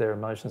all of their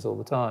emotions all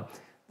the time.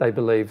 They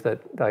believe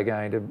that they're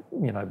going to,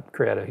 you know,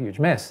 create a huge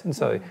mess. And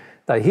so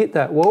they hit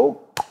that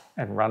wall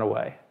and run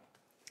away.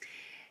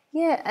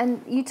 Yeah,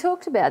 and you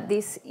talked about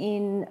this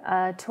in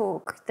a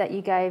talk that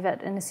you gave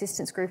at an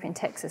assistance group in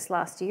Texas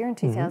last year in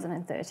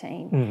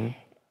 2013.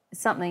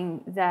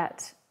 Something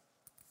that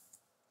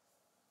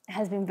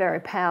has been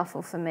very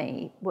powerful for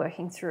me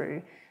working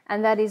through,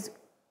 and that is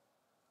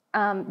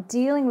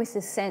dealing with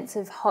the sense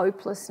of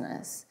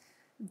hopelessness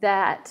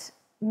that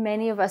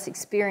many of us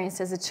experienced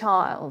as a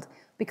child,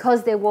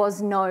 because there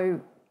was no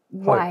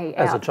way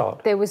out. As a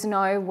child. There was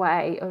no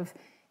way of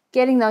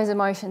getting those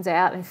emotions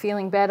out and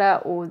feeling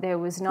better, or there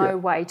was no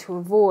way to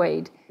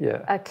avoid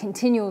a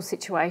continual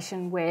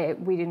situation where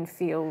we didn't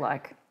feel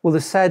like... Well,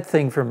 the sad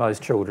thing for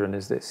most children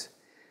is this.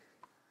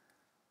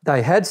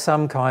 they had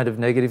some kind of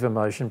negative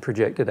emotion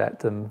projected at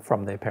them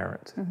from their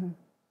parents.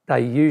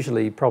 They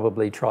usually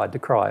probably tried to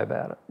cry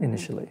about it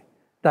initially.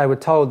 They were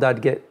told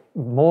they'd get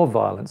more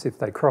violence if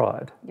they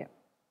cried.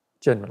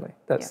 Generally,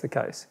 that's the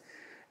case.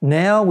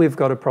 Now we've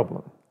got a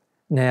problem.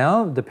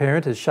 Now the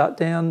parent has shut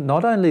down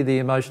not only the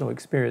emotional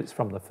experience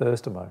from the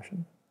first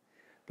emotion,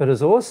 but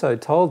has also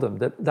told them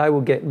that they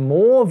will get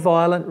more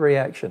violent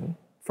reaction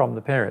from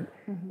the parent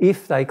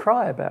if they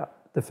cry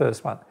about the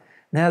first one.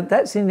 Now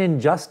that's an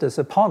injustice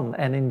upon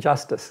an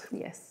injustice.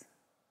 Yes.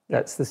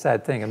 That's the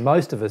sad thing, and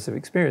most of us have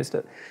experienced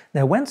it.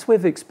 Now once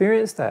we've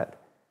experienced that,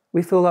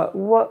 we feel like,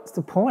 what's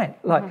the point?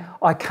 Like,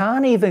 I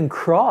can't even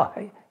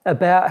cry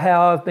about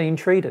how I've been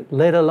treated,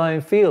 let alone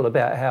feel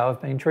about how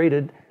I've been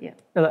treated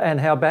and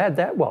how bad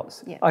that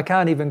was. I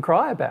can't even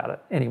cry about it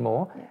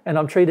anymore, and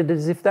I'm treated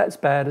as if that's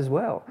bad as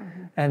well.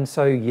 And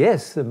so,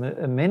 yes,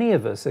 many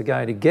of us are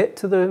going to get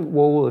to the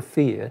wall of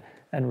fear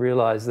and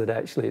realise that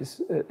actually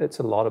it's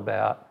a lot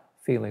about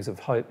feelings of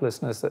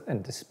hopelessness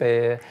and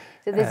despair.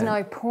 So there's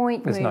no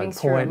point moving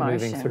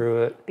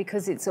through it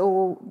because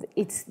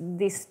it's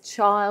this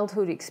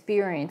childhood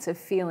experience of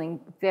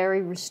feeling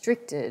very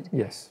restricted.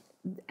 Yes.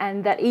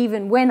 And that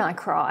even when I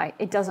cry,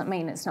 it doesn't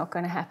mean it's not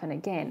going to happen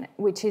again,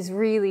 which is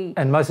really...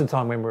 And most of the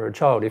time when we were a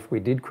child, if we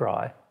did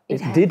cry,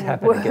 it did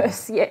happen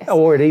worse, again. Yes.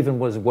 Or it even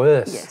was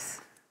worse.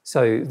 Yes.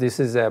 So this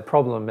is our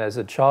problem as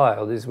a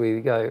child, is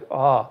we go,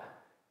 oh,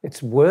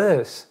 it's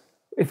worse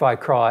if I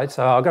cried,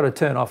 so I've got to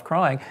turn off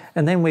crying.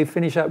 And then we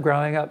finish up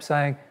growing up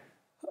saying,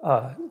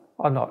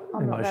 I'm not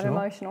emotional. Not that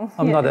emotional.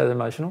 I'm not that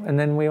emotional. And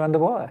then we wonder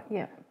why.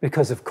 Yeah.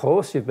 Because, of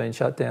course, you've been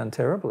shut down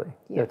terribly.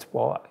 That's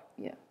why.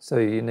 Yeah. So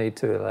you need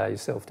to allow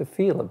yourself to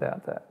feel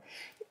about that.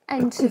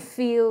 And to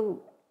feel,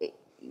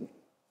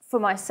 for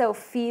myself,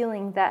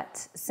 feeling that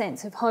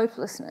sense of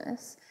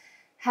hopelessness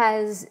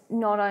has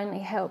not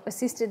only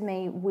assisted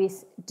me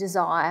with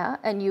desire,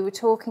 and you were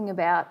talking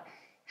about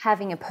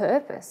having a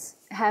purpose,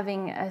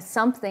 having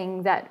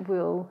something that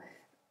will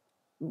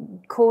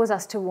cause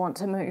us to want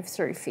to move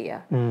through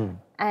fear.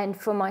 And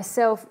for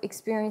myself,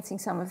 experiencing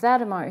some of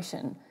that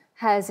emotion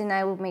has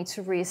enabled me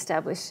to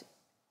reestablish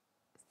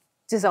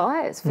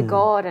desires for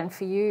God and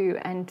for you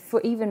and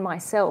for even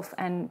myself,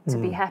 and to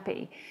be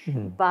happy.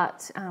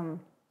 But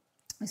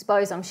I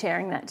suppose I'm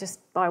sharing that just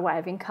by way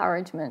of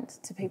encouragement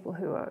to people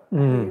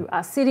who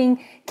are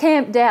sitting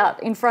camped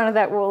out in front of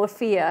that wall of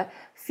fear,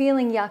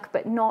 feeling yuck,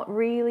 but not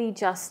really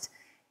just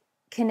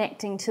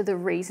connecting to the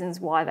reasons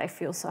why they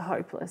feel so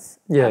hopeless.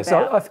 Yeah,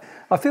 so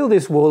I feel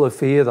this wall of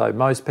fear, though,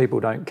 most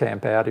people don't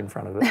camp out in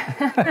front of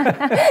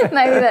it.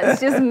 Maybe that's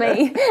just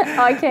me.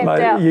 I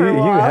camped out for a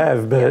while. You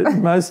have, but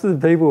most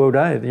of the people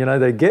don't. You know,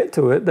 they get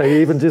to it,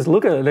 they even just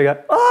look at it and they go,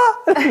 ah!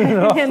 And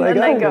off and they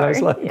then go. They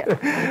go.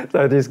 Like,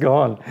 they're just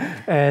gone.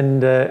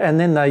 And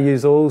then they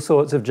use all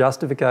sorts of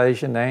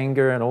justification,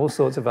 anger and all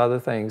sorts of other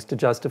things to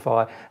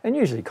justify, and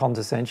usually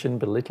condescension,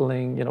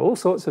 belittling, you know, all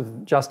sorts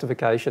of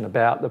justification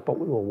about the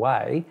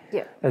way,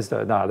 as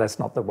though, no, that's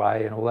not the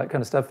way, and all that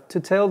kind of stuff, to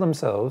tell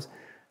themselves,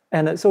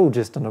 and it's all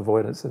just an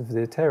avoidance of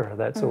their terror,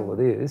 that's all it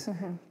is.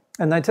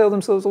 And they tell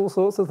themselves all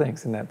sorts of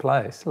things in that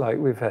place. Like,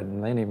 we've had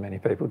many, many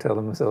people tell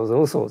themselves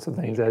all sorts of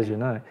things, as you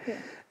know.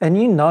 And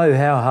you know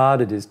how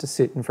hard it is to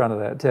sit in front of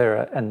that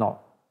terror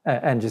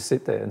and just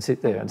sit there and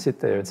sit there and sit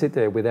there and sit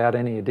there without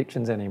any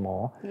addictions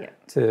anymore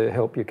to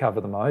help you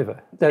cover them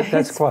over.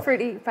 That's quite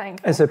pretty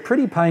painful. It's a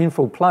pretty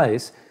painful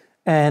place,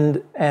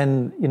 and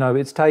you know,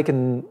 it's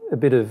taken a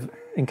bit of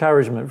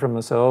encouragement from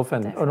myself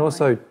and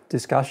also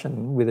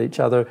discussion with each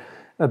other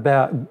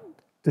about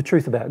the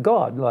truth about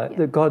God, like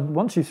that God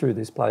wants you through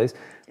this place,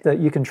 that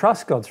you can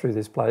trust God through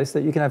this place,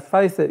 that you can have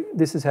faith that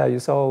this is how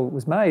your soul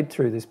was made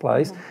through this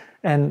place,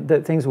 and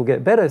that things will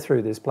get better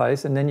through this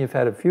place. And then you've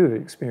had a few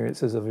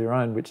experiences of your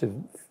own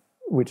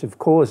which have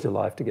caused your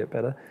life to get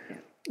better.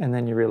 And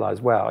then you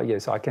realise, wow,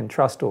 yes, I can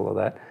trust all of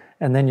that.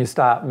 And then you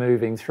start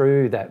moving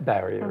through that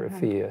barrier of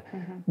fear.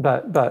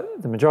 But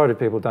the majority of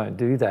people don't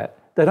do that.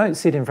 They don't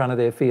sit in front of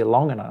their fear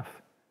long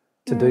enough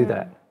to do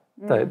that.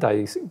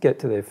 They get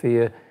to their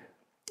fear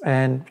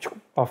and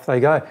off they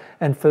go.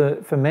 And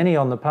for many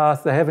on the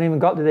path, they haven't even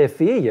got to their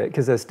fear yet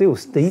because they're still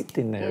steeped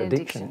in their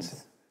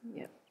addictions.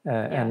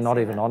 And not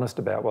even honest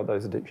about what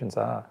those addictions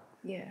are.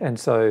 And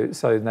so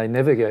they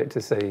never get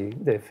to see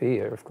their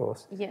fear, of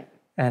course.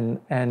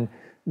 And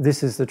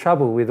this is the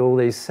trouble with all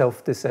these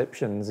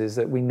self-deceptions, is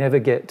that we never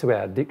get to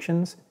our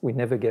addictions, we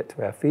never get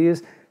to our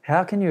fears.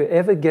 How can you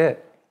ever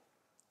get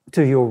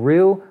to your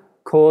real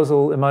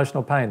causal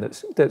emotional pain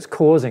that's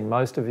causing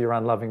most of your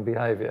unloving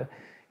behaviour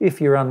if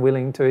you're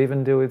unwilling to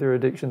even deal with your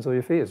addictions or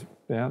your fears?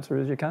 The answer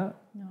is you can't.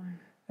 No.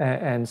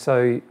 And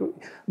so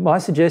my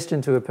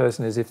suggestion to a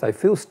person is, if they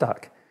feel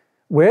stuck,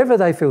 wherever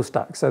they feel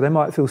stuck, so they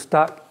might feel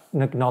stuck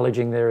in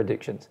acknowledging their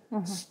addictions,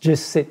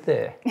 just sit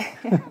there.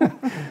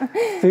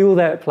 Feel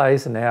that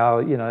place and how,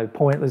 you know,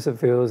 pointless it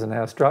feels and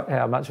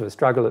how much of a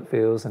struggle it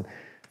feels, and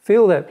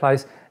feel that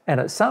place. And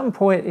at some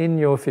point in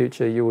your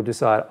future, you will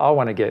decide, I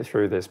want to get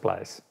through this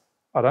place.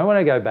 I don't want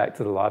to go back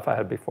to the life I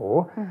had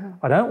before.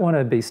 I don't want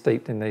to be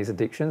steeped in these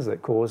addictions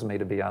that cause me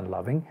to be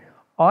unloving.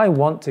 I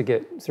want to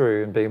get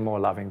through and be a more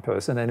loving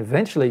person, and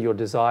eventually your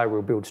desire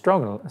will build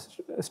strong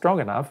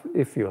enough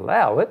if you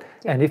allow it,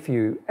 and if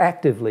you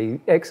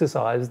actively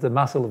exercise the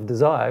muscle of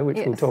desire, which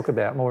we'll talk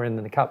about more in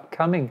the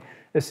upcoming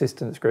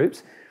assistance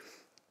groups,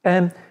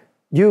 and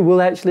you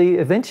will actually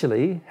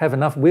eventually have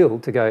enough will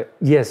to go,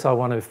 yes, I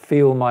want to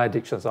feel my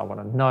addictions, I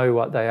want to know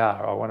what they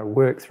are, I want to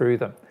work through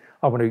them.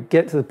 I want to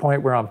get to the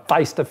point where I'm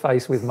face to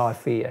face with my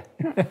fear.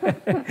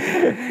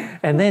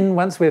 And then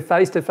once we're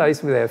face to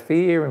face with our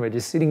fear and we're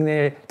just sitting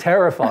there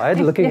terrified,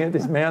 looking at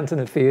this mountain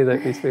of fear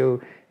that we feel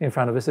in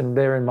front of us, and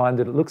bear in mind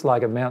that it looks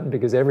like a mountain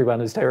because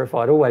everyone who's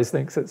terrified always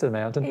thinks it's a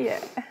mountain.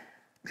 Yeah.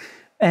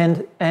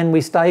 And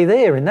we stay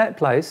there in that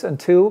place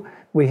until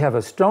we have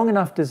a strong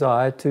enough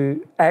desire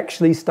to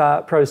actually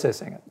start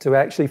processing it, to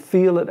actually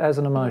feel it as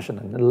an emotion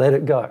and let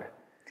it go.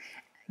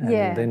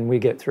 And then we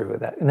get through with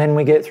that. And then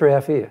we get through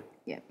our fear.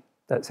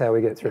 That's how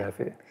we get through our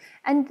fear.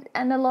 And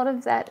a lot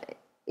of that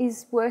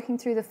is working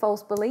through the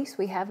false beliefs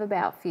we have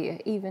about fear,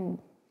 even,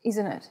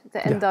 isn't it?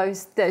 And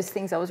those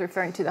things I was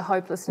referring to, the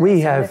hopelessness.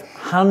 We have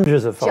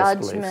hundreds of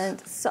false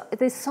beliefs. So,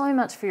 there's so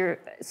much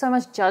fear, so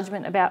much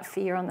judgment about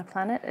fear on the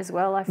planet as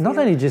well, I feel. Not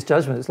only just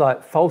judgment, it's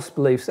like false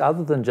beliefs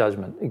other than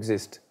judgment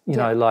exist. You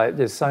know, like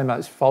there's so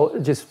much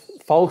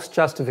false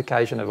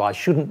justification of I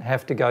shouldn't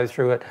have to go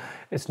through it.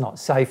 It's not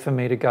safe for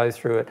me to go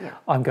through it.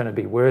 I'm going to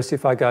be worse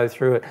if I go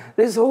through it.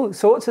 There's all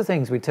sorts of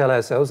things we tell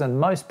ourselves, and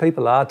most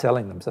people are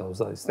telling themselves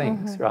those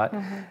things, right?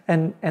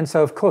 And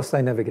so, of course,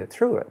 they never get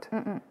through it,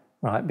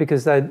 right?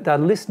 Because they're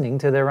listening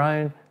to their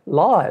own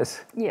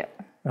lies.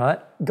 Right?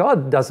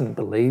 God doesn't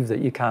believe that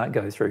you can't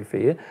go through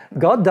fear.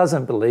 God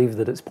doesn't believe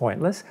that it's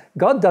pointless.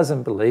 God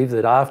doesn't believe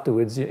that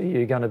afterwards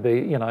you're going to be,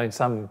 you know, in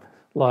some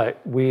like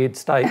weird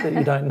state that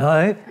you don't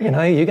know, you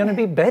know, you're going to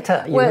be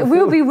better. Well, it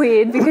will be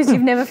weird because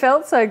you've never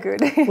felt so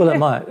good. Well, it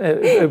might,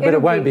 but it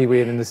won't be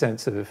weird in the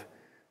sense of,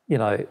 you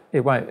know,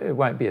 it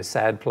won't be a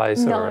sad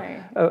place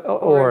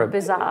or a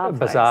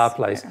bizarre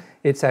place.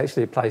 It's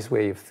actually a place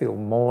where you feel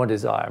more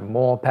desire,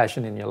 more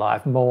passion in your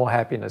life, more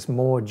happiness,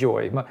 more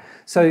joy.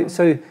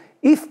 So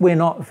if we're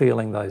not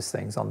feeling those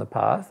things on the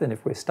path, and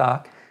if we're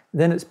stuck,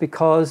 then it's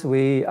because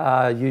we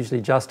are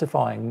usually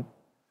justifying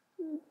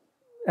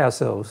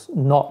ourselves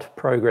not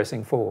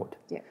progressing forward.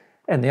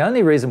 And the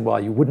only reason why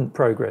you wouldn't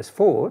progress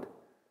forward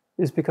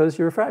is because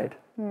you're afraid.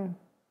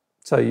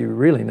 So you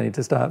really need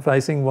to start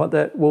facing what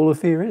that wall of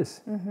fear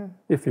is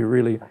if you're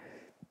really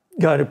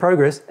going to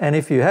progress. And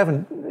if you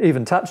haven't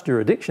even touched your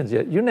addictions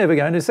yet, you're never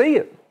going to see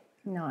it.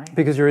 No.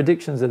 Because your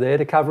addictions are there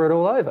to cover it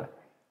all over.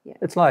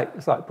 It's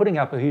like putting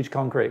up a huge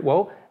concrete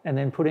wall and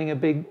then putting a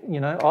big, you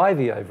know,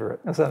 ivy over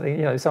it or something,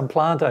 you know, some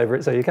plant over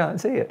it so you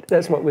can't see it.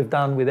 That's what we've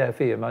done with our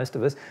fear, most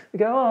of us. We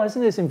go, oh,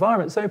 isn't this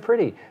environment so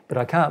pretty? But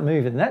I can't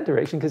move in that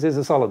direction because there's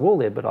a solid wall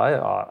there. But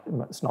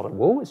it's not a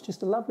wall, it's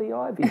just a lovely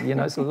ivy. You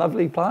know, it's a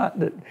lovely plant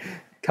that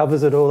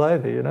covers it all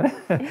over, you know.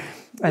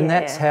 And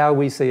that's how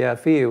we see our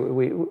fear.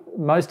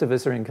 Most of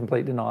us are in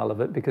complete denial of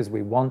it because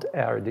we want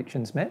our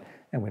addictions met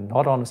and we're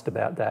not honest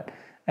about that.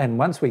 And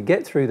once we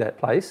get through that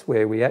place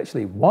where we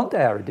actually want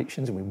our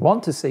addictions and we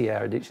want to see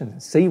our addictions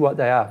and see what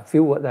they are,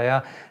 feel what they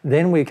are,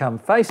 then we come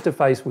face to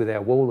face with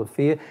our wall of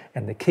fear.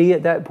 And the key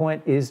at that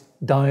point is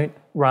don't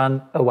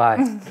run away.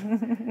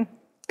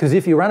 Because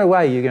if you run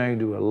away, you're going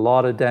to do a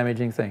lot of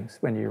damaging things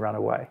when you run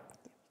away.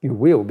 You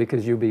will,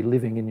 because you'll be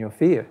living in your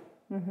fear.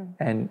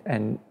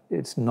 And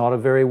it's not a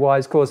very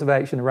wise course of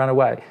action to run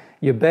away.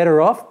 You're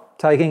better off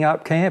taking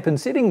up camp and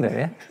sitting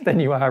there than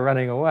you are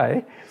running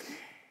away.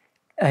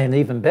 And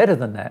even better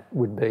than that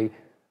would be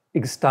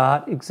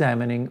start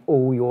examining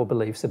all your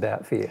beliefs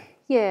about fear.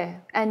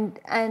 And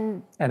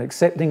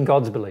accepting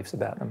God's beliefs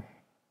about them.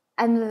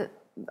 And the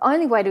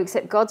only way to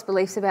accept God's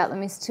beliefs about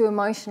them is to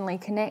emotionally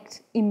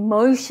connect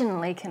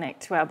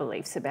to our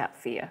beliefs about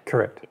fear.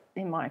 Correct.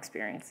 In my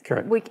experience.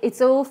 Correct.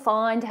 It's all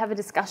fine to have a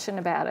discussion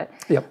about it.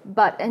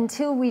 But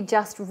until we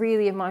just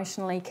really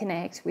emotionally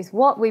connect with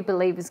what we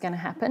believe is going to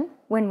happen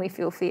when we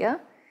feel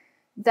fear,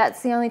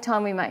 that's the only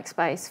time we make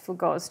space for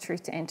God's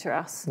truth to enter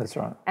us. That's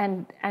right.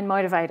 And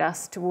motivate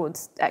us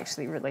towards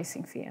actually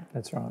releasing fear.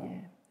 That's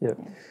right.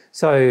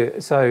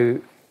 So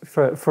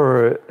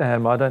for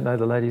I don't know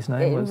the lady's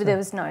name. There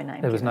was no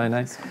name. There was no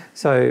name.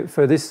 So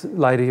for this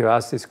lady who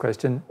asked this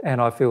question,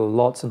 and I feel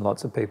lots and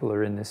lots of people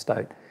are in this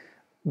state,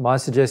 my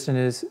suggestion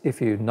is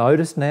if you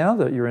notice now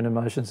that you're in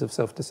emotions of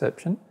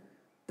self-deception,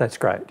 that's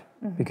great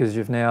because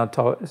you've now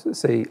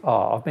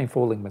I've been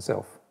fooling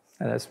myself,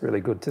 and that's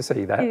really good to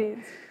see that. It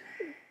is.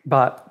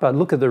 But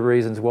look at the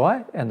reasons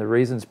why, and the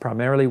reasons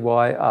primarily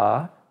why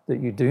are that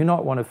you do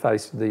not want to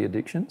face the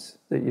addictions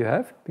that you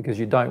have because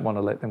you don't want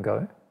to let them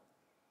go.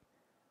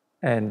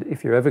 And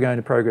if you're ever going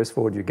to progress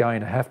forward, you're going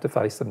to have to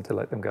face them to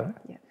let them go.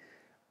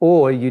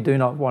 Or you do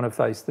not want to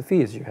face the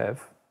fears you have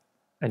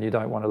and you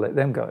don't want to let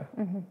them go.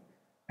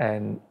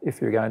 And if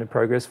you're going to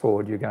progress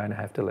forward, you're going to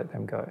have to let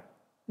them go.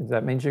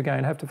 That means you're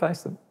going to have to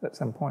face them at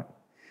some point.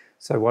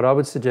 So what I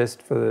would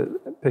suggest for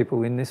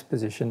people in this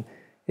position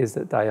is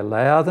that they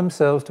allow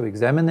themselves to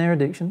examine their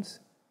addictions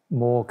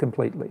more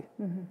completely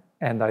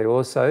And they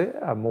also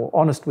are more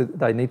honest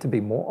they need to be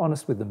more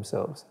honest with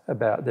themselves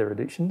about their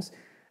addictions.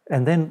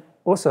 And then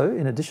also,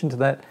 in addition to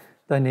that,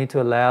 they need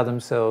to allow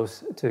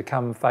themselves to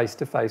come face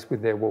to face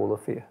with their wall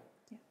of fear.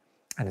 Yeah.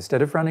 And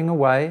instead of running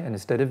away, and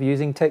instead of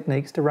using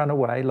techniques to run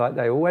away like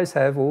they always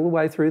have all the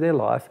way through their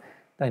life,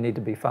 they need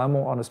to be far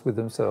more honest with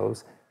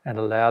themselves and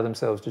allow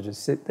themselves to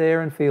just sit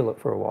there and feel it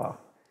for a while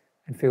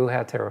and feel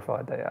how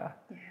terrified they are.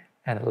 Yeah.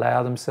 And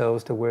allow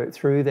themselves to work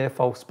through their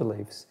false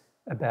beliefs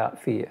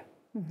about fear.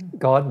 Mm-hmm.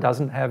 God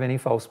doesn't have any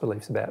false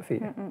beliefs about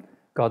fear. Mm-mm.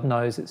 God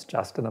knows it's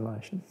just an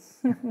emotion.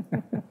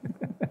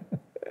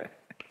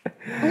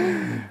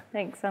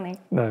 Thanks, Sonny.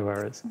 No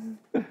worries.